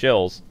from these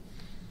shills,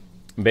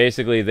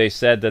 basically they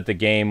said that the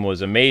game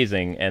was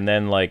amazing, and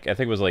then like I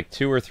think it was like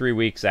 2 or 3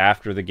 weeks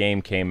after the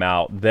game came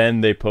out,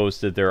 then they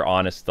posted their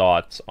honest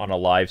thoughts on a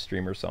live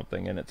stream or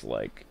something, and it's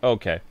like,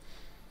 okay.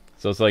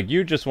 So it's like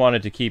you just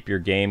wanted to keep your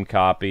game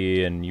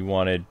copy and you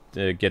wanted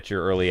to get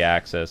your early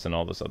access and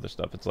all this other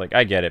stuff. It's like,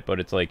 I get it, but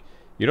it's like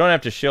you don't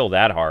have to shill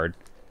that hard.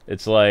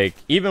 It's like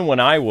even when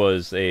I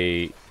was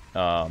a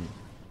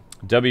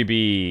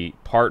WB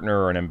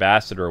partner or an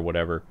ambassador or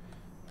whatever,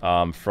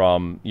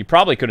 from, you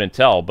probably couldn't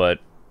tell, but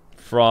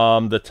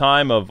from the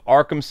time of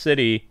Arkham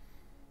City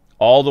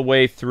all the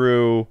way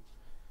through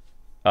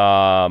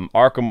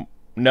Arkham,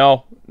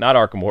 no, not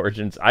Arkham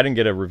Origins. I didn't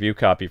get a review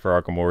copy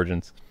for Arkham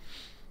Origins.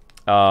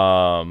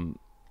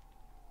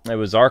 It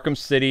was Arkham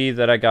City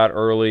that I got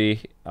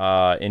early,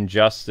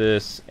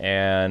 Injustice,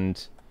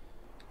 and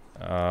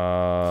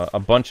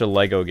a bunch of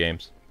Lego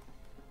games.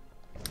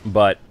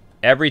 But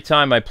every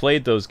time I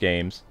played those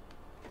games,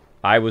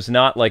 I was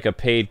not like a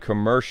paid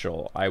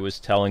commercial. I was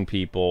telling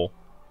people,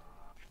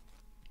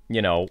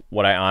 you know,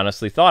 what I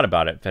honestly thought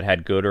about it, if it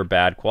had good or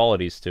bad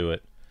qualities to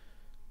it.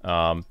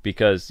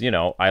 Because, you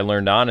know, I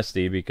learned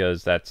honesty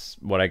because that's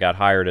what I got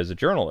hired as a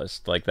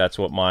journalist. Like, that's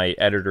what my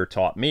editor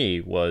taught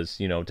me was,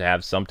 you know, to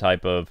have some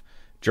type of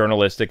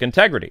journalistic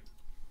integrity.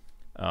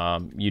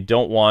 You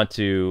don't want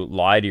to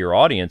lie to your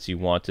audience. You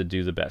want to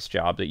do the best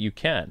job that you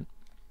can.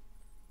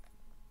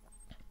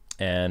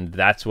 And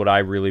that's what I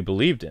really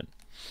believed in.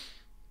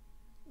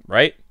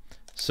 Right?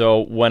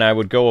 So when I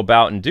would go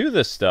about and do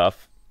this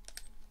stuff,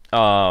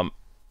 I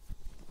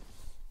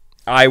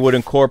would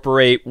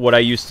incorporate what I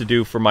used to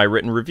do for my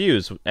written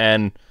reviews,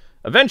 and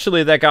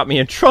eventually that got me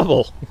in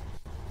trouble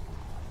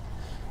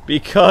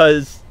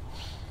because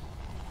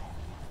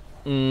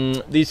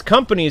these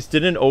companies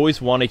didn't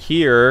always want to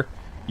hear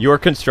your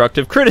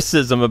constructive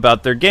criticism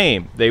about their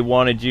game. They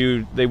wanted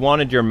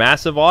your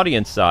massive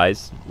audience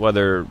size,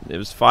 whether it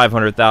was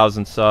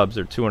 500,000 subs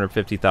or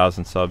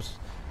 250,000 subs,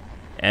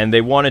 and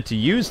they wanted to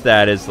use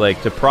that as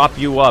like to prop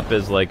you up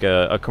as like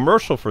a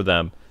commercial for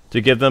them,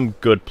 to give them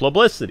good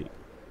publicity.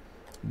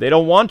 They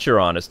don't want your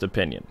honest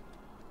opinion.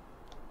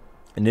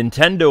 And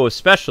Nintendo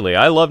especially.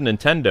 I love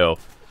Nintendo.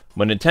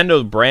 But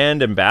Nintendo's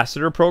brand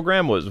ambassador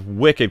program was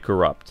wicked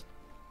corrupt.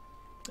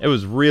 It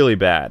was really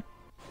bad.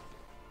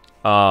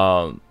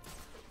 And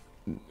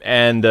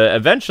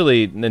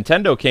eventually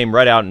Nintendo came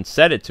right out and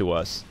said it to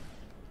us.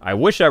 I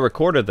wish I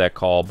recorded that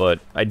call,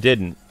 but I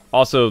didn't.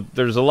 Also,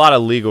 there's a lot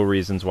of legal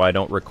reasons why I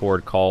don't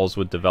record calls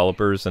with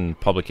developers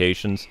and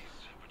publications.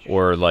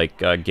 Or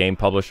like game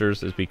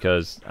publishers, is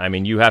because, I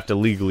mean, you have to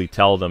legally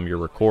tell them you're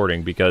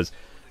recording, because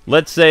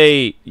let's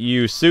say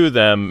you sue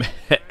them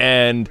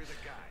and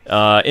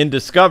in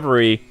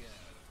discovery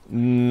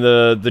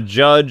the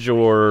judge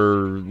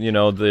or, you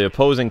know, the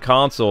opposing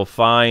counsel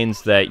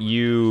finds that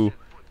you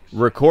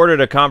recorded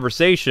a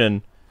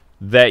conversation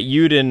that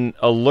you didn't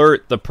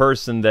alert the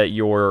person that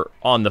you're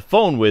on the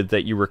phone with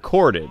that you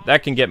recorded.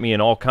 That can get me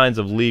in all kinds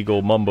of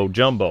legal mumbo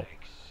jumbo.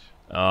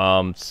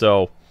 But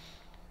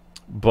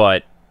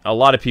a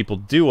lot of people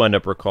do end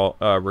up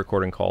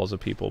recording calls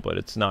of people, but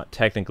it's not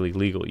technically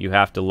legal. You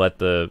have to let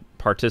the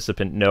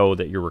participant know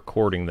that you're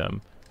recording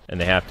them, and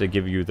they have to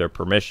give you their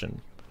permission.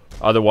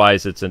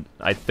 Otherwise, it's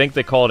I think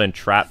they call it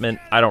entrapment.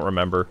 I don't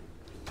remember.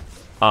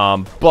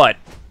 But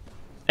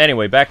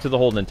anyway, back to the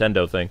whole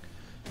Nintendo thing.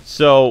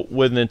 So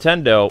with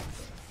Nintendo,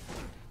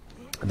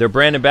 their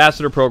brand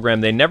ambassador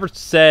program, they never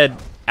said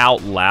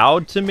out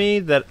loud to me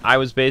that I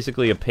was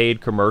basically a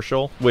paid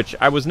commercial, which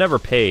I was never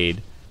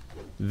paid.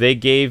 They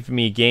gave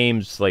me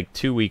games like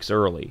 2 weeks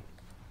early,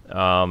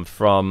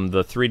 from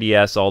the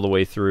 3DS all the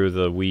way through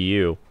the Wii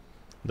U,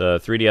 the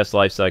 3DS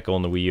life cycle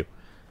and the Wii U.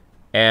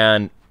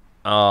 And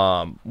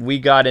we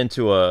got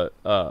into a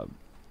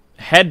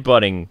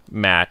headbutting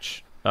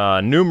match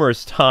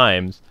numerous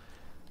times,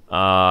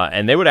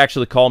 and they would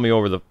actually call me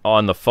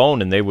on the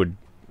phone and they would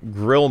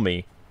grill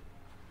me,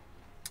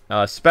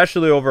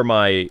 especially over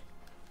my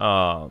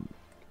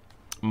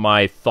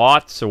my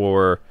thoughts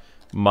or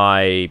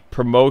my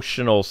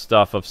promotional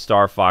stuff of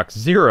Star Fox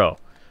Zero.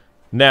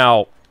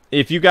 Now,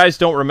 if you guys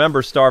don't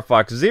remember Star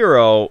Fox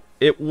Zero,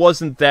 it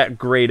wasn't that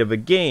great of a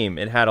game.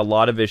 It had a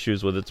lot of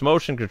issues with its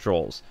motion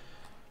controls.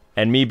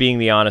 And me being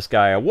the honest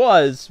guy I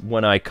was,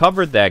 when I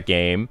covered that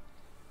game,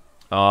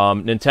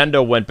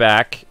 Nintendo went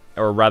back,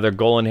 or rather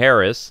Golan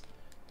Harris,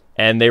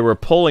 and they were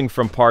pulling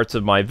from parts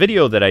of my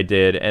video that I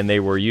did, and they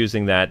were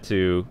using that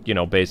to, you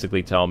know,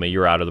 basically tell me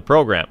you're out of the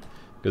program.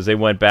 Because they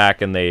went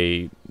back and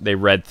they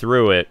read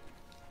through it,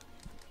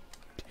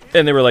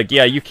 and they were like,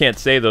 yeah, you can't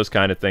say those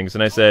kind of things.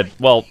 And I said,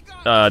 well,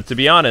 to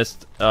be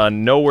honest,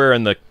 nowhere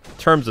in the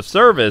terms of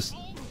service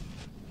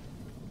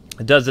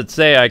does it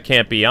say I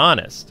can't be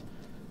honest.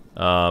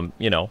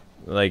 You know,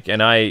 like,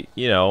 and I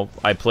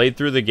played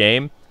through the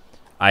game.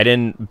 I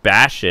didn't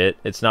bash it.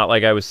 It's not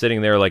like I was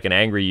sitting there like an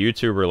angry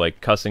YouTuber,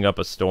 like cussing up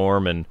a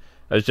storm, and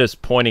I was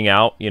just pointing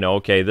out, you know,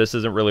 okay, this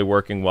isn't really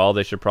working well.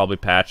 They should probably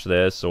patch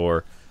this,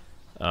 or,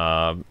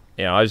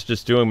 You know, I was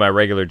just doing my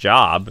regular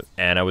job,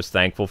 and I was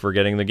thankful for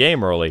getting the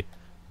game early.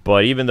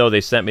 But even though they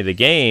sent me the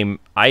game,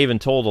 I even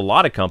told a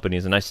lot of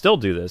companies, and I still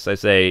do this. I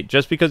say,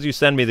 just because you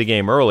send me the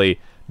game early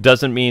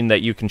doesn't mean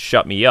that you can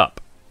shut me up.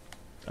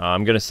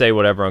 I'm going to say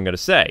whatever I'm going to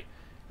say.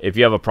 If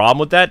you have a problem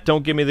with that,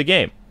 don't give me the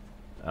game.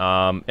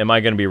 Am I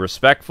going to be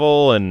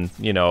respectful and,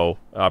 you know,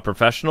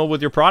 professional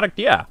with your product?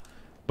 Yeah.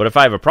 But if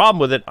I have a problem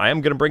with it, I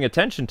am going to bring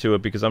attention to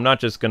it because I'm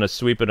not just going to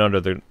sweep it under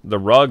the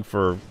rug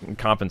for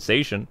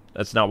compensation.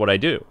 That's not what I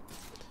do.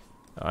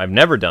 I've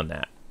never done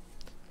that.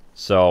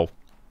 So,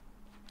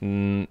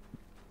 Nintendo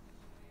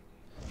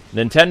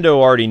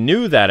already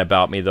knew that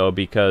about me, though,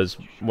 because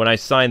when I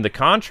signed the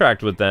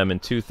contract with them in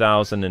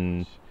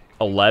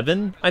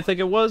 2011, I think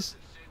it was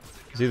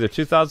either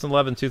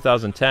 2011,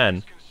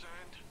 2010,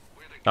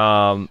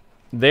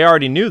 they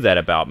already knew that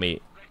about me.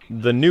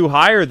 The new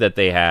hire that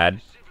they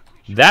had,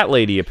 that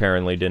lady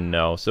apparently didn't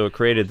know, so it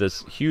created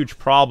this huge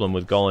problem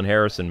with Gull and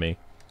Harris and me.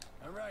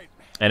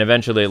 And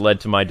eventually it led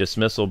to my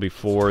dismissal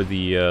before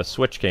the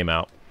Switch came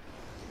out.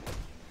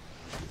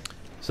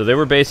 So they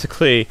were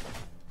basically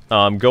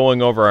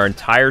going over our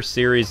entire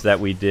series that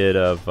we did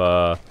of...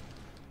 what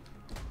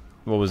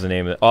was the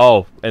name of it?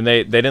 Oh, and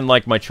they didn't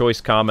like my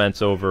choice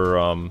comments over...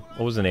 what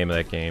was the name of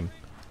that game?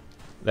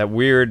 That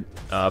weird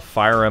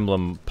Fire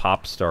Emblem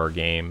Pop Star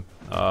game.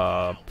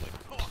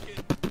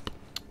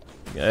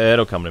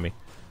 It'll come to me.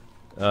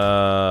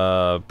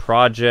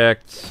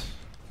 Project...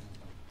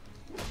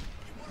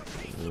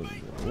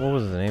 What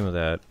was the name of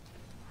that?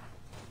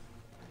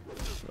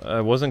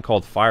 It wasn't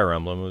called Fire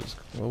Emblem. It was,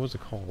 what was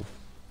it called?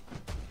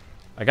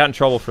 I got in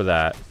trouble for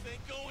that.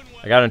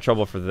 I got in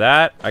trouble for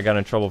that. I got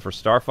in trouble for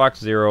Star Fox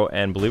Zero,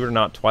 and believe it or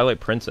not, Twilight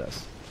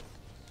Princess.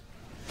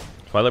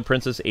 Twilight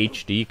Princess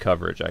HD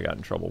coverage I got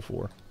in trouble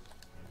for.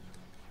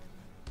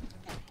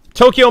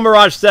 Tokyo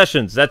Mirage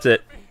Sessions, that's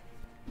it.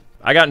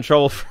 I got in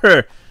trouble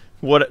for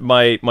what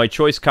my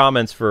choice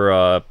comments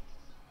for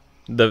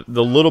the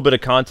little bit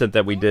of content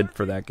that we did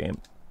for that game.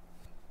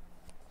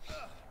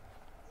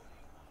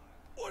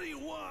 What do you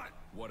want?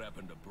 What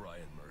happened to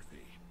Brian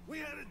Murphy? We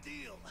had a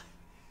deal.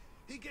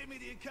 He gave me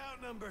the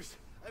account numbers.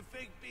 I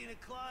faked being a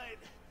client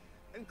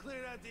and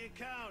cleared out the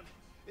account.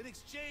 In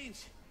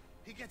exchange,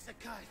 he gets a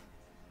cut.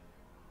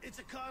 It's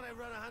a con I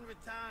run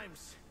 100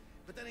 times.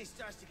 But then he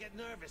starts to get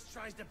nervous,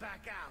 tries to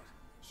back out.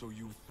 So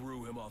you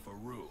threw him off a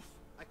roof?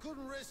 I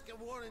couldn't risk him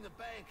warning the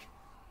bank.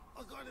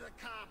 I'll go to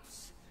the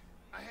cops.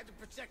 I had to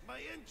protect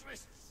my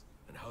interests.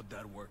 And how'd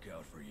that work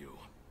out for you?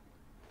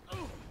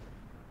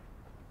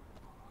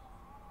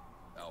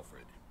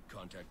 Alfred,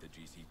 contact the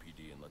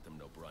GCPD and let them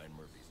know Brian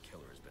Murphy's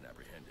killer has been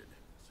apprehended.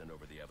 Send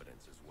over the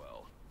evidence as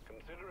well.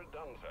 Consider it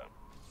done, sir.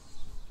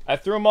 I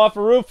threw him off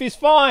a roof, he's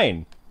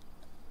fine.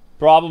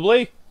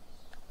 Probably.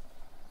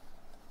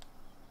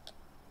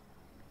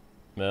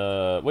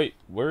 Wait,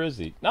 where is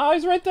he? No,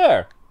 he's right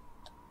there.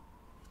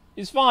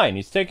 He's fine,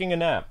 he's taking a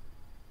nap.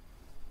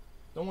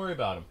 Don't worry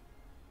about him.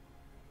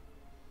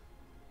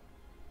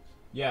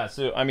 Yeah,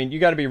 so, I mean, you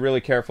gotta be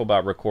really careful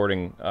about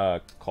recording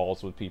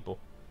calls with people.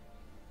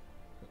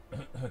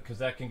 Because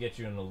that can get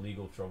you into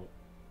legal trouble.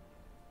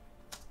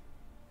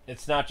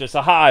 It's not just,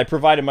 aha, I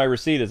provided my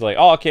receipt. It's like,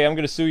 oh, okay, I'm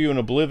going to sue you in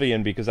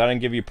oblivion because I didn't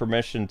give you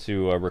permission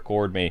to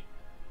record me.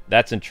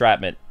 That's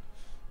entrapment.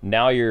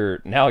 Now you're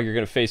going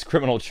to face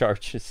criminal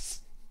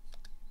charges.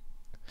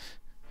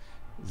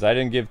 Because I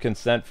didn't give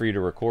consent for you to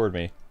record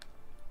me.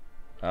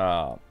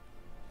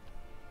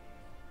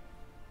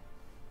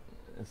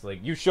 It's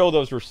like, you show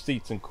those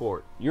receipts in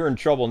court. You're in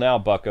trouble now,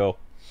 bucko.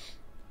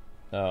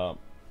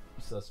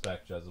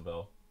 Suspect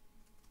Jezebel.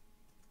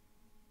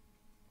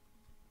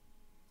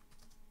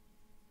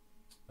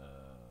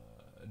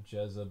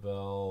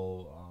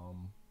 Jezebel,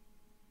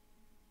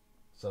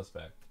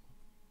 Suspect.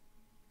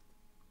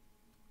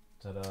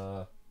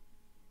 Ta-da.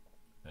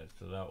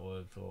 So that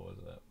was, what was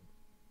that?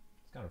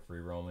 It's kind of free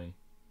roaming.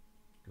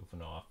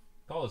 Goofing off.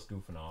 Call us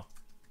goofing off.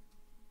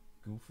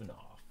 Goofing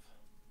off.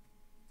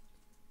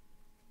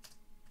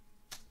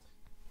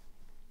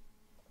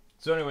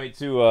 So anyway,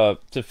 to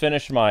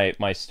finish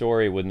my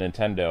story with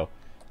Nintendo.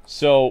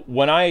 So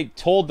when I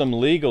told them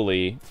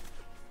legally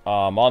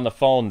on the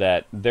phone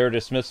that their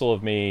dismissal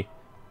of me,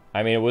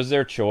 I mean, it was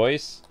their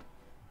choice,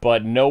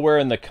 but nowhere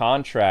in the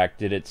contract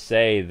did it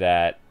say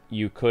that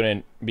you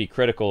couldn't be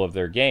critical of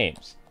their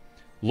games.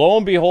 Lo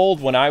and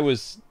behold, when I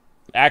was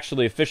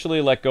actually officially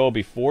let go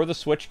before the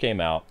Switch came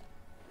out,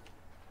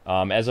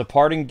 as a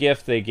parting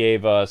gift, they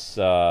gave us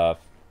 5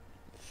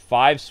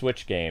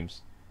 Switch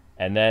games,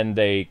 and then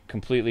they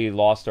completely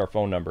lost our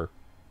phone number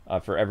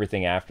for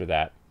everything after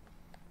that.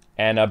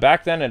 And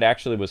back then, it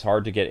actually was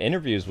hard to get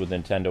interviews with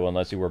Nintendo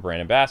unless you were a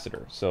brand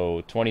ambassador. So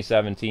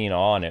 2017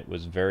 on, it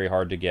was very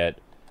hard to get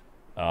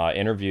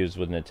interviews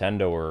with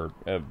Nintendo or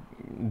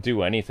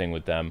do anything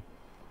with them.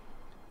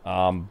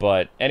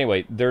 But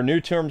anyway, their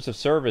new terms of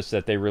service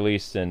that they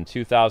released in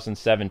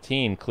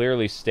 2017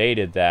 clearly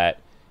stated that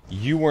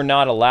you were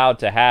not allowed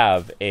to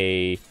have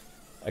a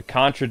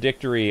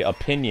contradictory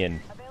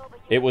opinion.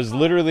 It was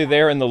literally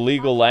there in the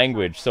legal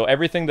language. So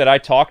everything that I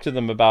talked to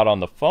them about on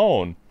the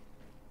phone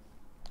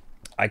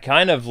I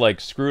kind of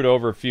like screwed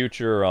over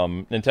future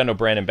Nintendo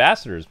brand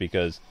ambassadors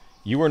because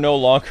you were no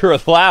longer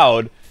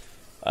allowed,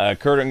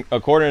 according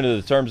to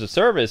the terms of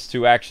service,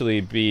 to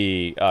actually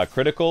be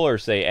critical or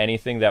say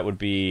anything that would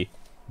be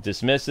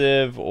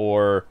dismissive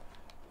or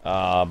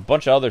a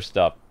bunch of other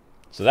stuff.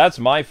 So that's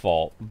my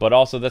fault, but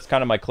also that's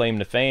kind of my claim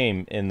to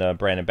fame in the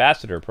brand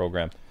ambassador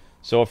program.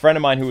 So a friend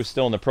of mine who was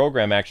still in the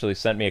program actually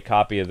sent me a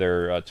copy of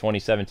their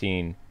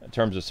 2017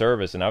 terms of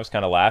service, and I was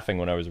kind of laughing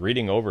when I was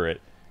reading over it.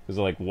 It was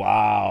like,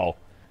 wow.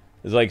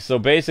 It's like, so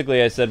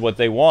basically I said what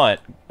they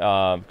want,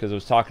 because I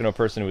was talking to a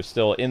person who was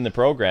still in the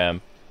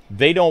program.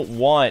 They don't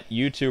want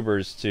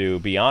YouTubers to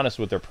be honest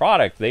with their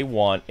product. They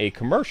want a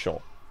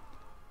commercial.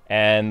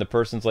 And the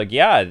person's like,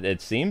 yeah,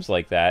 it seems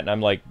like that. And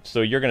I'm like,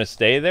 so you're going to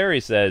stay there? He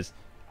says,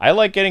 I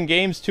like getting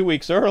games 2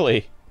 weeks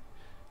early.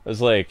 I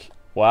was like,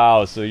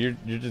 wow, so you're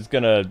just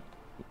going to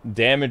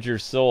damage your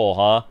soul,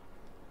 huh?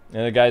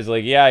 And the guy's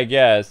like, yeah, I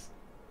guess.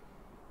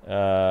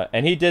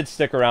 And he did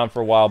stick around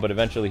for a while, but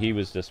eventually he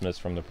was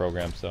dismissed from the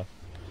program. So,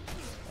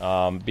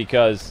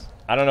 because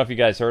I don't know if you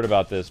guys heard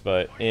about this,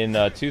 but in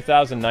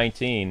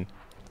 2019,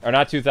 or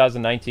not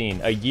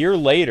 2019, a year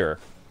later,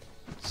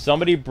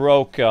 somebody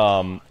broke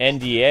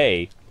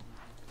NDA,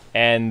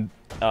 and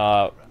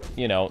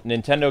you know,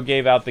 Nintendo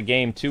gave out the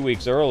game 2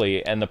 weeks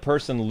early, and the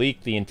person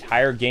leaked the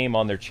entire game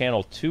on their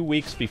channel 2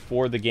 weeks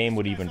before the game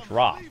would even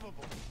drop.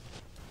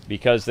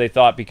 Because they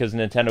thought because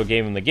Nintendo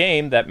gave them the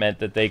game, that meant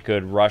that they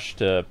could rush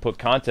to put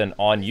content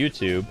on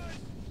YouTube,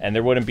 and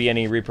there wouldn't be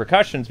any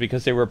repercussions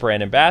because they were a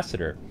brand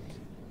ambassador.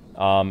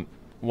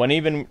 When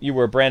even you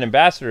were a brand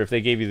ambassador, if they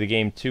gave you the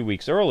game 2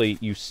 weeks early,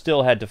 you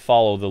still had to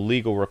follow the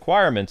legal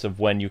requirements of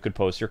when you could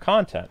post your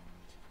content.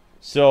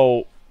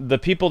 So the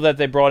people that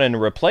they brought in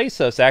to replace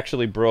us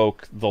actually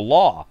broke the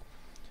law.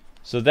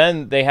 So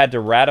then they had to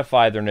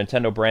ratify their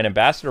Nintendo brand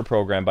ambassador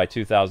program by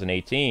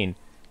 2018,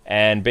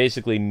 and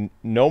basically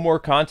no more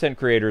content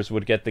creators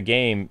would get the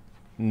game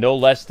no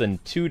less than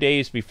 2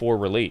 days before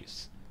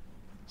release.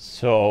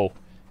 So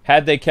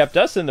had they kept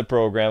us in the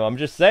program, I'm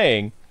just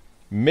saying,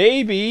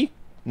 maybe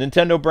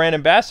Nintendo brand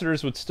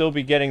ambassadors would still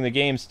be getting the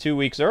games 2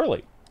 weeks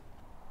early.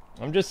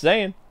 I'm just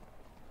saying.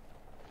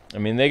 I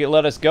mean, they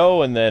let us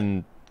go, and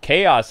then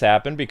chaos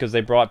happened because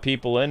they brought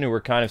people in who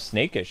were kind of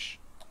snakish.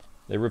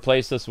 They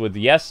replaced us with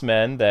yes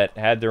men that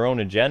had their own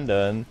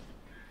agenda, and,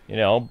 you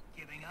know,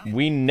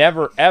 we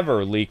never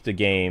ever leaked a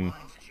game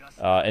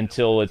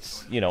until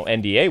its, you know,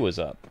 NDA was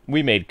up.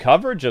 We made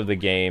coverage of the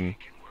game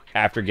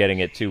after getting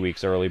it 2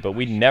 weeks early, but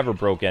we never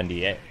broke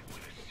NDA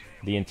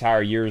the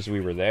entire years we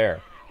were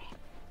there.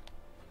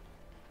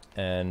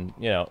 And,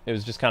 you know, it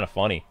was just kind of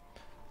funny.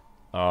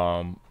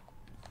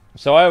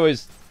 So I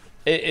always...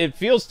 It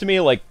feels to me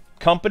like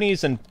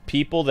companies and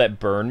people that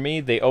burn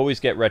me, they always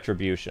get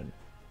retribution.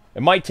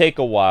 It might take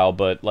a while,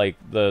 but, like,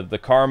 the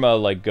karma,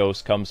 like,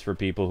 ghost comes for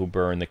people who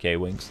burn the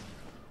Kwings.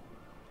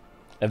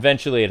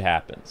 Eventually it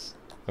happens.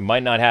 It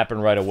might not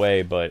happen right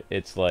away, but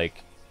it's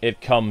like,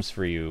 it comes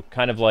for you.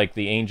 Kind of like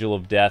the Angel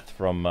of Death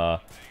from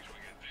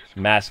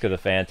Mask of the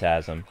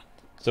Phantasm.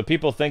 So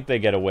people think they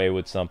get away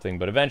with something,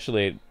 but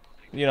eventually,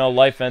 you know,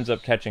 life ends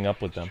up catching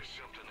up with them.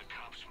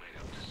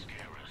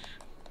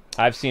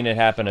 I've seen it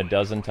happen a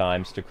dozen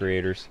times to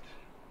creators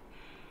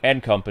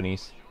and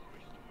companies.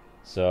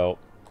 So,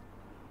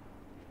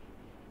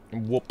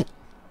 whoop.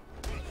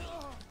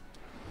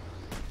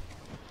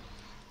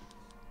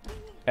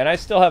 And I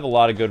still have a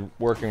lot of good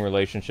working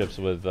relationships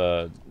with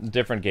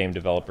different game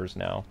developers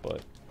now,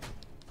 but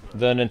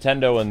the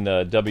Nintendo and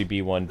the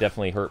WB one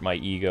definitely hurt my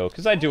ego,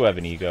 because I do have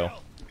an ego.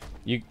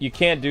 You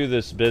can't do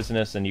this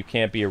business, and you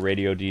can't be a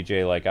radio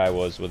DJ like I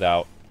was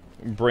without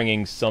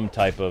bringing some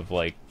type of,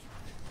 like,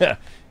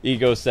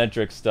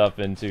 egocentric stuff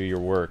into your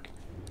work.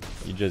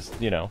 You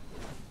just, you know,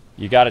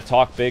 you gotta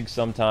talk big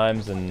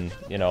sometimes, and,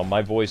 you know,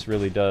 my voice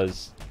really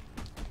does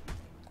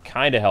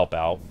kind of help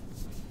out.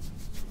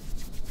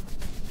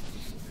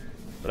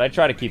 But I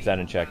try to keep that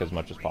in check as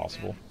much as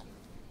possible.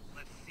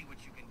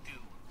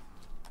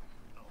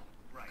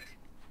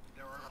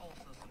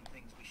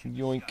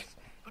 Yoink.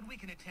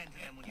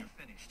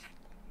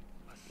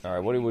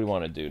 Alright, what do we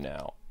want to do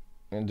now?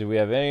 And do we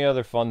have any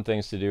other fun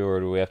things to do, or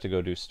do we have to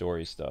go do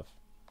story stuff?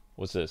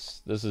 What's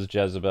this? This is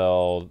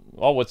Jezebel.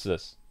 Oh, what's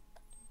this?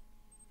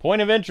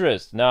 Point of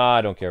interest. Nah,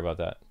 I don't care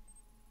about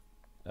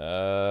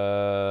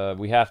that.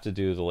 We have to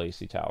do the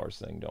Lacey Towers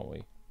thing, don't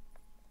we?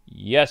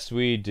 Yes,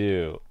 we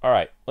do.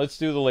 Alright, let's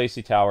do the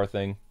Lacey Tower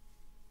thing.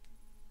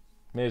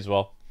 May as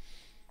well.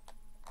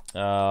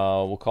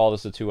 We'll call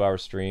this a 2-hour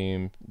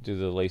stream, do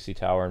the Lacey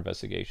Tower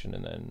investigation,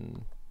 and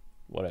then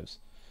whatevs.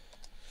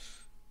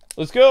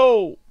 Let's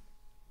go!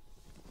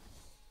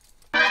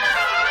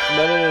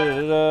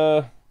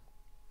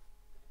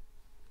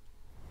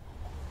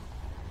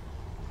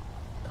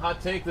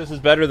 Hot take, this is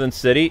better than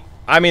City.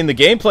 I mean, the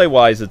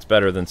gameplay-wise, it's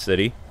better than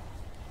City.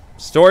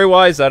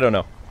 Story-wise, I don't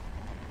know.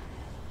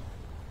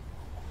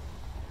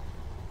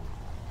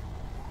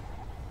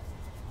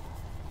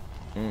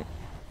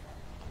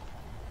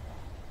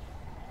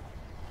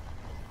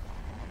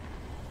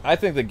 I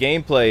think the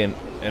gameplay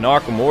And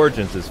Arkham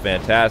Origins is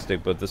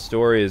fantastic, but the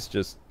story is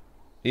just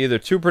either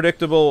too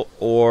predictable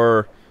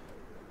or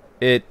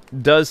it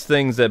does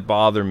things that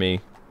bother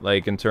me,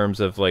 like in terms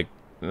of like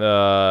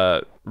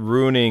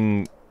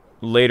ruining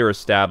later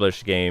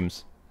established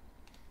games.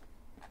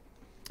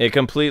 It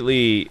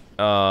completely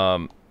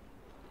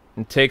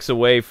takes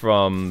away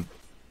from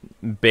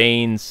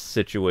Bane's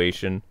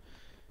situation.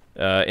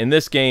 In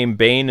this game,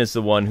 Bane is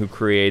the one who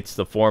creates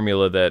the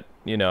formula that,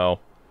 you know,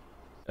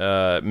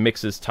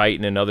 mixes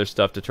Titan and other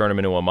stuff to turn him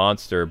into a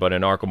monster. But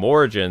in Arkham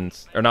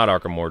Origins, or not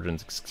Arkham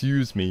Origins,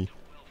 excuse me.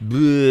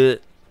 Bleh.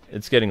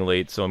 It's getting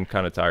late, so I'm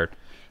kind of tired.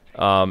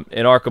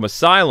 In Arkham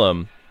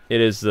Asylum, it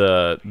is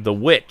the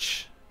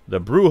witch, the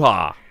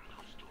Bruja,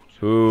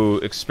 who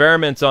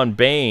experiments on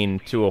Bane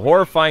to a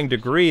horrifying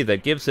degree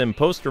that gives him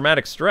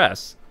post-traumatic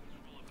stress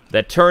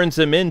that turns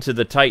him into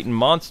the Titan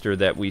monster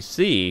that we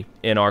see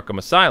in Arkham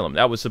Asylum.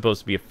 That was supposed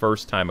to be a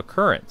first-time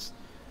occurrence.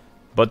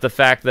 But the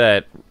fact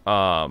that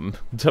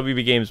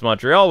WB Games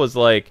Montreal was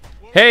like,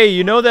 hey,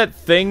 you know that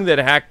thing that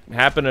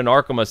happened in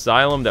Arkham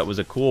Asylum that was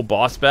a cool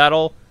boss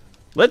battle?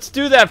 Let's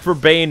do that for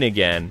Bane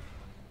again.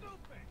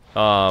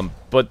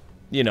 But,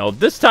 you know,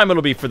 this time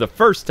it'll be for the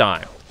first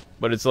time.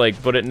 But it's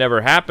like, but it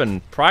never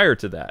happened prior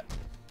to that.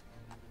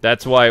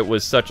 That's why it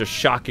was such a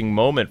shocking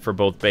moment for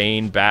both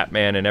Bane,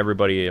 Batman, and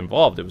everybody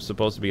involved. It was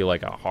supposed to be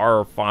like a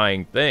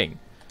horrifying thing.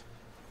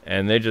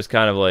 And they just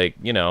kind of like,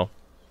 you know,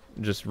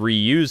 just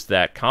reused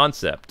that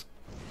concept.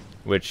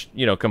 Which,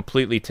 you know,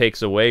 completely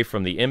takes away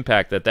from the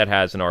impact that that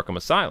has in Arkham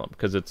Asylum.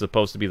 Because it's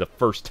supposed to be the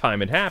first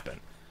time it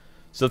happened.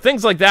 So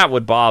things like that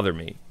would bother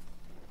me.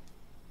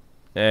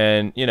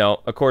 And, you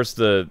know, of course,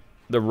 the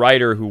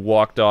writer who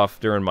walked off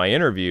during my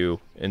interview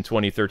in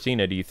 2013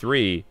 at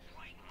E3,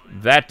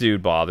 that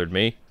dude bothered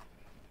me.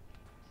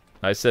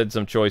 I said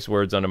some choice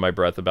words under my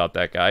breath about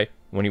that guy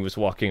when he was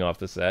walking off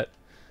the set.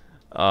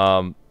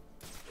 But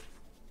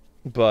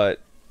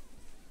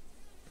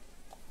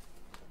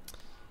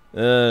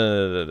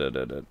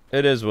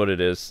it is what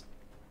it is.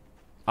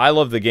 I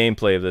love the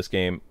gameplay of this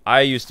game.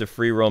 I used to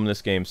free roam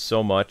this game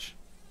so much.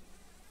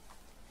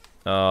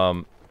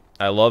 I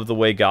love the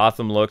way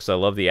Gotham looks. I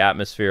love the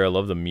atmosphere. I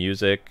love the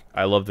music.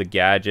 I love the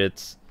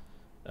gadgets.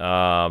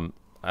 I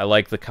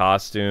like the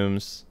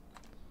costumes.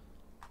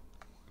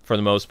 For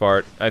the most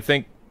part. I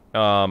think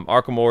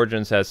Arkham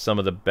Origins has some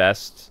of the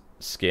best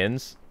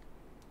skins.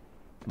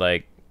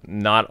 Like,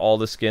 not all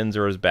the skins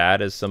are as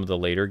bad as some of the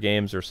later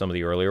games or some of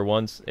the earlier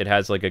ones. It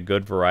has like a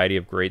good variety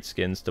of great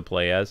skins to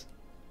play as.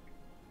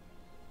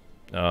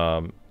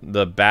 The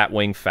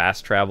Batwing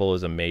fast travel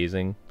is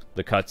amazing.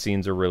 The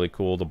cutscenes are really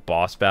cool. The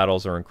boss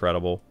battles are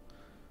incredible.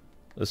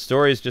 The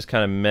story is just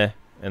kind of meh,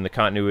 and the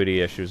continuity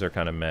issues are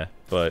kind of meh.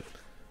 But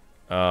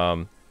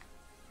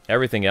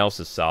everything else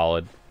is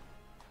solid.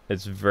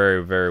 It's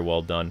very, very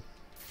well done.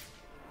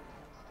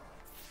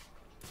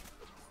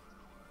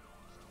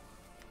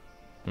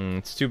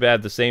 It's too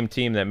bad the same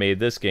team that made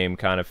this game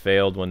kind of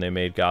failed when they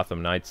made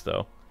Gotham Knights,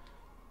 though.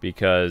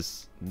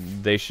 Because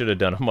they should have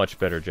done a much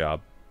better job.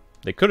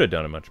 They could have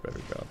done a much better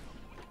job.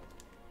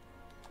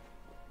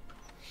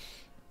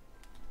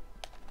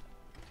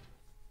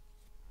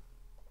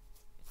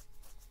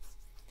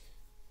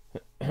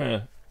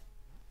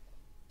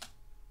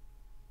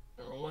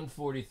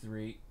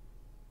 $143.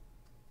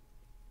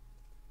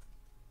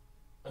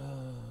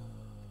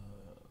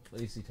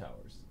 Lacey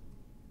Towers.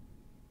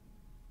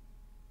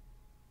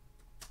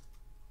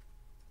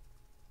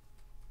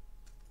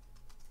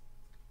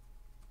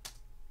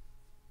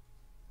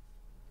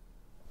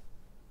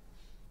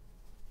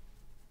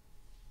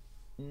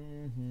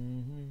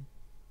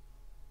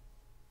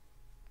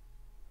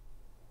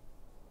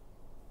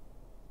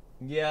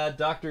 Yeah,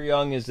 Dr.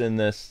 Young is in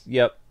this.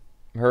 Yep.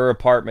 Her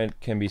apartment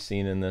can be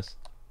seen in this.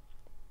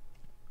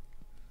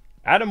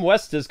 Adam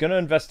West is going to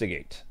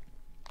investigate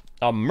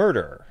a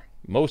murder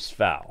most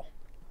foul.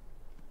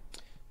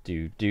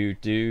 Do do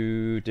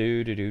do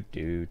do do do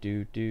do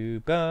do do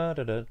ba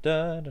da da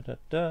da da da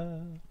da.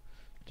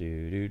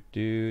 Do do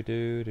do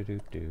do do do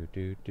do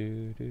do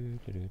do do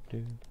do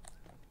do.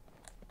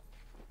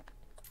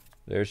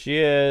 There she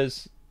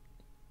is.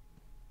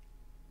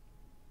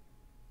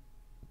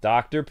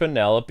 Dr.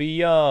 Penelope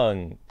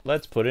Young.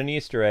 Let's put an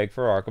Easter egg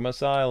for Arkham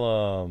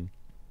Asylum.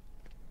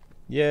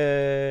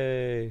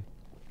 Yay.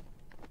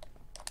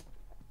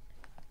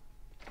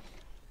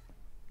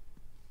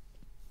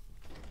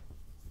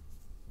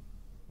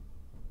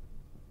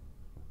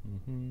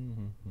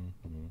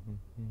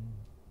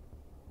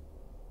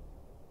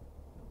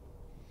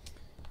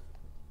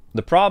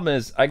 The problem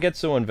is, I get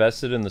so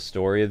invested in the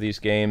story of these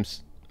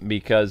games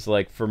because,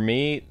 like, for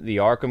me, the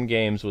Arkham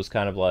games was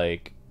kind of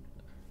like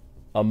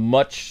a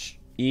much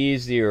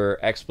easier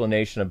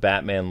explanation of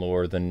Batman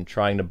lore than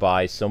trying to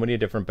buy so many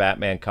different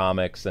Batman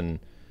comics and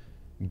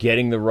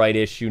getting the right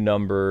issue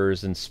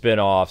numbers and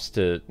spin-offs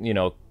to, you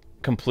know,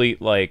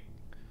 complete, like,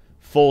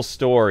 full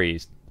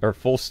stories or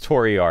full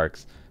story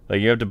arcs.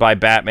 Like, you have to buy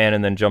Batman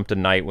and then jump to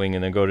Nightwing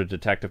and then go to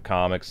Detective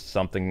Comics,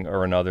 something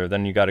or another.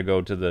 Then you got to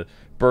go to the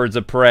Birds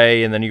of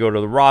Prey and then you go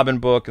to the Robin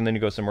book and then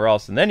you go somewhere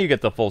else and then you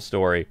get the full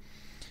story.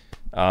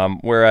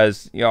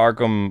 Whereas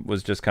Arkham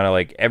was just kind of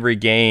like every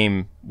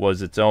game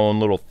was its own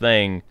little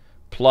thing.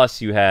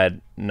 Plus, you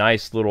had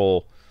nice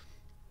little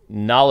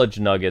knowledge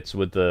nuggets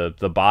with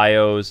the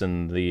bios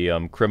and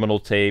the criminal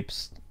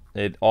tapes.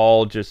 It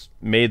all just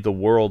made the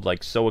world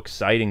like so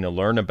exciting to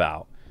learn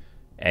about.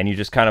 And you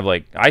just kind of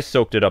like, I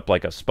soaked it up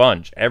like a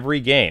sponge every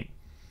game.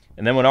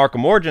 And then when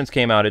Arkham Origins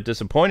came out, it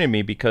disappointed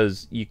me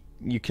because you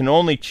can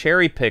only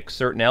cherry pick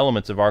certain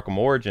elements of Arkham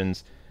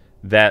Origins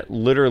that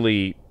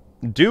literally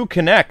do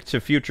connect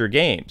to future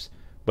games.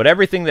 But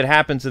everything that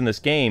happens in this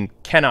game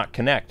cannot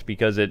connect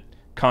because it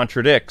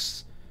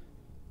contradicts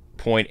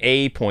point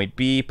A, point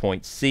B,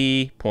 point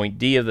C, point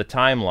D of the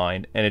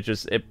timeline, and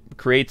it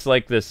creates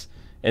like this,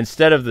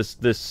 instead of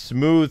this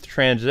smooth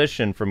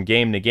transition from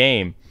game to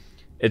game,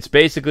 it's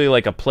basically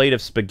like a plate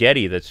of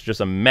spaghetti that's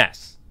just a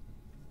mess.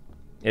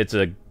 It's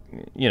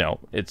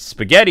it's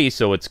spaghetti,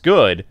 so it's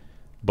good,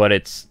 but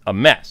it's a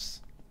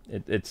mess.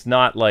 It's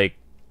not like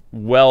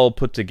well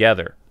put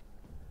together.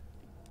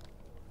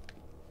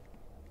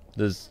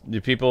 Do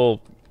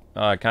people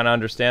kind of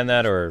understand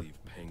that, or?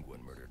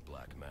 Penguin murdered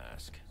Black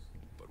Mask,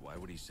 but why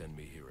would he send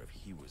me here if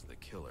he was the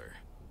killer?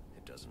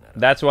 It doesn't add up.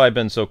 That's why I've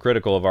been so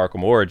critical of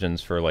Arkham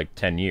Origins for like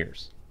 10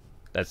 years.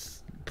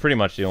 That's pretty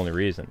much the only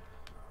reason.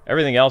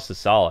 Everything else is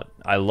solid.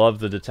 I love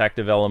the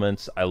detective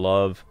elements. I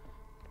love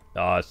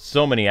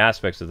so many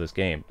aspects of this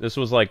game. This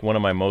was like one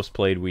of my most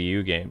played Wii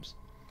U games,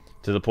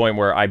 to the point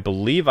where I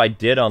believe I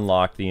did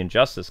unlock the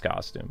Injustice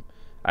costume.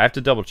 I have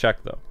to double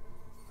check though.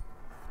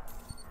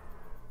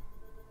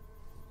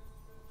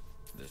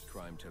 This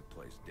crime took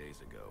place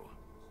days ago.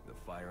 The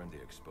fire and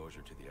the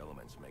exposure to the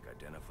elements make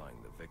identifying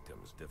the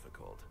victims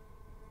difficult.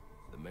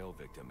 The male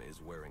victim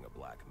is wearing a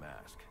black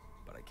mask,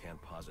 but I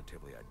can't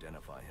positively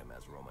identify him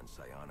as Roman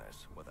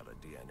Sionis without a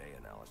DNA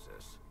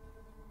analysis.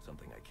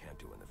 Something I can't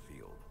do in the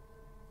field.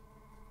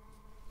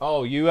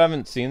 Oh, you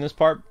haven't seen this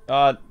part?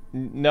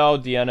 No,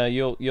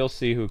 Deanna, you'll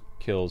see who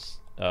kills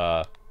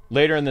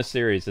later in the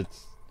series.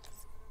 It's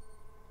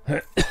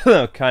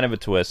kind of a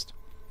twist.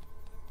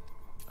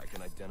 I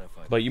can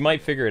identify, but you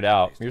might figure it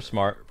out. You're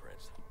smart.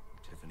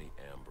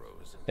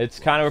 It's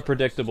kind of a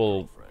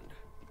predictable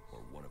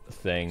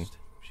thing.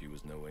 She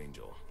was no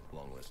angel.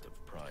 Long list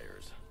of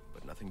priors,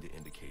 but nothing to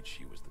indicate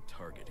she was the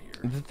target here.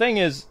 The thing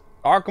is,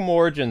 Arkham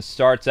Origins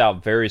starts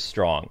out very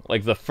strong.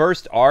 Like, the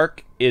first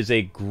arc is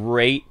a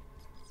great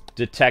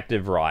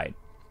detective ride.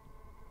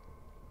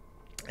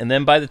 And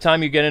then by the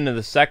time you get into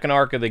the second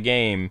arc of the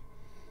game,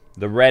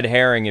 the red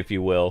herring, if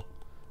you will,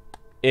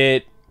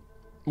 it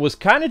was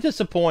kind of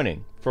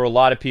disappointing for a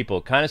lot of people.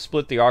 It kind of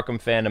split the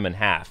Arkham fandom in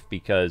half,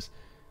 because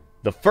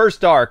the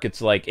first arc,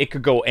 it's like, it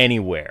could go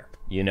anywhere.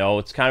 You know,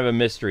 it's kind of a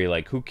mystery,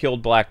 like, who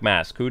killed Black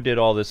Mask? Who did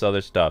all this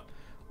other stuff?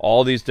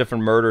 All these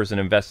different murders and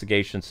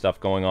investigation stuff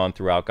going on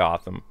throughout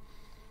Gotham.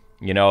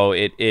 You know,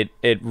 it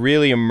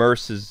really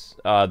immerses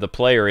the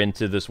player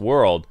into this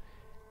world.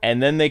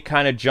 And then they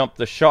kind of jump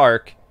the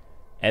shark,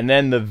 and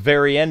then the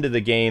very end of the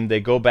game, they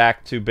go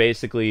back to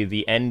basically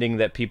the ending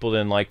that people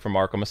didn't like from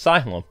Arkham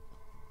Asylum.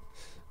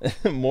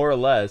 More or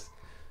less.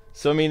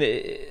 So, I mean,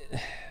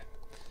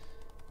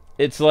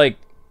 it's like,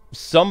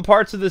 some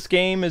parts of this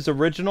game is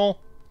original,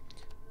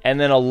 and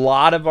then a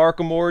lot of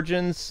Arkham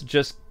Origins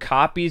just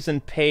copies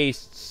and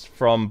pastes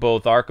from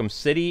both Arkham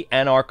City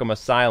and Arkham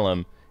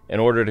Asylum in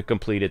order to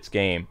complete its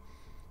game.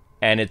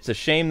 And it's a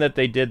shame that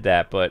they did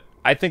that, but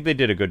I think they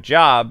did a good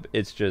job.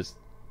 It's just,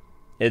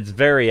 it's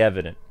very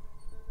evident.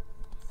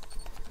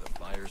 The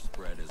fire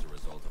spread as a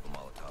result of a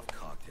Molotov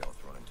cocktail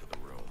thrown into the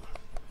room.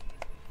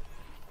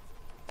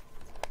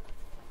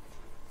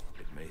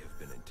 It may have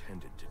been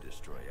intended to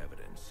destroy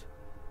evidence.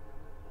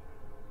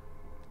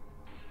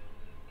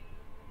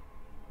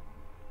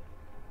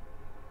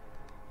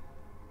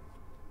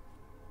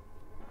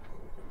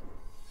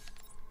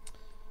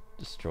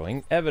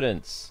 Destroying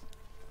evidence.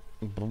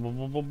 The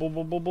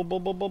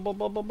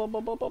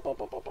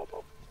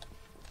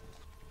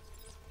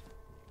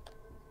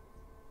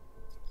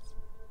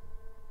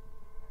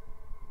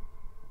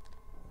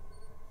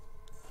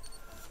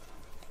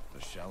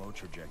shallow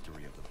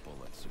trajectory of the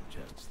bullet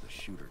suggests the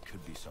shooter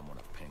could be someone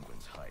of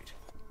Penguin's height.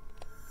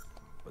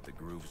 But the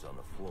grooves on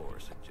the floor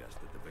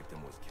suggest that the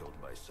victim was killed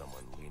by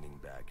someone leaning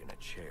back in a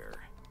chair.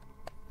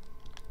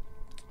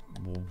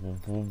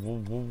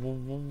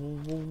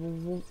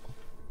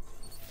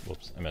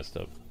 Whoops, I messed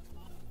up.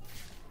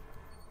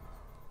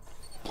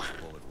 The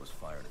bullet was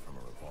fired from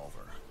a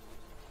revolver.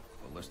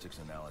 Ballistics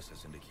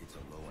analysis indicates a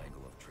low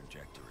angle of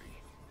trajectory.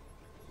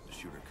 The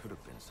shooter could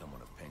have been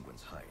someone of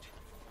Penguin's height,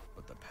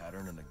 but the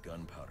pattern in the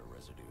gunpowder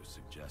residue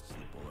suggests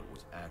the bullet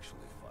was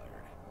actually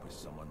fired by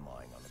someone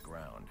lying on the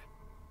ground.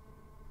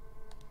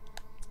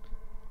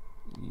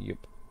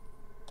 Yep.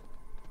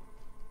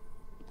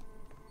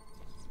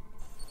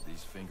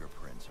 These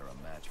fingerprints are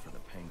a match for the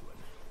Penguin,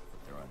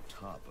 but they're on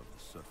top of the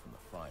soot from the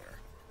fire.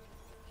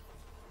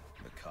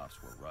 The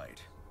cops were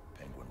right.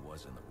 Penguin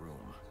was in the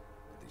room,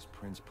 but these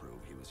prints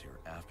prove he was here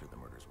after the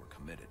murders were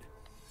committed.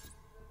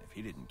 If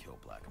he didn't kill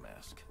Black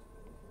Mask,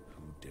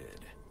 who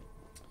did?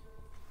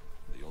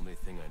 The The only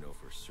thing I know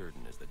for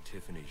certain is that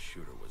Tiffany's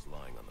shooter was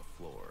lying on the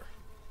floor.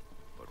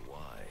 But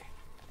why?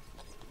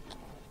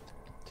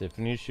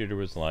 Tiffany's shooter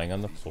was lying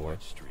on the These floor.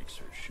 white streaks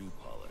are shoe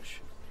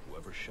polish.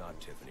 Whoever shot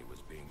Tiffany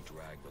was being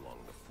dragged along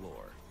the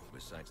floor.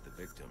 Besides the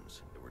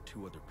victims, there were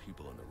 2 other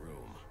people in the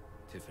room.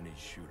 Tiffany's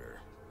shooter,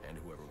 and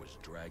whoever was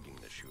dragging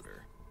the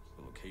shooter.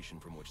 The location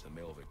from which the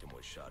male victim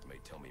was shot may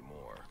tell me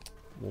more.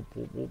 Whoop,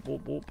 whoop, whoop,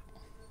 whoop, whoop.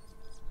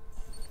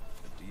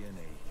 The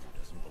DNA here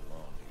doesn't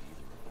belong to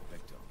either of the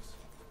victims.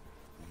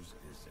 Whose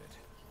is it?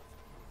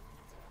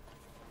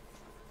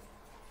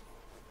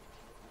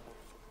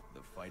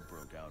 The fight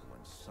broke out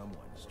when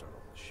someone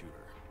startled the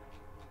shooter.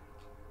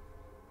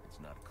 It's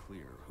not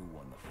clear who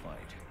won the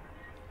fight.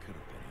 It could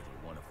have been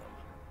either one of them.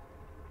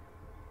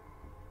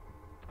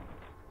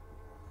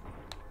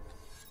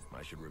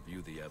 I should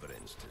review the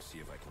evidence to see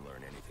if I can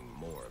learn anything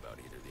more about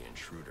either the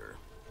intruder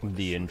or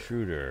The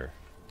intruder.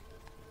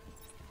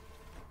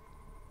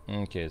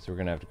 Okay, so we're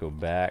gonna have to go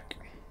back.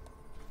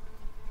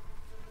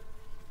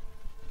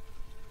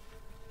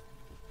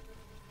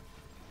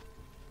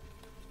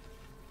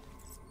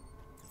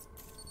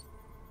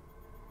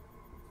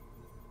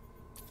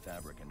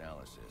 Fabric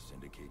analysis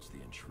indicates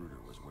the intruder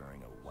was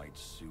wearing a white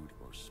suit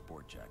or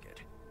sport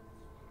jacket.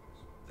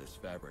 This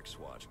fabric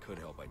swatch could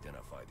help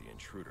identify the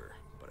intruder,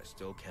 but I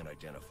still can't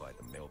identify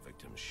the male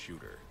victim's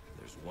shooter.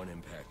 There's one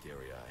impact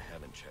area I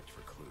haven't checked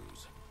for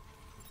clues.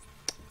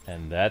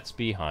 And that's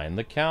behind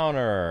the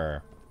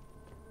counter.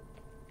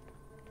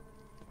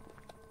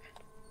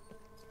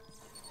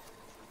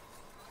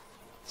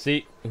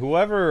 See,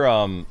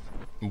 whoever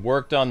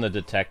worked on the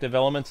detective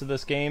elements of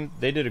this game,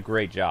 they did a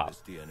great job.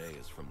 This DNA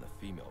is from the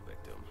female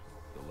victim.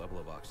 The level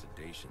of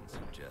oxidation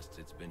suggests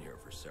it's been here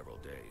for several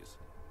days.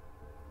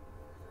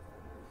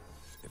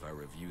 If I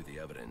review the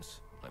evidence,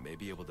 I may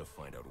be able to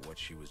find out what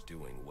she was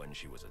doing when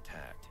she was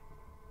attacked.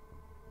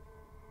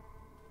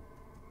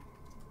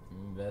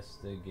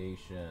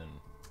 Investigation.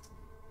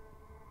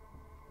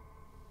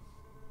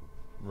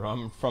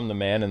 Rum from the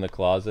man in the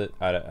closet.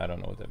 I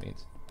don't know what that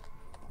means.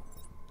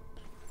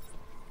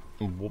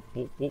 Whoop,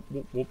 whoop, whoop,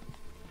 whoop, whoop.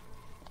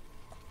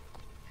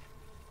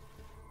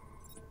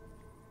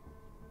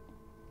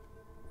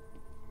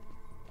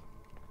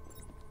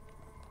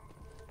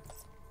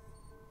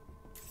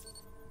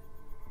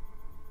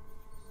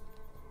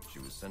 She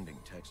was sending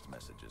text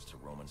messages to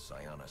Roman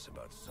Sionis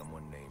about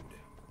someone named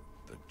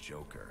the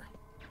Joker.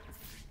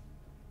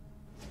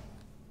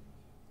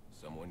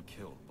 Someone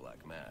killed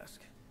Black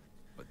Mask,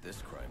 but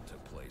this crime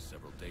took place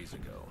several days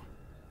ago,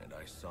 and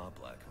I saw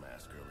Black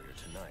Mask earlier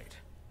tonight.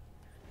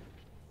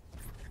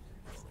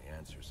 The only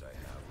answers I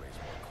have raise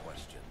more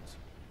questions.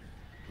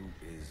 Who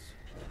is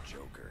the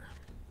Joker?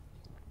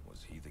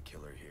 Was he the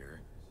killer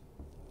here?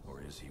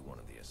 Or is he one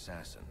of the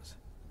assassins?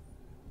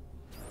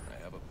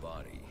 I have a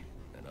body,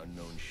 an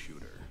unknown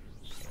shooter,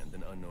 and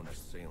an unknown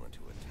assailant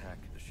who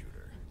attacked the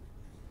shooter.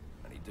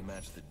 I need to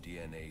match the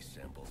DNA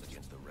samples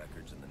against the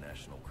records in the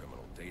National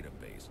Criminal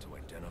Database to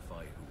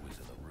identify who was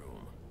in the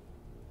room.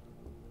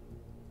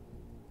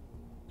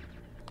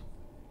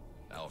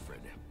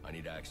 Alfred, I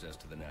need access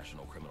to the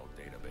National Criminal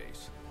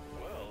Database.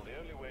 Well, the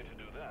only way to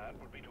do that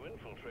would be to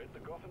infiltrate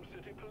the Gotham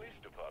City Police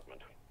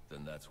Department.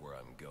 Then that's where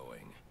I'm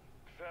going.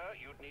 Sir,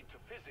 you'd need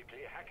to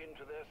physically hack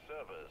into their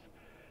servers.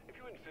 If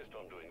you insist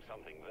on doing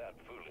something that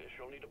foolish,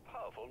 you'll need a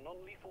powerful,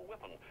 non-lethal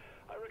weapon.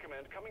 I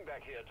recommend coming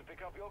back here to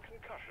pick up your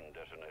concussion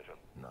detonator.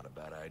 Not a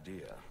bad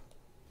idea.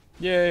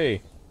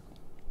 Yay!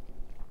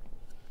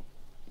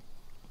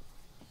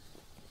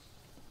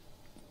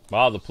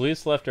 Wow, the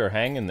police left her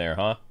hanging there,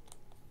 huh?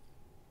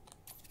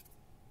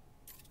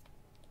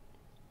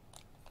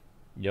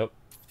 Yep.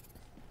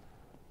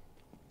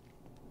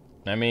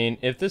 I mean,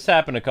 if this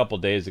happened a couple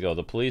days ago,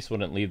 the police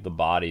wouldn't leave the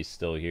bodies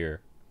still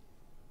here.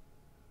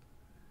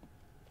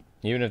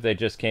 Even if they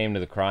just came to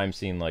the crime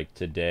scene like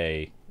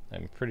today,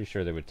 I'm pretty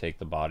sure they would take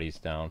the bodies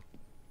down.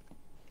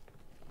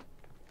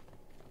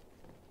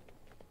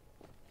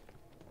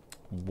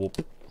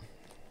 Whoop.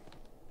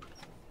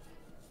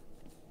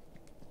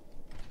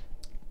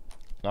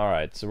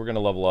 Alright, so we're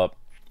gonna level up.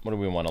 What do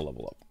we want to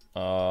level up?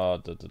 I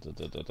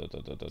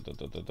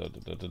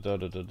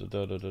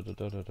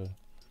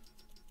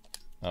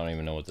don't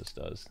even know what this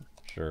does.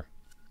 Sure.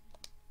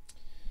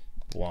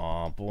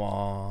 Blah,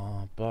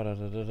 blah,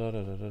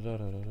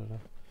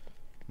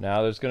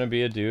 now there's gonna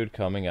be a dude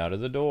coming out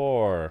of the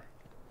door.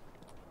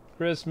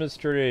 Christmas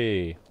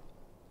tree.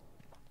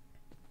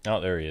 Oh,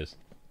 there he is.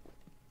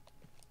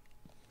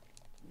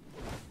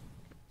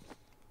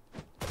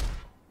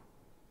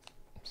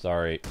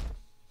 Sorry.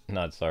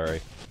 Not sorry.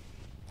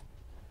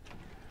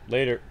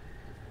 Later.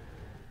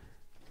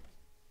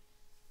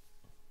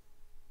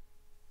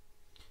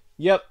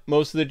 Yep,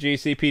 most of the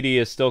GCPD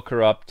is still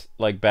corrupt,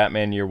 like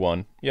Batman Year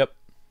 1. Yep.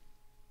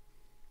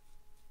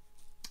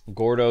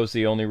 Gordo's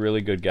the only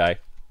really good guy.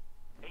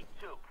 8-2.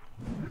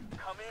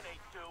 Come in,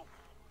 8-2.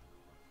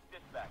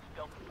 Dispatch,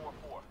 Delta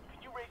 4-4.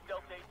 Can you raise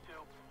Delta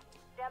 8-2?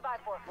 Stand by,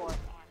 4-4.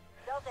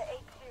 Delta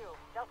 8-2.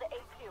 Delta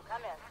 8-2,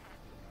 come in.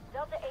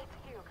 Delta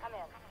 8-2, come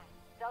in.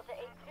 Delta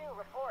 8-2,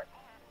 report.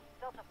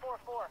 Delta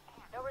 4-4.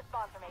 No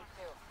response from 8-2.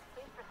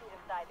 Please proceed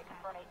inside to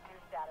confirm 8-2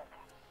 status.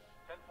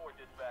 10-4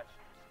 dispatch.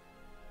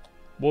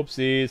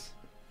 Whoopsies.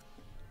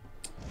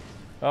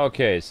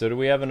 Okay, so do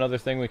we have another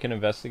thing we can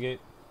investigate?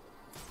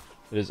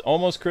 It is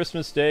almost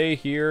Christmas Day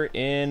here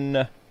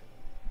in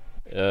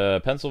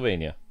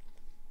Pennsylvania.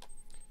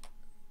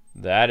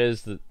 That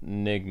is the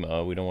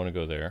Enigma. We don't want to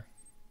go there.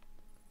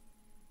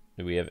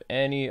 Do we have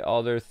any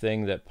other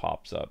thing that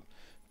pops up?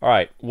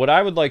 Alright, what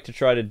I would like to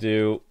try to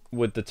do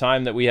with the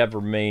time that we have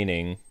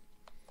remaining,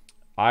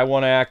 I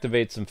want to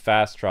activate some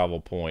fast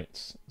travel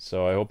points.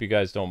 So I hope you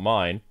guys don't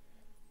mind.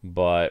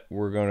 But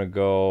we're going to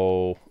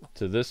go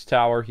to this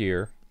tower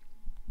here.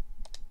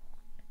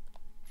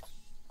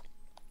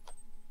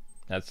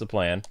 That's the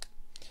plan.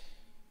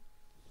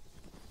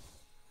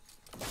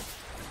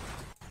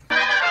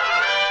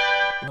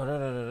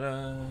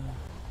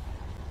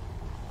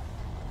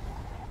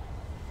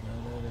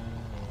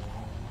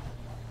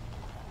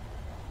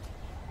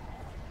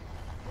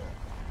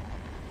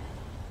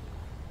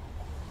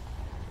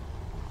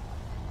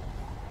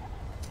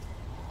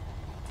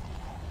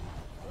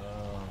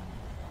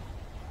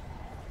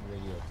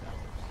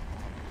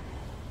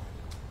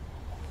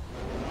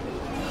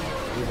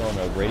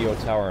 Radio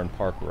tower in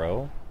Park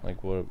Row?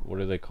 Like, what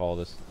do they call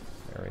this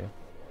area?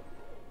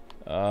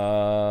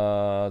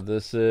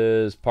 This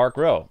is Park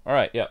Row.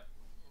 Alright, yep.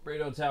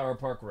 Radio tower,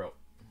 Park Row.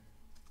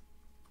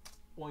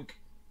 Boink.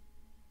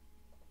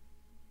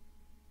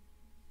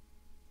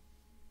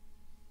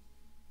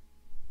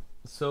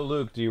 So,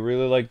 Luke, do you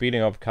really like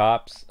beating up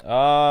cops?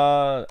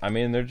 I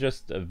mean, they're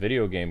just a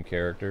video game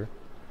character.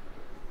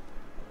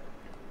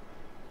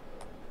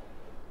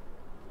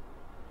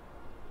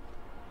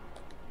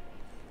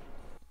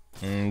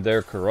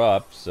 They're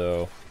corrupt,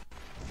 so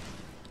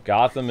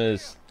Gotham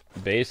is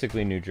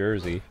basically New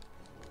Jersey,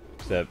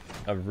 except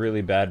a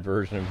really bad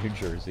version of New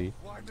Jersey.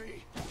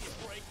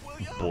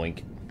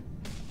 Boink.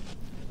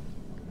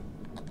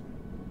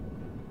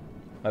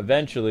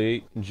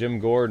 Eventually, Jim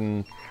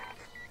Gordon.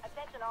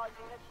 Attention all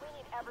units, we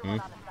need everyone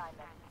on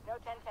assignment. No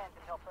 10-10s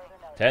until further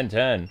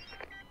notice.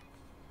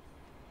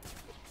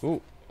 10-10.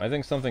 Ooh, I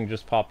think something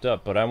just popped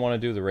up, but I want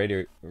to do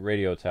the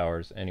radio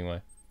towers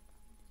anyway.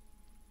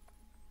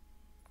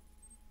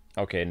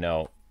 Okay,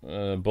 no.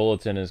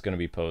 Bulletin is going to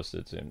be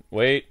posted soon.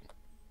 Wait.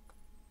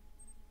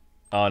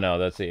 Oh, no,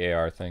 that's the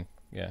AR thing.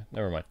 Yeah,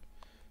 never mind.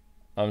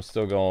 I'm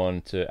still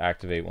going to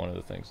activate one of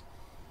the things.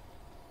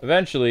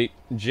 Eventually,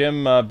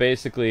 Jim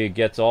basically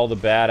gets all the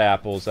bad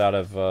apples out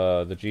of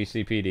the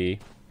GCPD,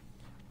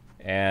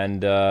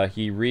 and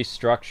he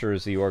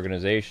restructures the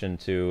organization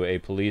to a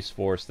police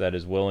force that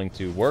is willing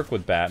to work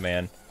with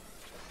Batman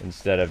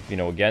instead of, you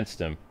know,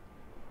 against him.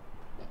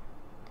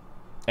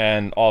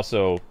 And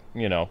also,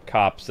 you know,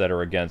 cops that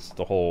are against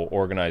the whole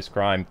organized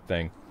crime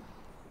thing.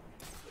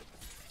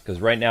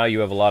 Because right now you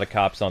have a lot of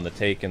cops on the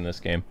take in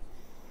this game.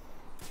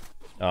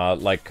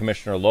 Like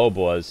Commissioner Loeb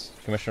was.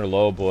 Commissioner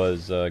Loeb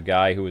was a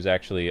guy who was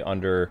actually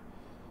under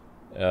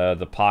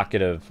the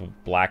pocket of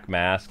Black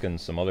Mask and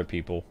some other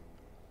people.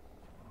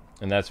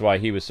 And that's why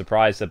he was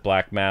surprised that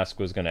Black Mask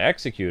was going to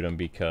execute him,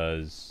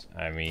 because,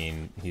 I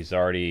mean, he's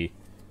already...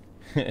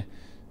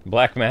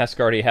 Black Mask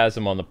already has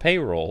him on the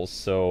payroll,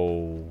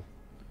 so...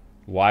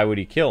 why would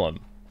he kill him?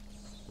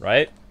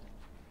 Right?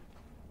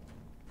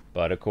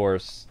 But, of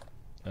course,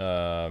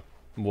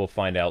 we'll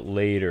find out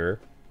later,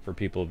 for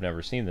people who've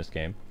never seen this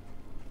game.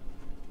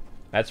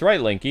 That's right,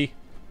 Linky.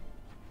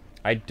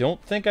 I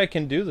don't think I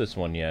can do this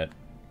one yet.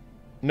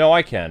 No,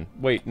 I can.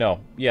 Wait,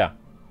 no. Yeah.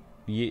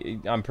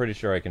 I'm pretty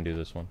sure I can do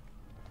this one.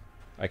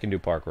 I can do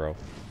Park Row.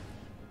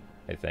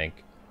 I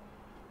think.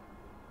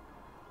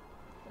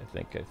 I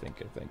think.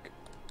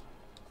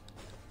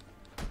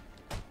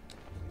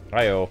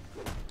 Hi-oh.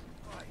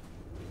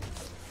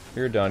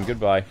 You're done.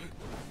 Goodbye.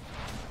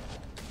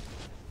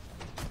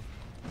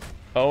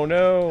 Oh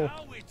no!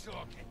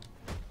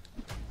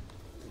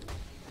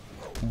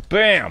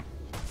 Bam!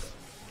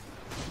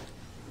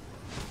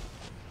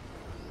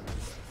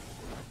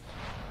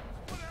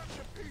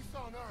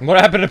 What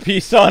happened to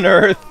peace on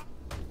Earth?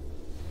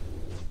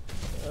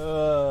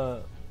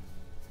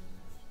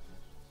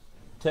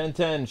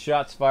 10-10,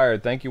 shots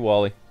fired. Thank you,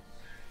 Wally.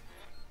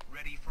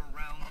 Ready for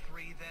round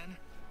 3 then?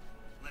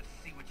 Let's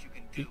see what you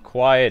can do. Be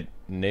quiet,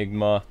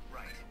 Enigma.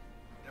 Right.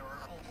 There are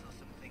also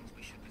some things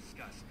we should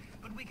discuss,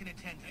 but we can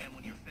attend to them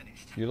when you're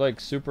finished. You're like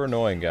super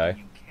annoying, guy.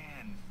 You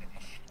can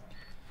finish.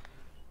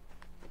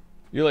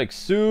 You're like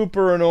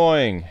super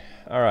annoying.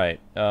 Alright,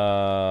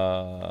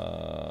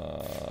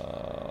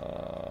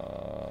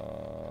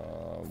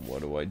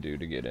 what do I do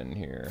to get in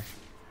here?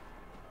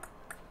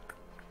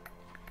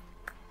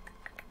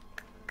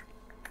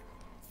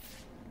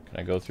 Can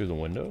I go through the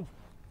window?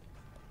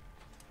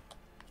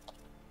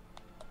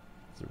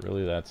 Is it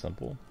really that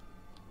simple?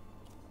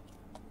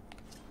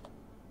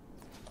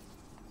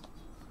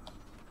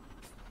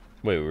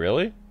 Wait,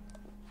 really?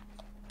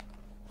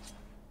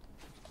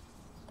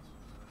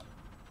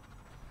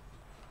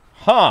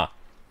 Huh!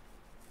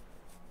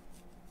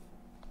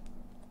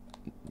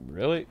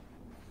 Really?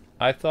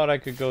 I thought I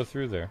could go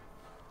through there.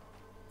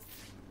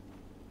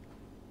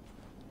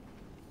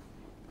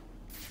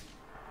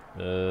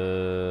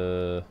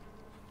 Will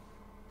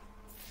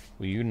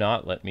you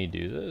not let me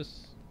do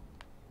this?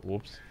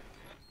 Whoops.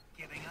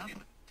 Giving up?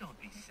 Don't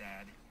be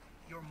sad.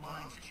 Your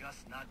mind's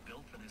just not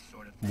built for this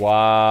sort of thing.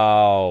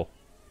 Wow.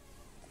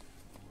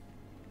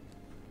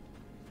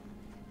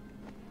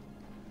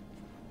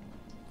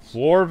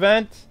 Floor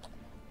vent?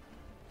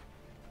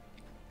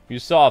 You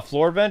saw a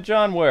floor vent,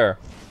 John? Where?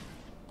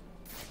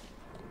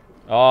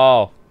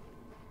 Oh.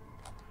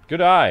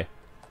 Good eye.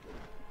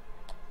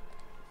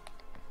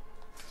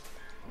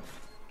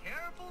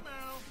 Careful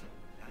now.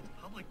 That's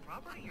public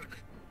property. You're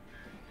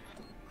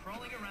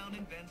crawling around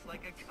in vents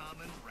like a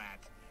common rat.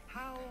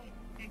 How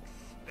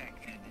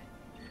expected.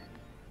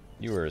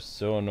 You are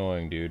so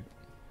annoying, dude.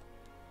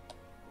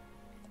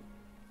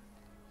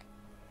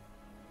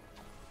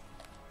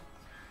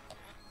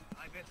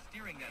 I bet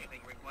steering that thing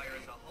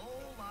requires a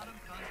whole lot of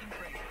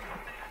concentration.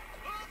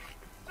 Oops,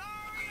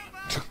 sorry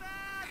about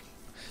that.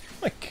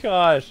 My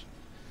gosh.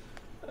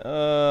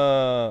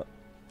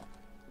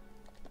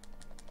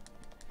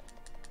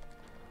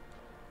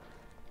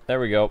 There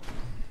we go.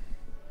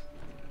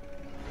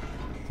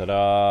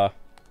 Ta-da.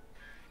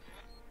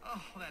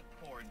 Oh, that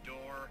poor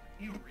door.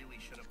 You really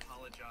should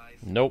apologize.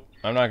 Nope,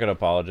 I'm not gonna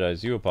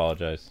apologize. You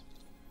apologize.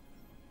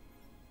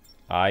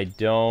 I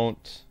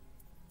don't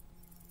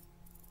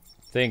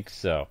think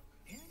so.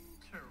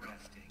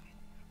 Interesting.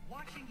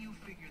 Watching you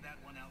figure that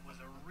one out was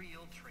a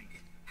real treat.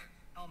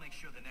 I'll make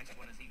sure the next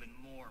one is even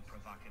more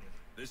provocative.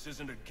 This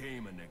isn't a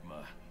game,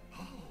 Enigma.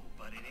 Oh,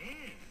 but it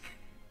is.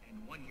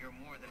 And one you're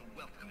more than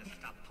welcome to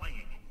stop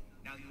playing.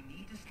 Now you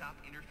need to stop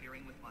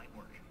interfering with my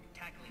work.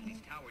 Tackling these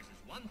towers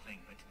is one thing,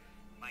 but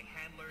my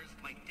handlers,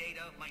 my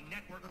data, my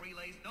network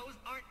relays, those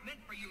aren't meant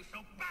for you, so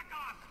back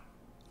off!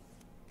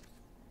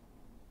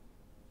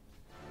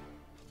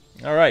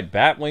 Alright,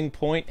 Batwing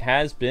Point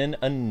has been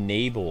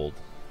enabled.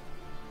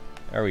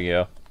 There we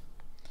go.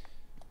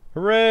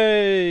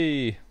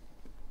 Hooray!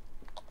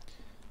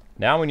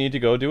 Now we need to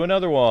go do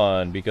another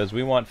one, because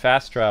we want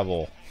fast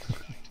travel.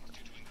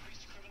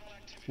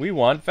 We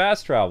want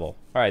fast travel.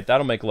 Alright,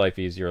 that'll make life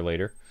easier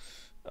later.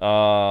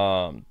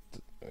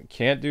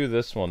 Can't do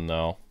this one,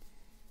 though.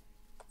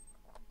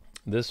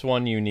 This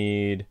one you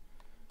need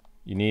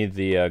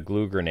the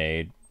glue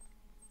grenade.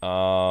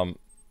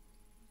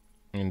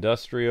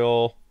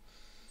 Industrial.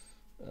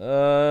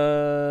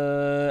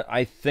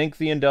 I think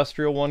the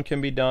industrial one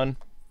can be done.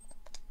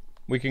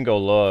 We can go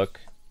look.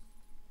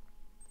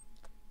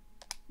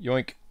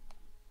 Yoink.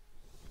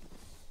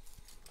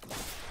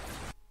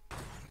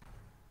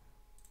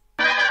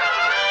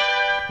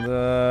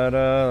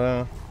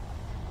 Da-da.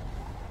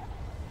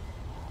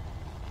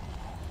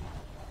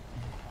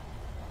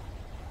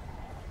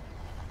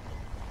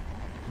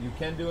 You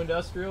can do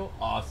industrial?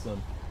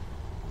 Awesome.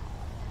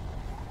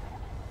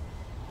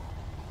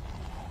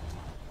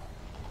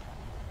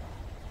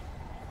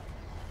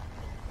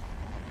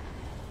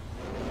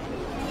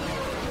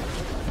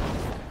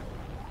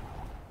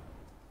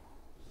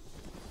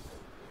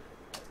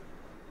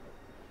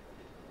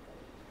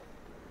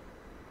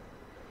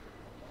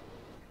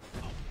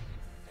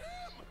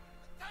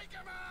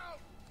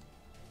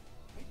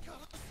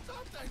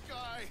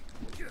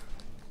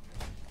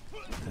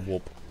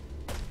 Whoop.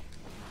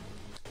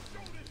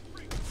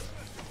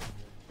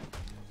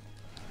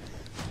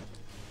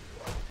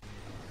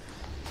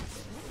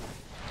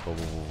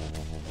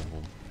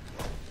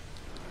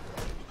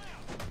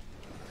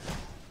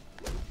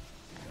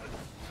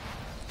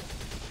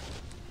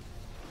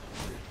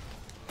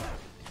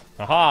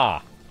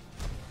 Aha!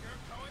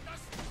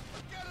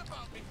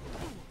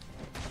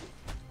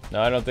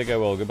 No, I don't think I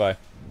will. Goodbye.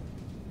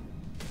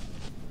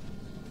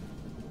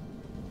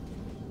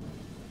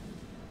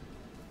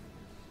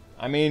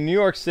 I mean, New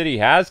York City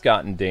has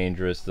gotten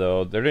dangerous,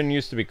 though. There didn't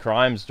used to be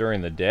crimes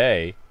during the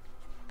day.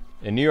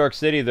 In New York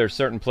City, there's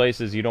certain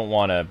places you don't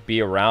want to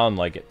be around,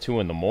 like, at 2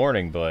 in the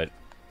morning, but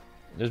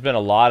there's been a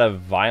lot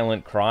of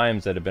violent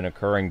crimes that have been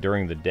occurring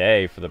during the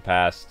day for the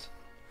past,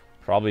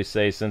 probably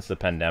say, since the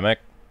pandemic.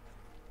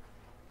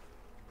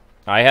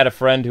 I had a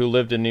friend who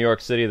lived in New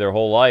York City their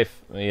whole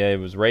life. He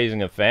was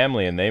raising a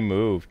family, and they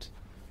moved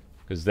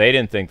because they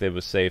didn't think it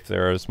was safe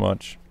there as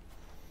much.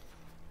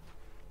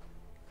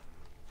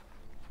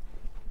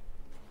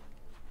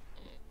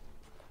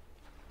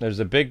 There's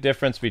a big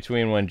difference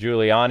between when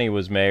Giuliani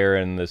was mayor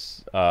and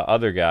this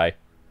other guy.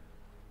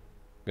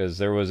 Because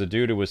there was a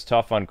dude who was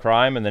tough on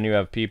crime, and then you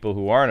have people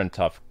who aren't on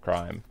tough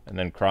crime. And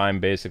then crime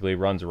basically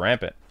runs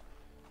rampant.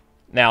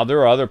 Now, there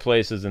are other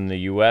places in the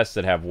U.S.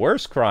 that have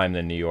worse crime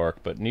than New York,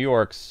 but New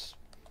York's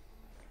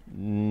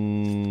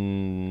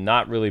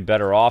not really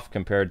better off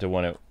compared to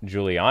when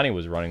Giuliani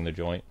was running the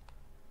joint.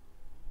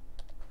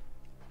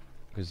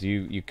 Because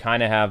you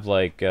kind of have,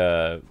 like,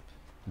 a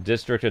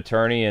district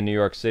attorney in New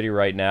York City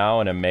right now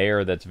and a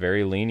mayor that's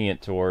very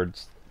lenient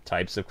towards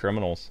types of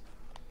criminals.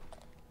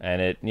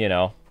 And it, you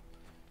know,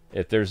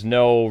 if there's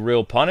no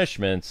real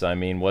punishments, I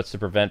mean, what's to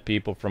prevent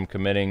people from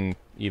committing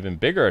even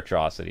bigger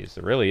atrocities?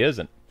 There really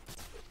isn't.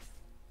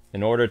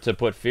 In order to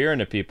put fear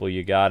into people,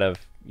 you gotta,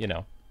 you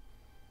know,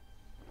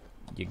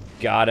 you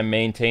gotta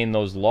maintain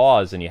those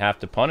laws, and you have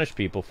to punish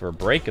people for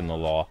breaking the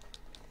law.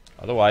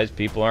 Otherwise,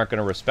 people aren't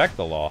gonna respect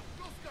the law.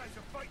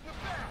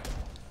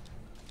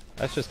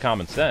 That's just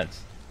common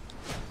sense.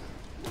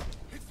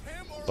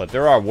 But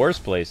there are worse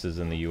places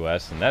in the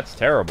U.S., and that's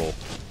terrible.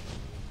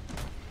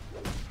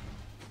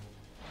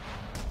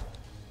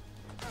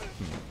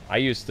 I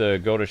used to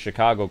go to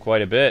Chicago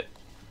quite a bit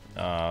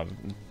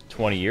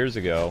 20 years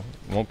ago.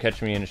 Won't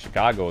catch me in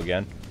Chicago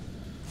again.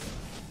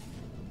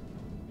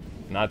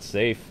 Not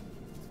safe.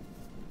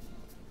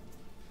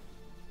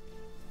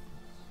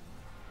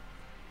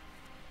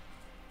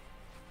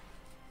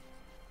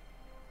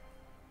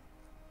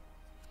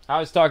 I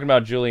was talking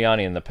about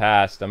Giuliani in the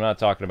past. I'm not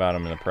talking about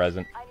him in the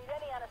present. I need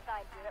any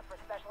unassigned unit for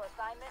special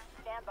assignment.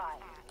 Stand by.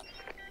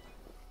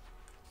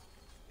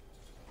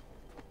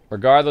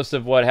 Regardless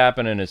of what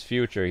happened in his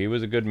future, he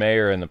was a good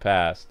mayor in the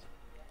past.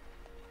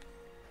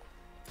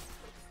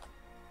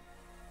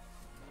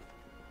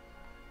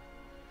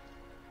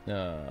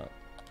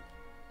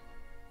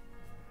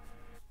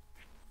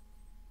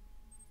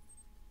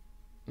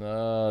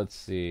 Let's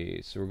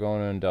see. So we're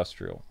going to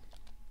industrial.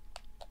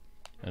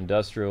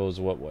 Industrial is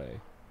what way?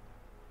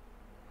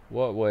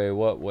 What way,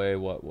 what way,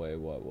 what way,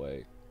 what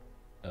way?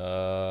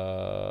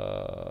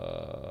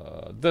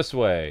 This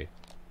way.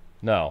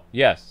 No.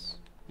 Yes.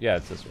 Yeah,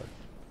 it's this way.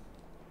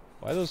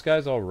 Why are those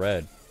guys all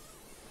red?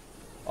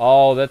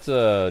 Oh, that's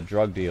a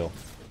drug deal.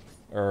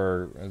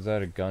 Or is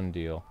that a gun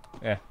deal?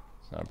 Eh,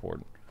 it's not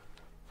important.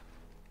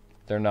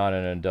 They're not in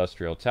an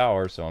industrial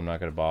tower, so I'm not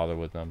going to bother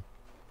with them.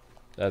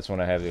 That's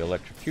when I have the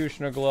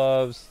electrocutioner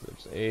gloves.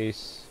 There's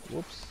Ace.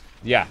 Whoops.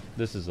 Yeah,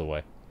 this is the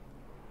way.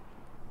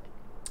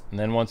 And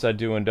then once I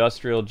do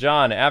industrial...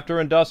 John, after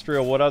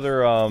industrial, what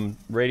other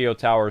radio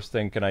towers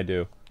thing can I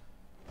do?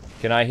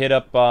 Can I hit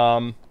up...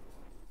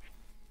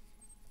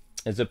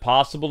 Is it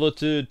possible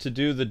to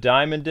do the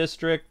Diamond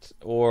District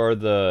or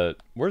the...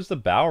 Where's the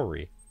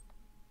Bowery?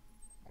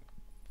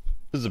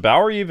 Is the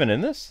Bowery even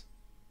in this?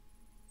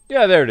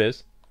 Yeah, there it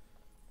is.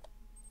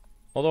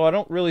 Although I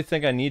don't really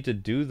think I need to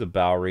do the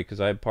Bowery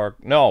because I have park...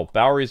 No,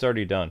 Bowery's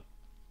already done.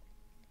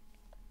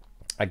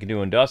 I can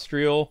do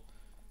Industrial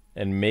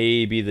and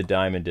maybe the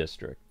Diamond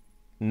District.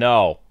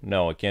 No,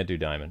 I can't do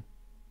Diamond.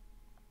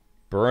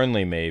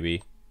 Burnley,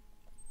 maybe.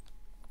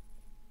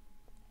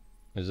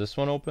 Is this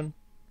one open?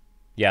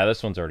 Yeah,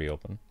 this one's already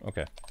open.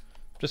 Okay.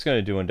 I'm just going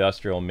to do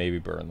Industrial and maybe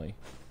Burnley.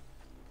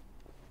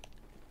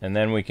 And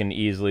then we can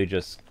easily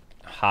just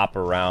hop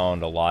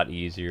around a lot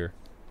easier.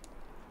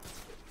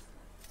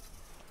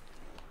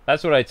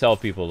 That's what I tell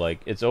people,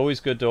 like, it's always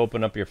good to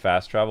open up your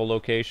fast travel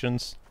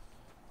locations.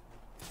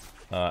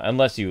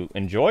 Unless you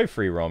enjoy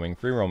free roaming.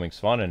 Free roaming's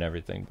fun and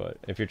everything, but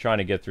if you're trying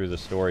to get through the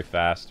story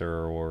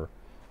faster or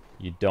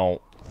you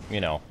don't, you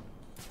know,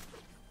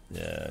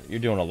 you're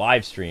doing a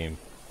live stream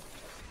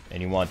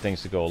and you want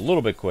things to go a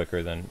little bit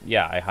quicker, then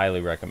yeah, I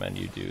highly recommend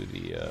you do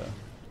the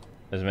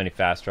as many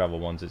fast travel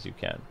ones as you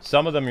can.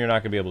 Some of them you're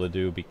not going to be able to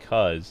do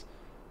because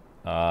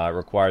it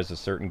requires a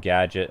certain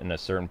gadget and a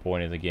certain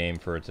point of the game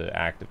for it to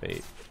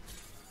activate.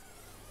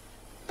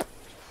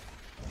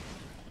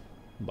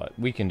 But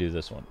we can do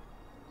this one.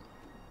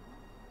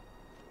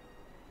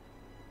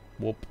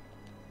 Whoop.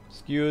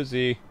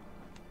 Excusey.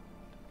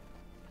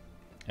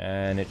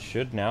 And it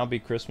should now be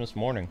Christmas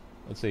morning.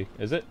 Let's see.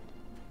 Is it?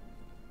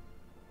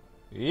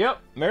 Yep.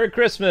 Merry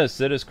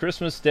Christmas. It is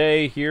Christmas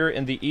Day here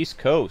in the East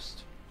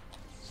Coast.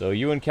 So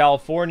you in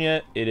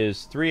California, it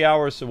is 3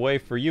 hours away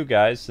for you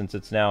guys since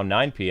it's now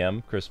 9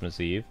 p.m. Christmas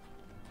Eve.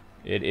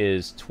 It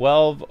is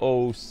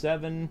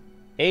 12:07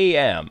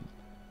 a.m.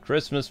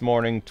 Christmas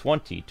morning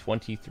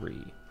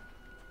 2023.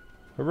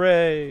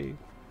 Hooray!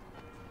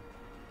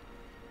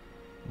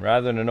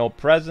 Rather than no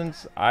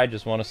presents, I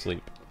just want to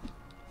sleep.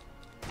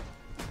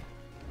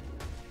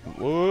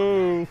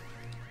 Whoa!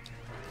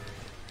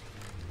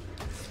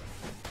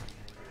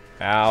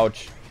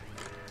 Ouch.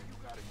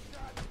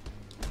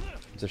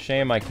 It's a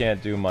shame I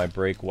can't do my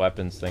break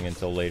weapons thing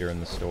until later in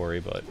the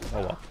story, but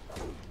oh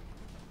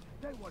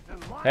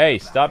well. Hey,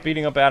 stop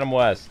beating up Adam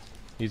West.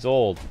 He's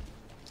old.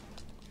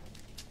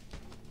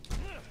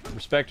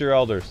 Respect your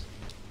elders.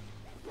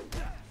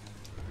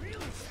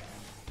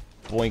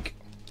 Boink.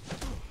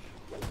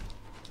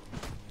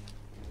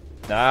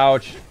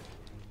 Ouch.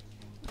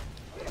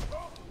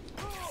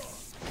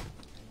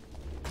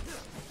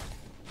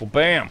 Well,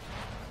 bam.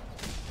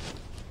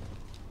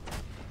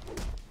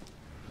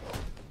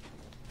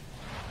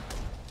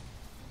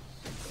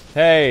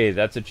 Hey,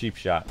 that's a cheap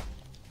shot.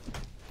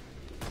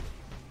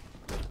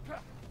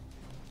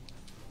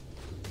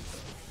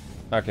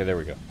 Okay, there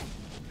we go.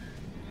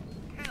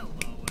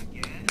 Hello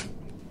again.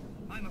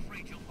 I'm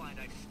afraid you'll find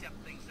I've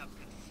stepped things up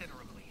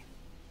considerably.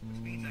 Which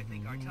means I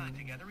think our time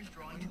together is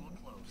drawing to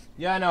a close.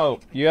 Yeah, I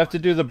know. You have to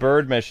do the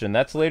bird mission.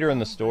 That's later in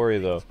the story,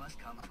 though.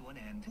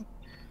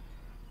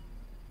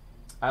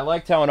 I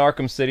liked how in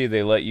Arkham City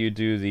they let you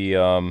do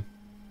the,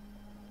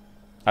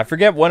 I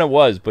forget when it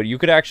was, but you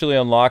could actually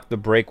unlock the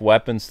break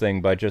weapons thing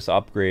by just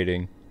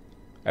upgrading.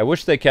 I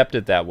wish they kept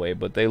it that way,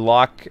 but they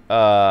lock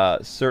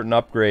certain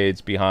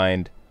upgrades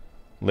behind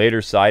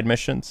later side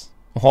missions.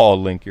 Oh,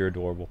 Link, you're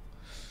adorable.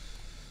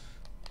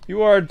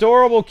 You are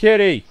adorable,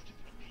 kitty.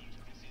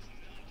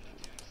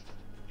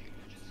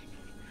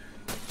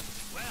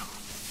 Well,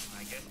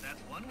 I guess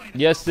that's one way to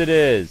Yes, it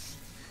is.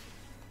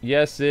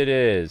 Yes, it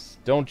is.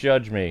 Don't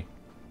judge me.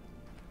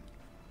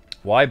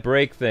 Why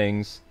break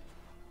things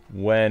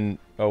when...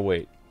 Oh,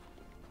 wait.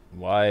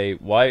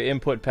 Why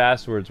input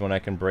passwords when I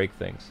can break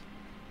things?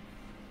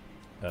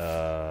 Give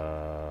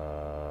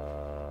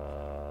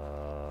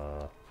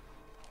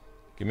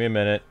me a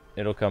minute.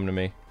 It'll come to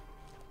me.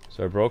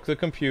 So I broke the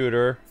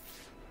computer.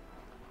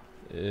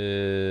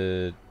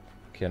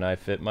 Can I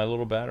fit my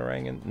little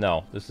batarang in?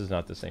 No, this is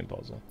not the same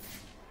puzzle.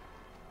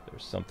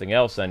 There's something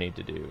else I need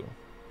to do.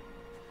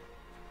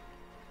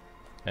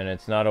 And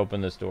it's not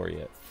open this door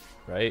yet,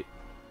 right?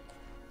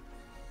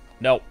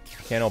 Nope,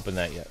 can't open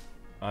that yet.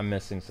 I'm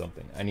missing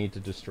something. I need to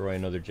destroy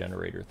another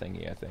generator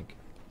thingy, I think.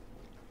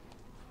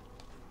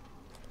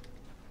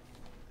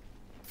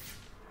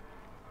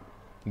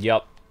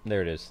 Yup,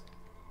 there it is.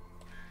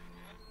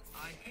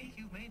 I think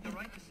you've made the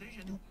right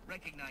decision.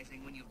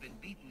 Recognizing when you've been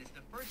beaten is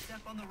the first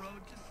step on the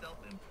road to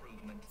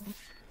self-improvement.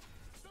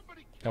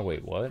 Oh,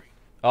 wait, what?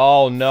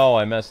 Oh, no,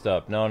 I messed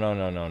up. No, no,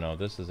 no, no, no.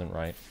 This isn't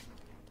right.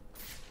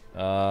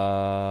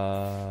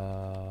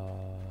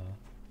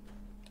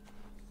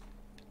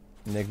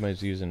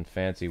 Enigma's using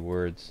fancy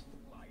words.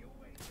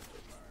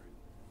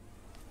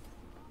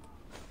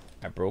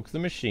 I broke the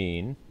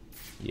machine.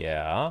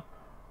 Yeah.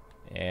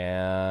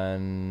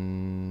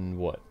 And...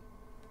 what?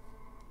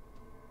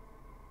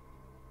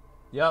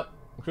 Yep.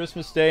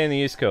 Christmas Day in the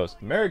East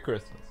Coast. Merry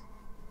Christmas.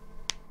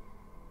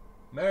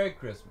 Merry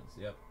Christmas,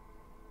 yep.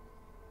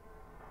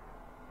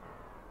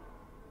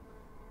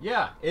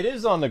 Yeah, it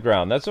is on the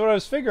ground. That's what I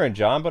was figuring,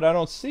 John, but I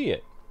don't see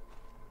it.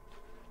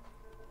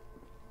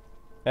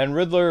 And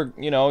Riddler,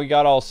 you know, he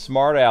got all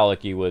smart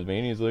alecky with me,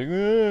 and he's like,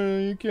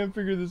 you can't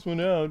figure this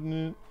one out.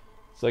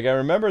 It's like, I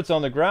remember it's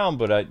on the ground,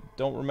 but I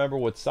don't remember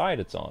what side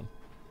it's on.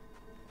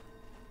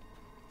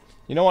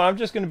 You know what, I'm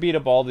just going to beat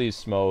up all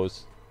these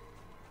smos.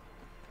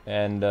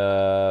 And,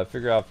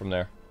 figure out from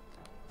there.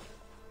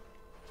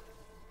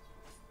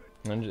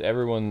 And just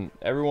everyone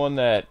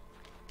that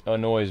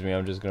annoys me,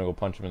 I'm just going to go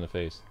punch them in the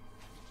face.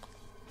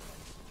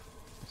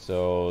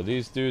 So,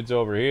 these dudes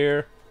over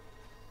here,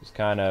 just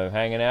kind of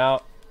hanging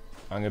out.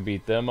 I'm going to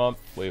beat them up.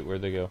 Wait,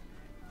 where'd they go?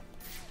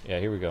 Yeah,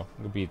 here we go. I'm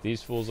going to beat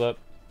these fools up.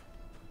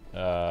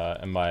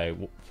 And by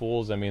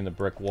fools, I mean the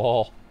brick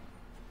wall.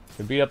 I'm going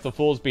to beat up the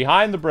fools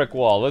behind the brick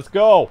wall. Let's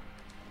go!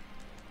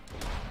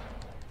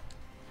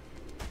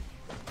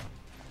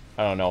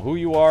 I don't know who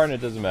you are, and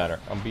it doesn't matter.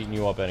 I'm beating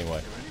you up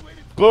anyway.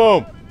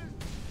 Boom!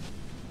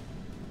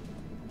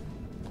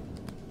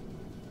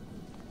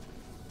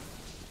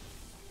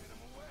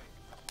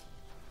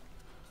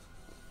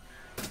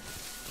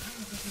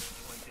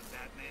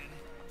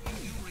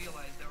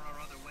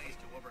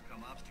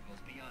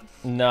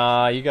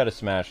 Nah, you gotta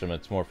smash them.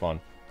 It's more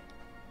fun.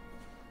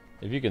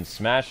 If you can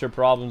smash your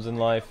problems in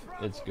life,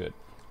 it's good.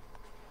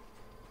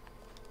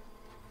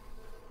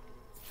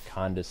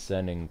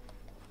 Condescending.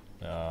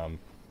 I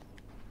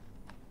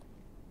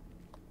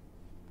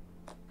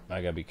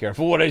gotta be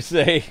careful what I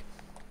say.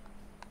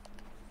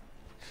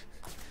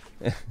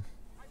 Is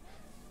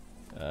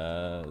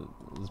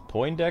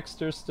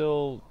Poindexter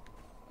still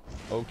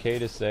okay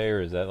to say,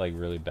 or is that like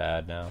really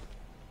bad now?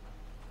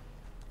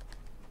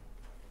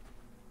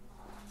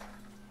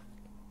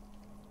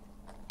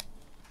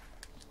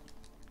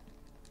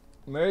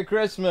 Merry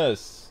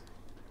Christmas!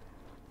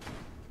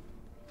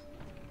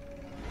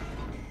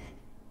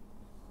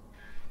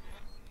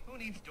 Who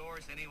needs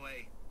doors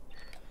anyway?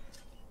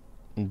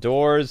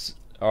 Doors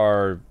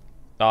are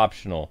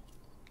optional.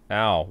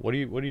 Ow. What are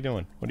you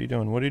doing? What are you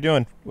doing? What are you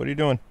doing? What are you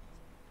doing?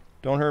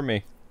 Don't hurt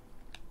me.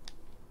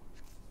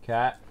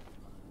 Cat.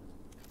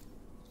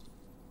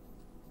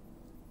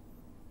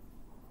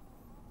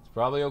 It's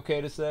probably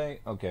okay to say.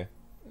 Okay.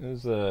 It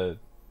was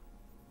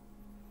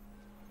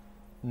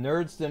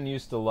nerds didn't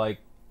used to like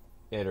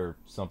it or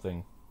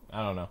something.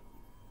 I don't know.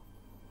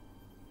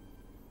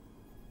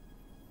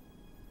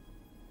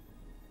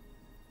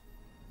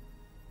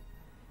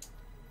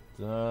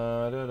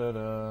 Da, da, da,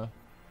 da.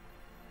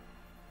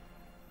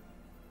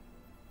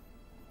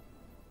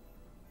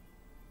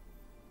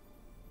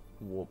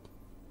 Whoop.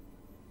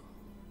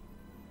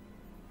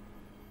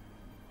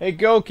 Hey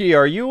Goki,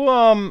 are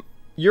you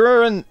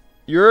you're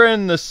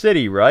in the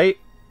city, right?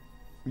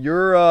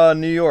 You're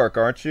New York,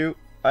 aren't you?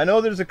 I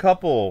know there's a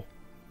couple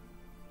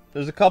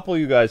of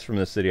you guys from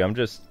the city. I'm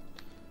just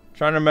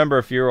trying to remember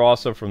if you're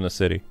also from the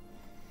city.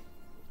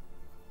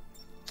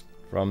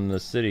 From the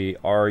city,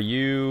 are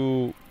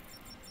you...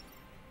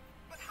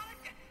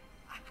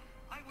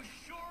 I was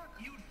sure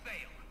you'd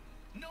fail.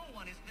 No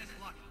one is this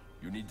lucky.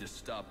 You need to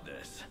stop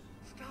this.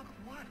 Stop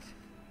what?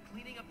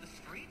 Cleaning up the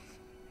streets?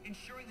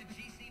 Ensuring the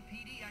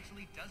GCPD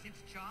actually does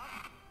its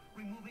job?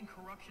 Removing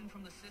corruption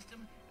from the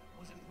system?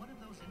 Was it one of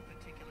those in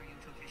particular you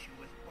took issue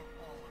with, or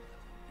all of them?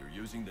 You're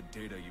using the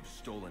data you've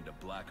stolen to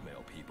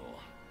blackmail people.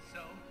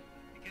 So,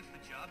 it gets the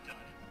job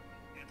done.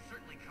 And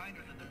certainly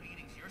kinder than the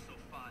beatings you're so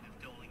fond of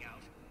doling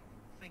out.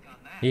 think on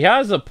that? He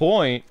has a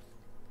point.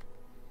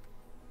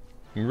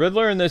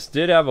 Riddler in this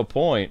did have a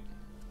point.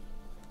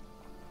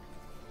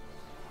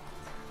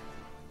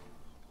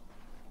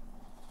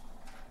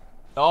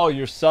 Oh,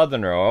 you're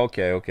Southerner.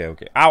 Okay, okay,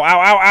 okay. Ow, ow,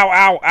 ow, ow,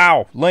 ow,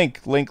 ow.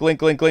 Link, link,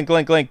 link, link, link,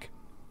 link, link.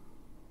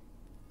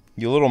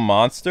 You little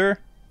monster.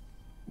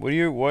 Why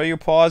are your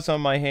paws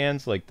on my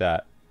hands like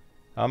that?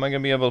 How am I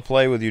going to be able to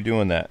play with you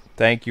doing that?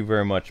 Thank you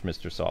very much,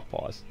 Mr. Soft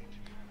Paws.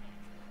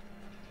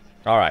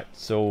 Alright,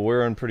 so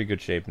we're in pretty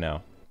good shape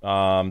now.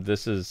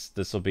 This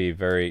will be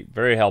very,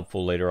 very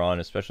helpful later on,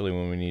 especially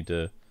when we need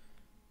to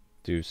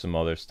do some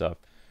other stuff.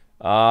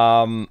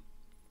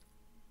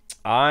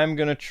 I'm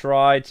gonna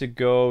try to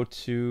go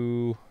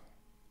to...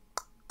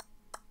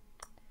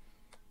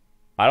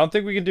 I don't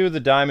think we can do the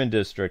Diamond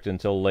District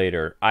until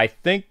later. I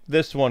think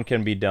this one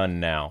can be done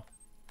now.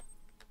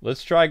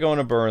 Let's try going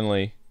to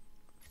Burnley.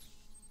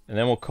 And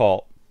then we'll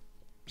call...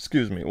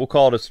 Excuse me, we'll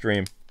call it a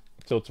stream.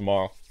 Until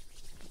tomorrow.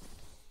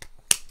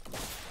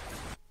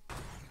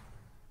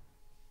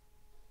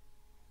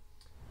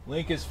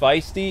 Link is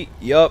feisty?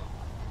 Yup.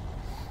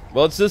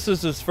 Well, this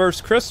is his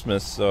first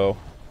Christmas, so...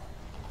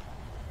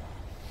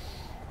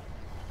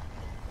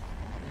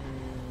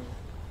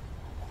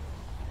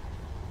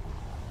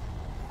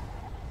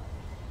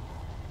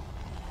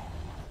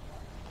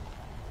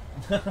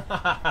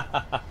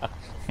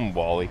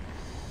 Wally.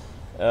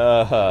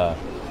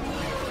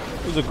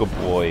 Who's a good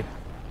boy?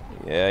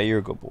 Yeah, you're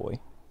a good boy.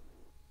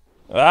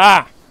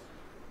 Ah!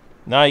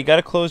 No, you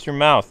gotta close your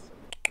mouth.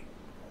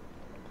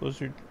 Close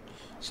your...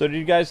 So did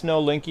you guys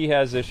know Linky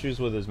has issues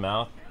with his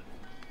mouth?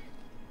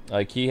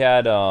 Like he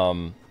had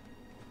to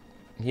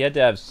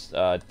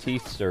have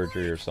teeth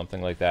surgery or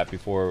something like that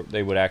before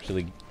they would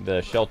actually,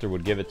 the shelter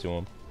would give it to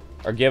him.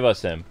 Or give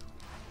us him.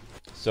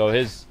 So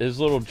his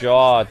little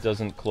jaw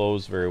doesn't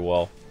close very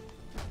well.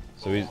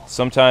 So he's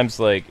sometimes,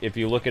 like, if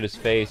you look at his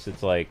face,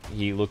 it's like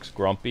he looks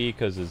grumpy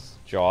because his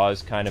jaw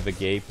is kind of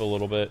agape a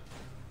little bit.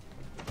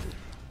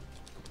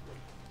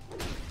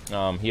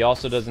 He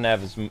also doesn't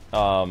have his...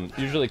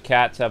 usually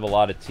cats have a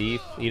lot of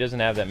teeth. He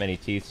doesn't have that many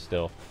teeth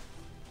still.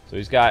 So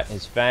he's got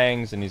his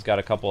fangs and he's got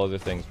a couple other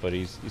things, but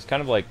he's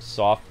kind of like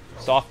soft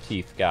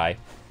teeth guy.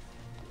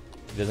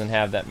 He doesn't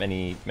have that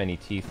many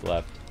teeth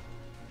left.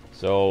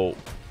 So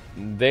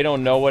they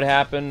don't know what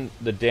happened.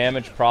 The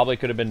damage probably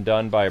could have been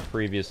done by a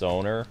previous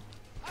owner.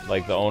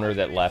 Like the owner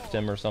that left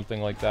him or something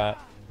like that.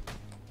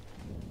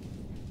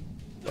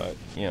 But,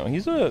 you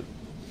know,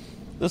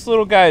 this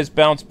little guy has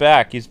bounced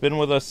back. He's been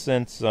with us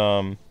since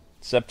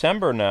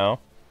September now.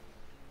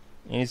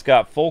 And he's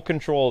got full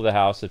control of the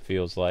house, it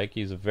feels like.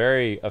 He's a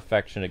very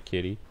affectionate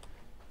kitty.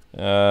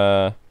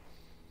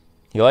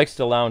 He likes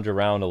to lounge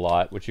around a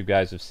lot, which you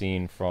guys have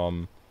seen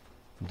from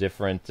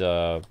different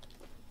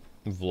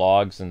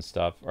vlogs and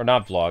stuff. Or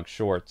not vlogs,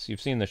 shorts.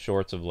 You've seen the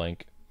shorts of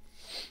Link.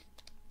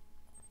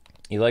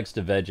 He likes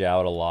to veg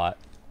out a lot.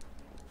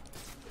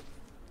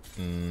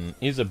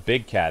 He's a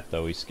big cat,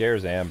 though. He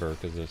scares Amber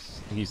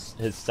because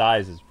his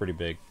size is pretty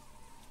big.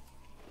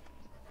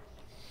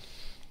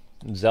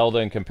 Zelda,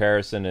 in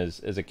comparison,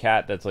 is a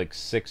cat that's like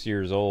 6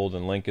 years old,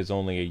 and Link is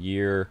only a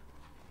year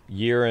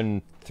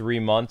and 3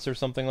 months or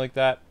something like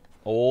that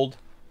old.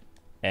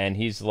 And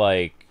he's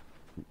like,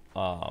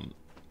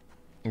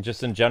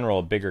 just in general,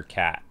 a bigger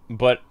cat.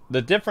 But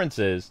the difference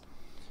is,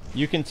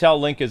 you can tell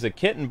Link is a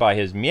kitten by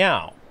his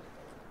meow.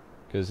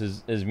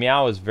 Because his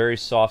meow is very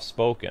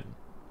soft-spoken.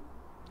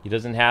 He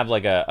doesn't have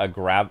like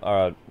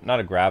not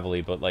a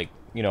gravelly, but like,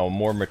 you know,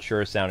 more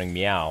mature sounding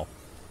meow.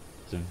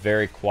 It's a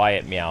very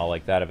quiet meow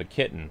like that of a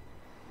kitten.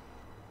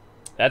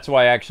 That's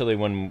why actually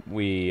when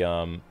we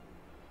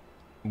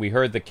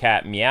heard the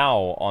cat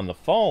meow on the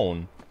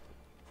phone,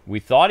 we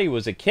thought he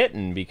was a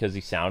kitten because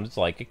he sounds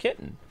like a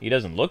kitten. He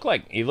doesn't look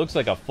like, he looks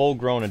like a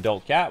full-grown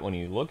adult cat when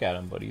you look at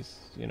him, but he's,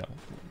 you know,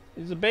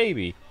 he's a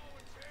baby.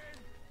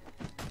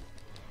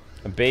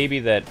 A baby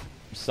that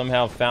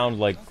somehow found,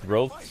 like,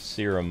 growth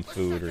serum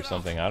food or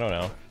something. I don't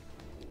know.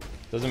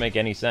 Doesn't make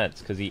any sense,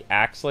 because he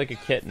acts like a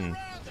kitten,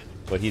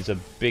 but he's a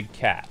big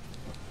cat.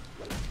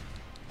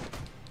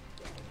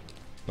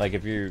 Like,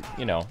 if you're,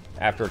 you know,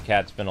 after a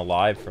cat's been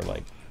alive for,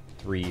 like,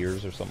 3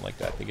 years or something like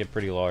that, they get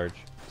pretty large.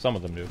 Some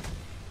of them do.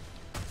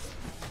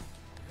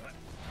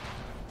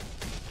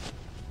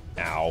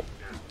 Ow.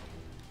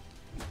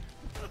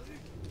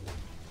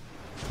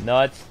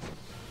 Nuts.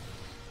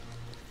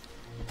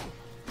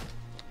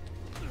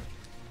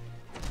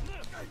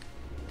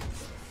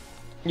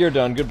 You're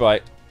done.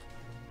 Goodbye.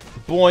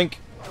 Boink.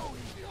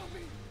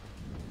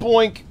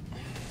 Boink.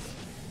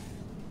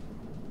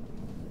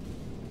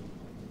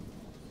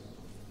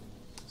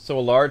 So a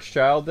large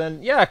child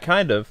then? Yeah,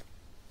 kind of.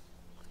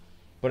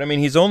 But I mean,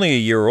 he's only a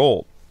year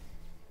old.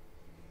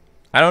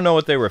 I don't know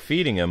what they were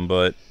feeding him,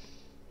 but...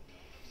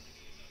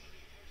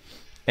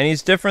 And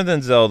he's different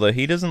than Zelda.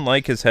 He doesn't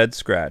like his head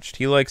scratched.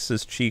 He likes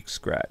his cheeks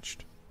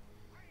scratched.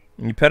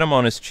 When you pet him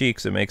on his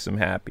cheeks, it makes him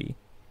happy.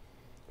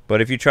 But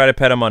if you try to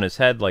pet him on his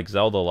head like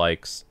Zelda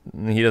likes,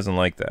 he doesn't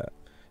like that.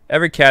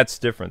 Every cat's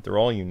different. They're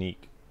all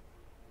unique.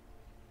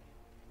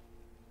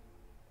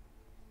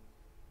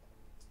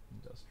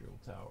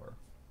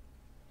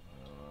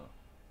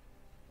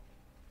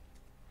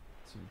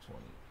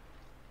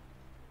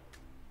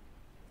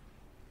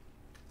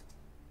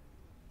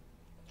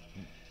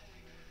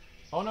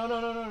 Oh, no,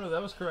 no, no, no, no.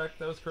 That was correct.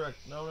 That was correct.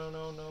 No, no,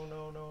 no, no,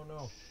 no, no,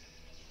 no.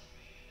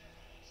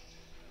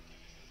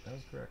 That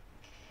was correct.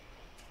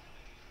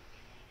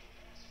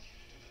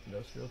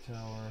 Industrial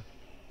Tower.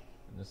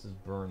 And this is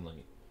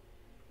Burnley.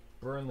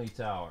 Burnley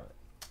Tower.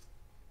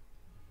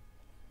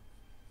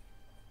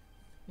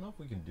 I don't know if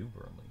we can do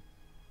Burnley.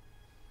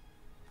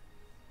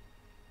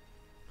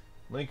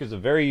 Link is a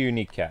very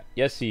unique cat.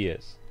 Yes, he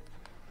is.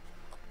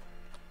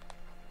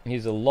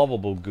 He's a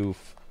lovable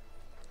goof.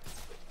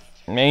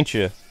 Ain't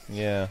you?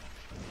 Yeah.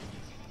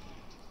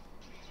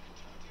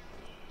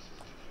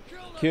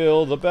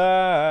 Kill the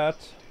bat!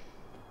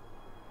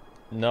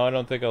 No, I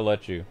don't think I'll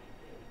let you.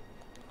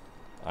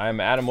 I'm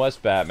Adam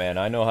West Batman.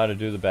 I know how to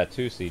do the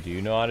Batusi. Do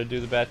you know how to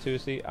do the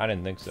Batusi? I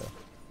didn't think so.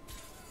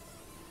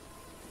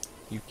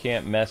 You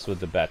can't mess with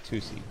the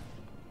Batusi.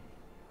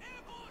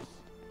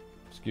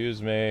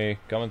 Excuse me.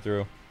 Coming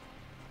through.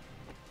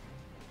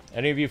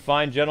 Any of you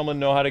fine gentlemen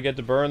know how to get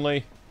to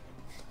Burnley?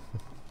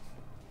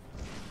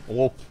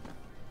 Whoop.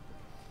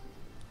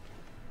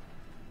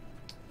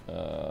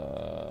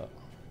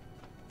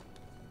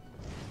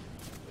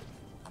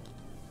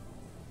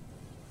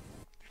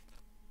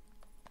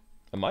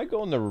 Am I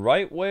going the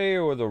right way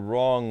or the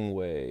wrong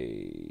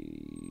way?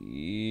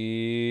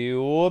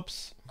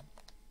 Whoops.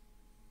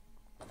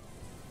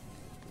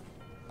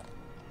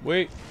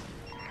 Wait.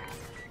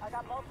 I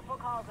got multiple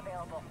calls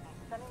available.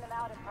 Sending them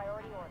out in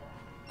priority order.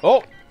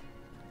 Oh!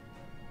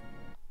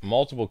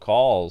 Multiple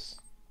calls.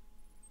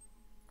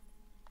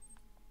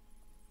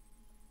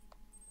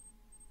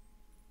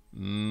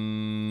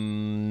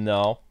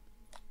 No.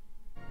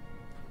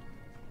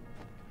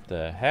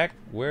 The heck?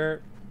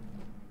 Where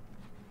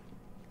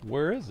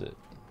is it?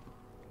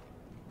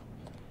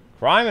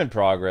 Crime in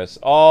Progress.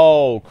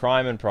 Oh,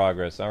 Crime in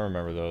Progress. I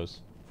remember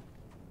those.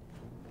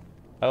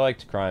 I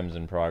liked Crimes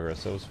in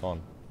Progress. It was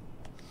fun.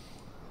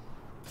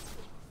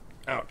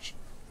 Ouch.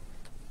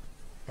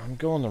 I'm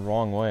going the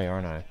wrong way,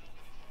 aren't I?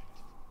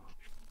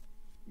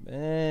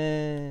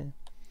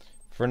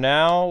 For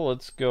now,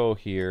 let's go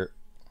here.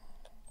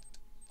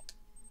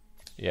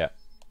 Yeah.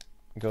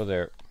 Go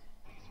there.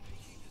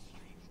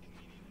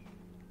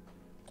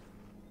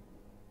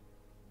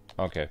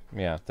 Okay,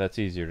 yeah, that's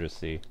easier to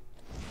see.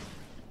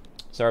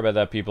 Sorry about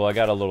that, people. I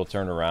got a little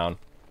turnaround.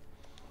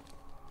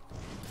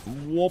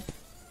 Whoop.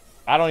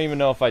 I don't even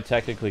know if I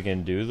technically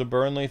can do the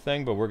Burnley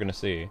thing, but we're gonna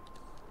see.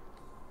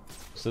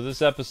 So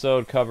this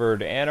episode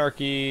covered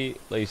Anarchy,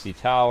 Lacey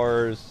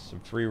Towers, some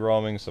free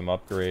roaming, some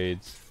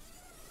upgrades.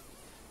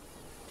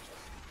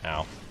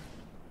 Ow.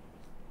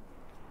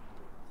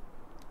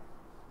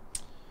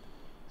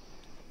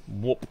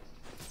 Whoop.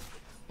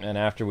 And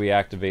after we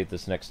activate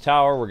this next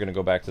tower, we're going to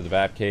go back to the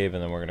Batcave,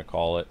 and then we're going to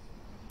call it.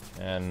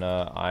 And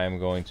I am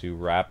going to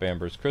wrap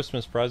Amber's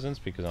Christmas presents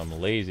because I'm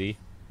lazy.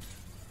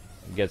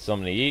 Get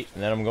something to eat,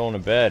 and then I'm going to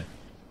bed.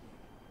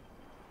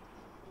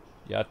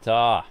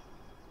 Yatta.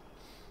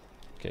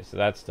 Okay, so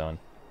that's done.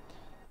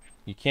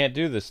 You can't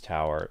do this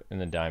tower in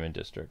the Diamond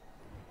District.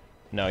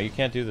 No, you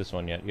can't do this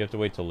one yet. You have to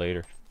wait till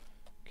later.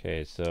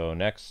 Okay, so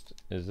next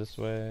is this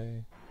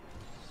way.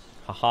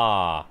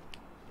 Haha.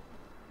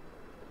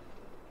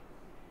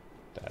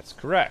 That's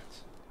correct.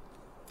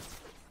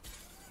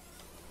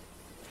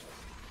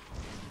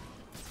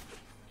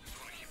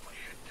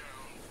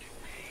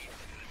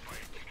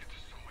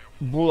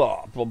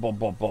 Blah, blah, blah,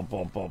 blah, blah,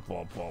 blah, blah,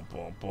 blah, blah,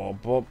 blah,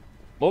 blah,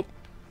 blah.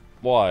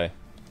 Why?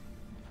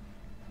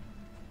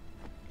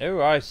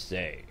 Oh, I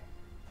say.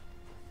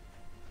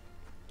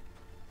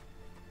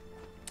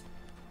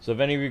 So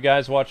have any of you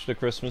guys watched a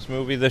Christmas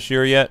movie this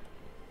year yet?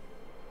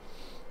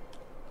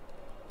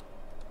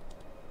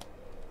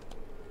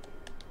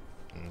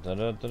 Da,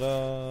 da, da,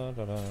 da,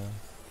 da, da.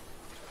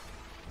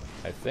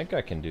 I think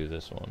I can do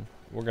this one.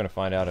 We're gonna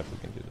find out if we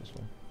can do this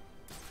one.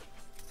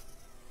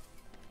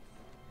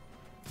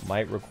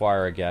 Might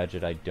require a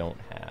gadget I don't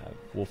have.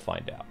 We'll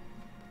find out.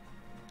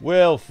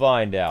 We'll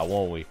find out,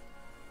 won't we?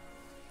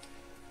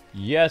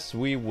 Yes,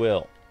 we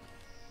will.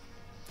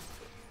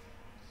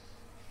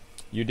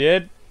 You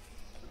did?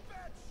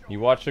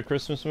 You watched a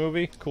Christmas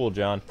movie? Cool,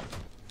 John.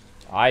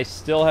 I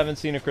still haven't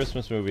seen a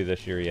Christmas movie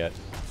this year yet.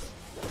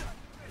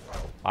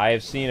 I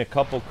have seen a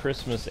couple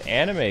Christmas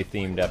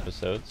anime-themed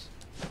episodes.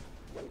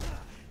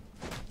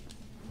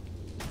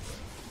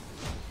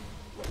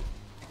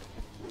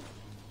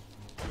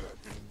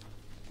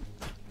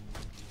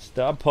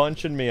 Stop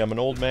punching me, I'm an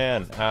old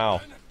man. Ow.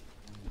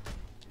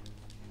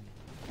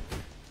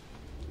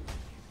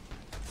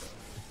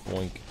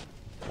 Boink.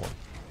 Boink.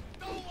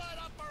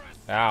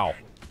 Ow.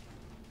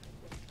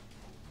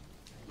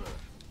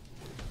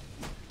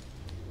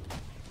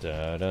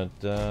 Da da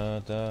da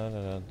da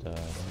da da da.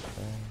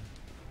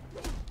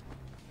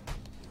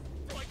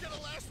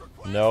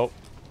 Nope.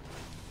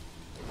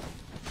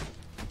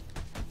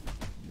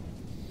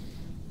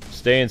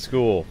 Stay in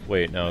school.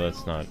 Wait, no,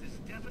 that's not.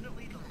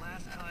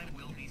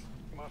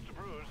 Master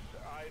Bruce,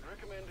 I'd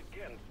recommend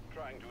against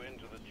trying to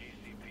enter the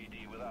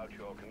GCPD without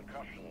your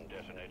concussion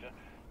detonator.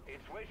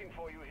 It's waiting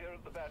for you here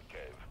at the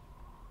Batcave.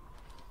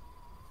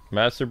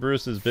 Master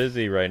Bruce is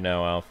busy right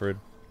now, Alfred.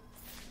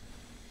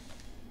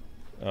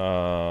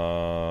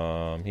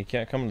 He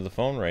can't come to the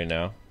phone right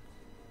now.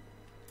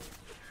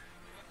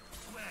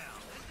 Well,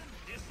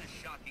 isn't this a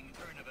shocking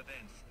turn of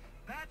events?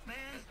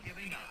 Batman's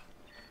giving up.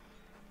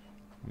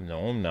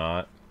 No, I'm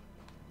not.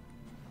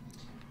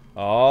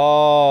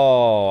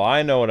 Oh,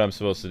 I know what I'm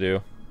supposed to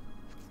do.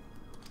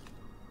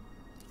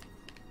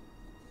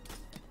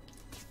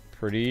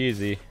 Pretty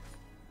easy.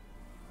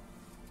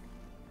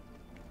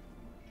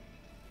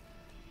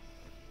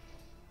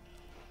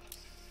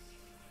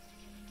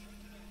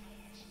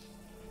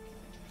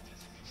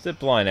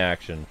 Zipline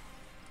action.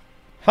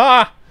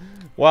 Ha!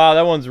 Wow,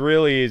 that one's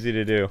really easy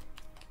to do.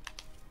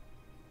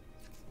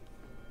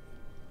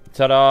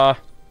 Ta-da!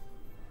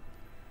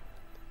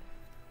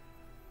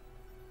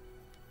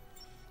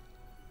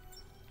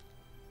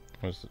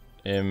 Was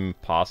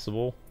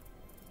impossible?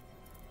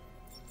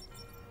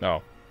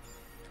 No.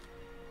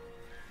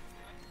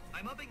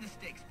 I'm upping the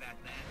stakes,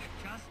 Batman,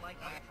 just like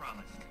I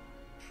promised.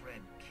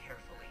 Tread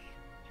carefully.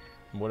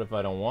 What if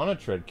I don't want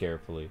to tread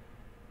carefully?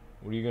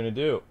 What are you gonna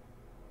do?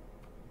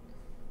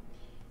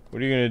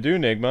 What are you gonna do,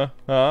 Nigma?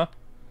 Huh?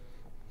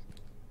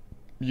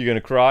 You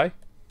gonna cry?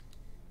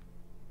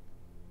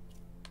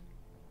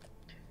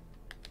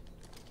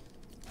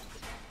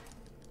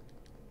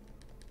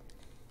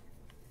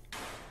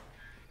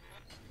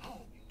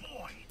 Oh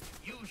boy,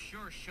 you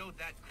sure showed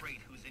that crate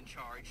who's in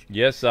charge.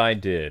 Yes, I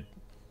did.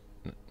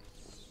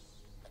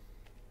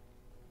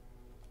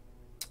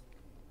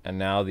 And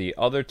now the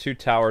other two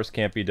towers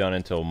can't be done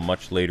until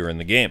much later in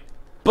the game.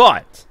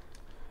 But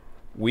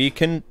we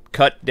can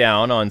cut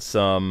down on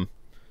some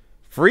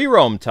free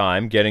roam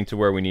time getting to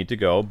where we need to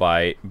go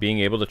by being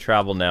able to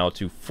travel now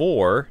to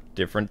 4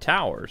 different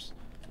towers.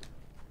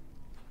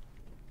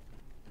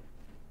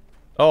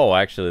 Oh,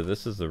 actually,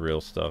 this is the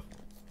real stuff.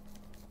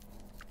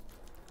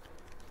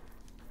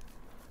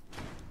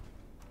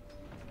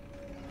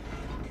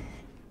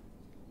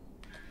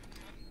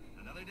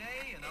 Another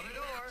day, another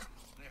door.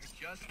 There's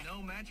just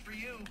no match for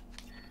you.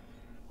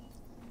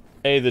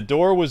 Hey, the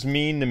door was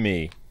mean to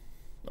me.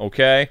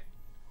 Okay?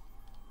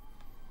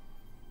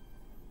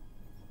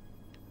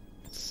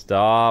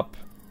 Stop.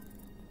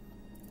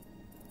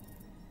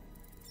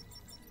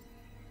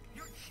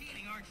 You're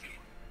cheating, aren't you?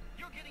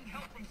 You're getting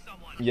help from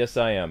someone. Yes,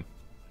 I am.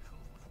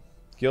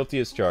 Guilty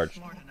as charged.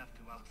 Smart enough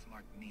to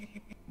outsmart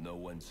me. No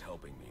one's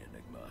helping me,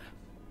 Enigma.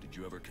 Did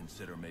you ever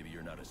consider maybe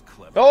you're not as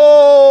clever?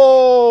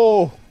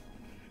 Oh!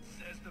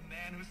 Says the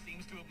man who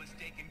seems to have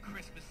mistaken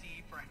Christmas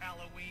Eve for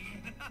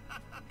Halloween.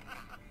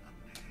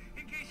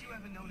 In case you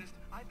haven't noticed,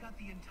 I've got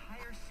the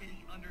entire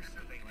city under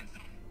surveillance,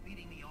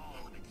 feeding me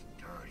all of its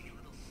dirty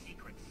little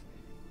secrets.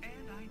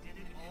 And I did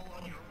it all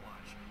on your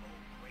watch, oh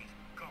great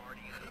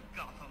guardian of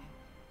Gotham.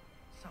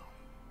 So,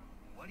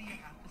 what do you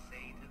have to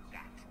say to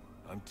that?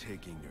 I'm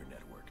taking your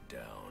network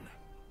down.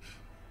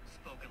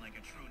 Spoken like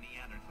a true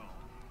Neanderthal.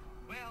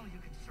 Well, you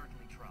can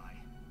certainly try.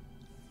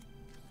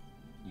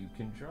 You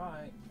can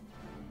try.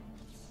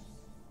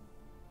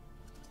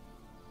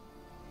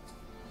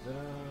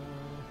 Final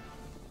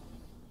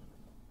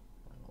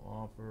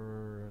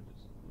offer.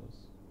 This.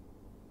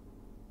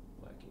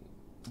 Blackie.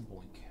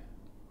 Boink.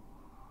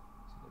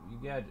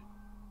 CW gadget.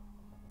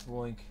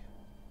 Boink.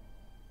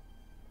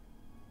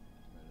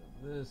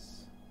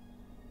 This.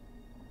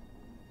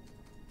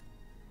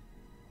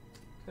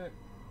 Okay.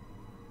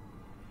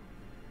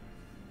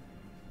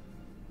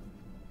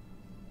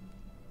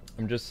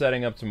 I'm just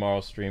setting up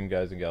tomorrow's stream,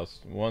 guys and gals.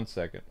 1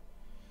 second.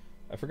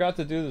 I forgot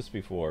to do this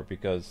before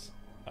because,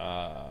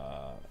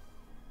 I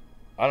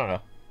don't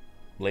know.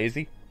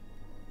 Lazy?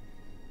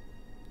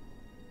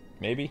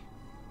 Maybe?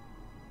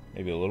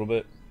 Maybe a little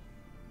bit.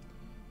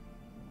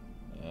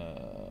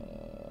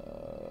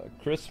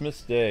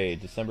 Christmas Day,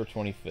 December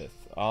 25th.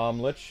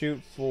 Let's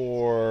shoot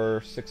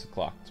for 6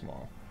 o'clock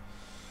tomorrow.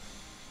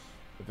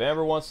 If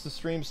Amber wants to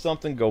stream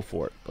something, go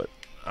for it. But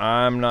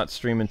I'm not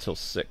streaming till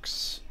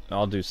 6.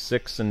 I'll do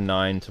 6 and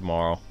 9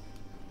 tomorrow.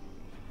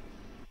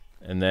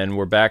 And then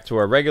we're back to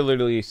our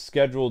regularly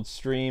scheduled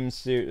streams,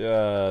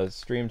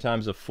 stream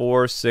times of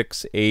 4,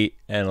 6, 8,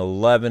 and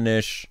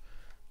 11-ish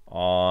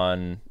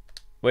on...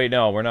 Wait,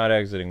 no, we're not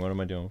exiting. What am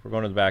I doing? We're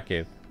going to the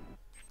Batcave.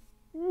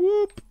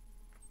 Whoop!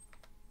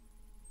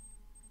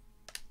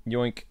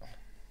 Yoink.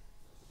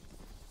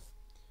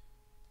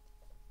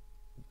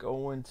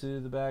 Going to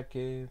the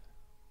Batcave.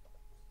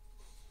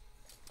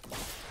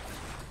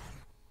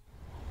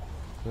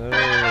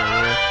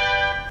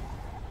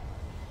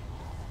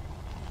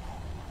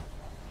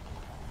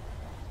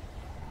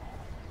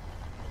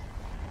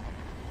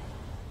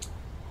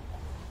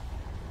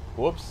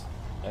 Whoops.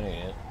 That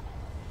ain't it.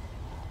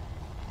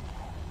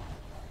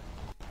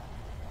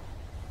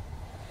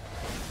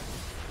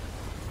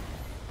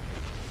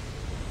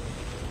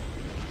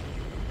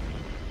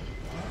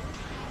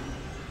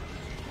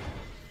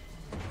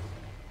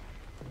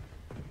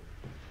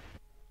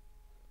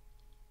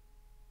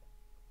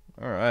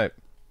 Alright.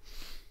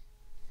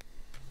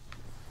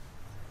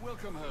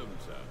 Welcome home,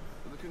 sir.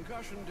 The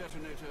concussion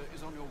detonator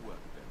is on your workbench.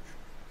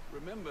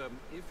 Remember,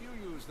 if you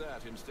use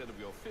that instead of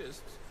your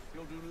fists,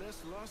 You'll do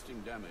less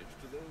lasting damage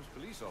to those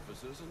police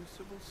officers and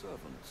civil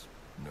servants.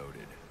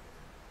 Noted.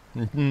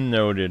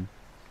 Noted.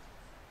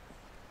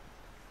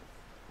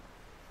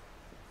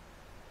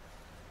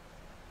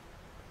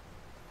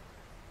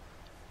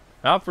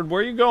 Alfred,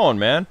 where you going,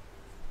 man?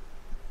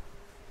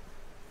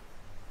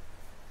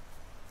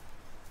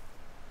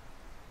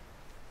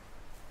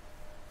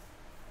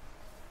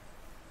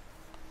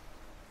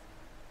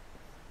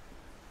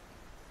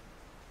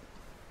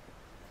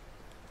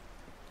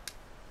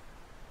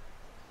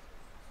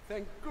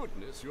 Thank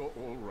goodness you're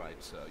all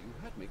right, sir. You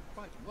had me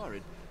quite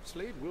worried.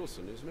 Slade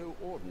Wilson is no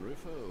ordinary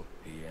foe.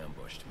 He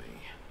ambushed me.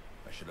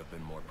 I should have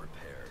been more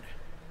prepared.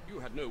 You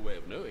had no way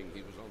of knowing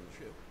he was on the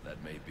ship.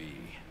 That may be,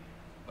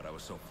 but I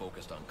was so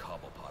focused on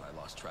Cobblepot I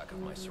lost track of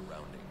my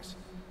surroundings.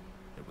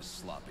 It was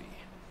sloppy.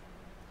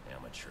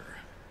 Amateur.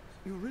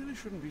 You really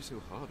shouldn't be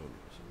so hard on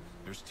yourself.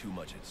 There's too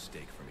much at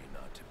stake for me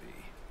not to be.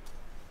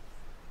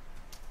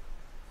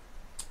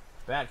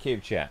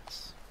 Batcave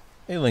chats.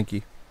 Hey,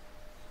 Linky.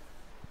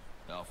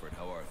 Alfred,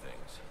 how are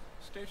things?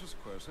 Status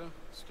quo, sir.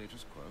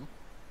 Status quo.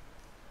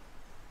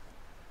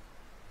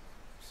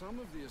 Some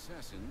of the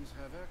assassins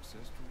have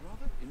access to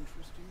rather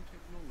interesting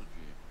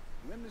technology.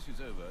 When this is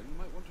over, you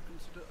might want to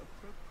consider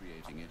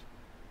appropriating it.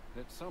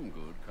 Let some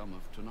good come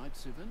of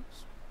tonight's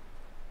events.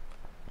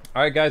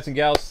 Alright, guys and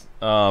gals.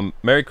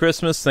 Merry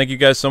Christmas. Thank you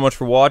guys so much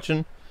for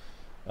watching.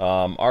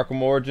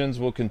 Arkham Origins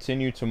will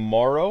continue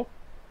tomorrow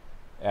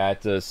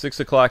at 6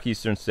 o'clock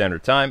Eastern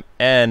Standard Time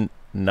and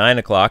 9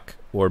 o'clock,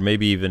 or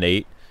maybe even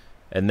 8.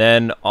 And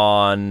then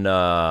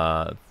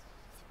on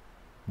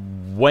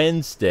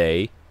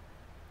Wednesday,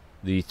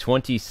 the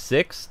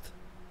 26th,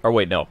 or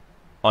wait, no,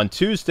 on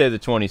Tuesday the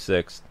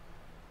 26th,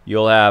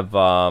 you'll have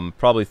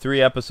probably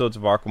 3 episodes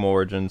of Arkham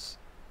Origins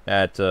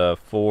at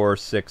 4,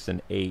 6,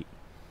 and 8.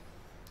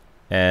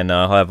 And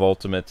I'll have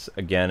Ultimates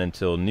again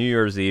until New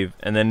Year's Eve.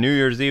 And then New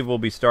Year's Eve, we'll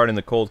be starting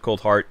the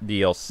Cold Heart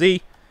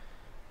DLC.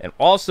 And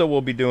also,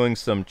 we'll be doing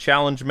some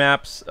challenge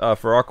maps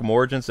for Arkham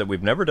Origins that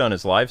we've never done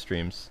as live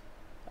streams.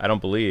 I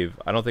don't believe.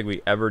 I don't think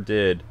we ever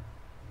did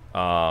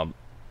that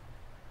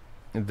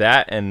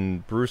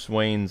and Bruce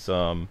Wayne's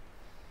Ninja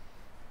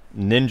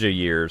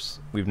Years.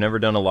 We've never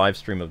done a live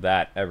stream of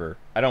that, ever.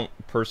 I don't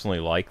personally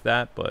like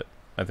that, but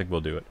I think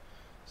we'll do it.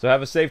 So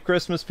have a safe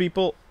Christmas,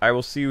 people. I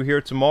will see you here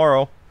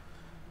tomorrow.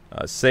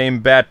 Same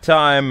bat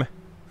time.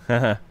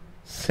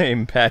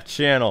 Same bat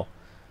channel.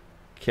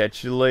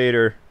 Catch you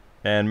later.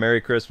 And Merry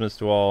Christmas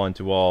to all, and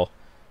to all,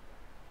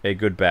 a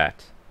good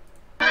bat.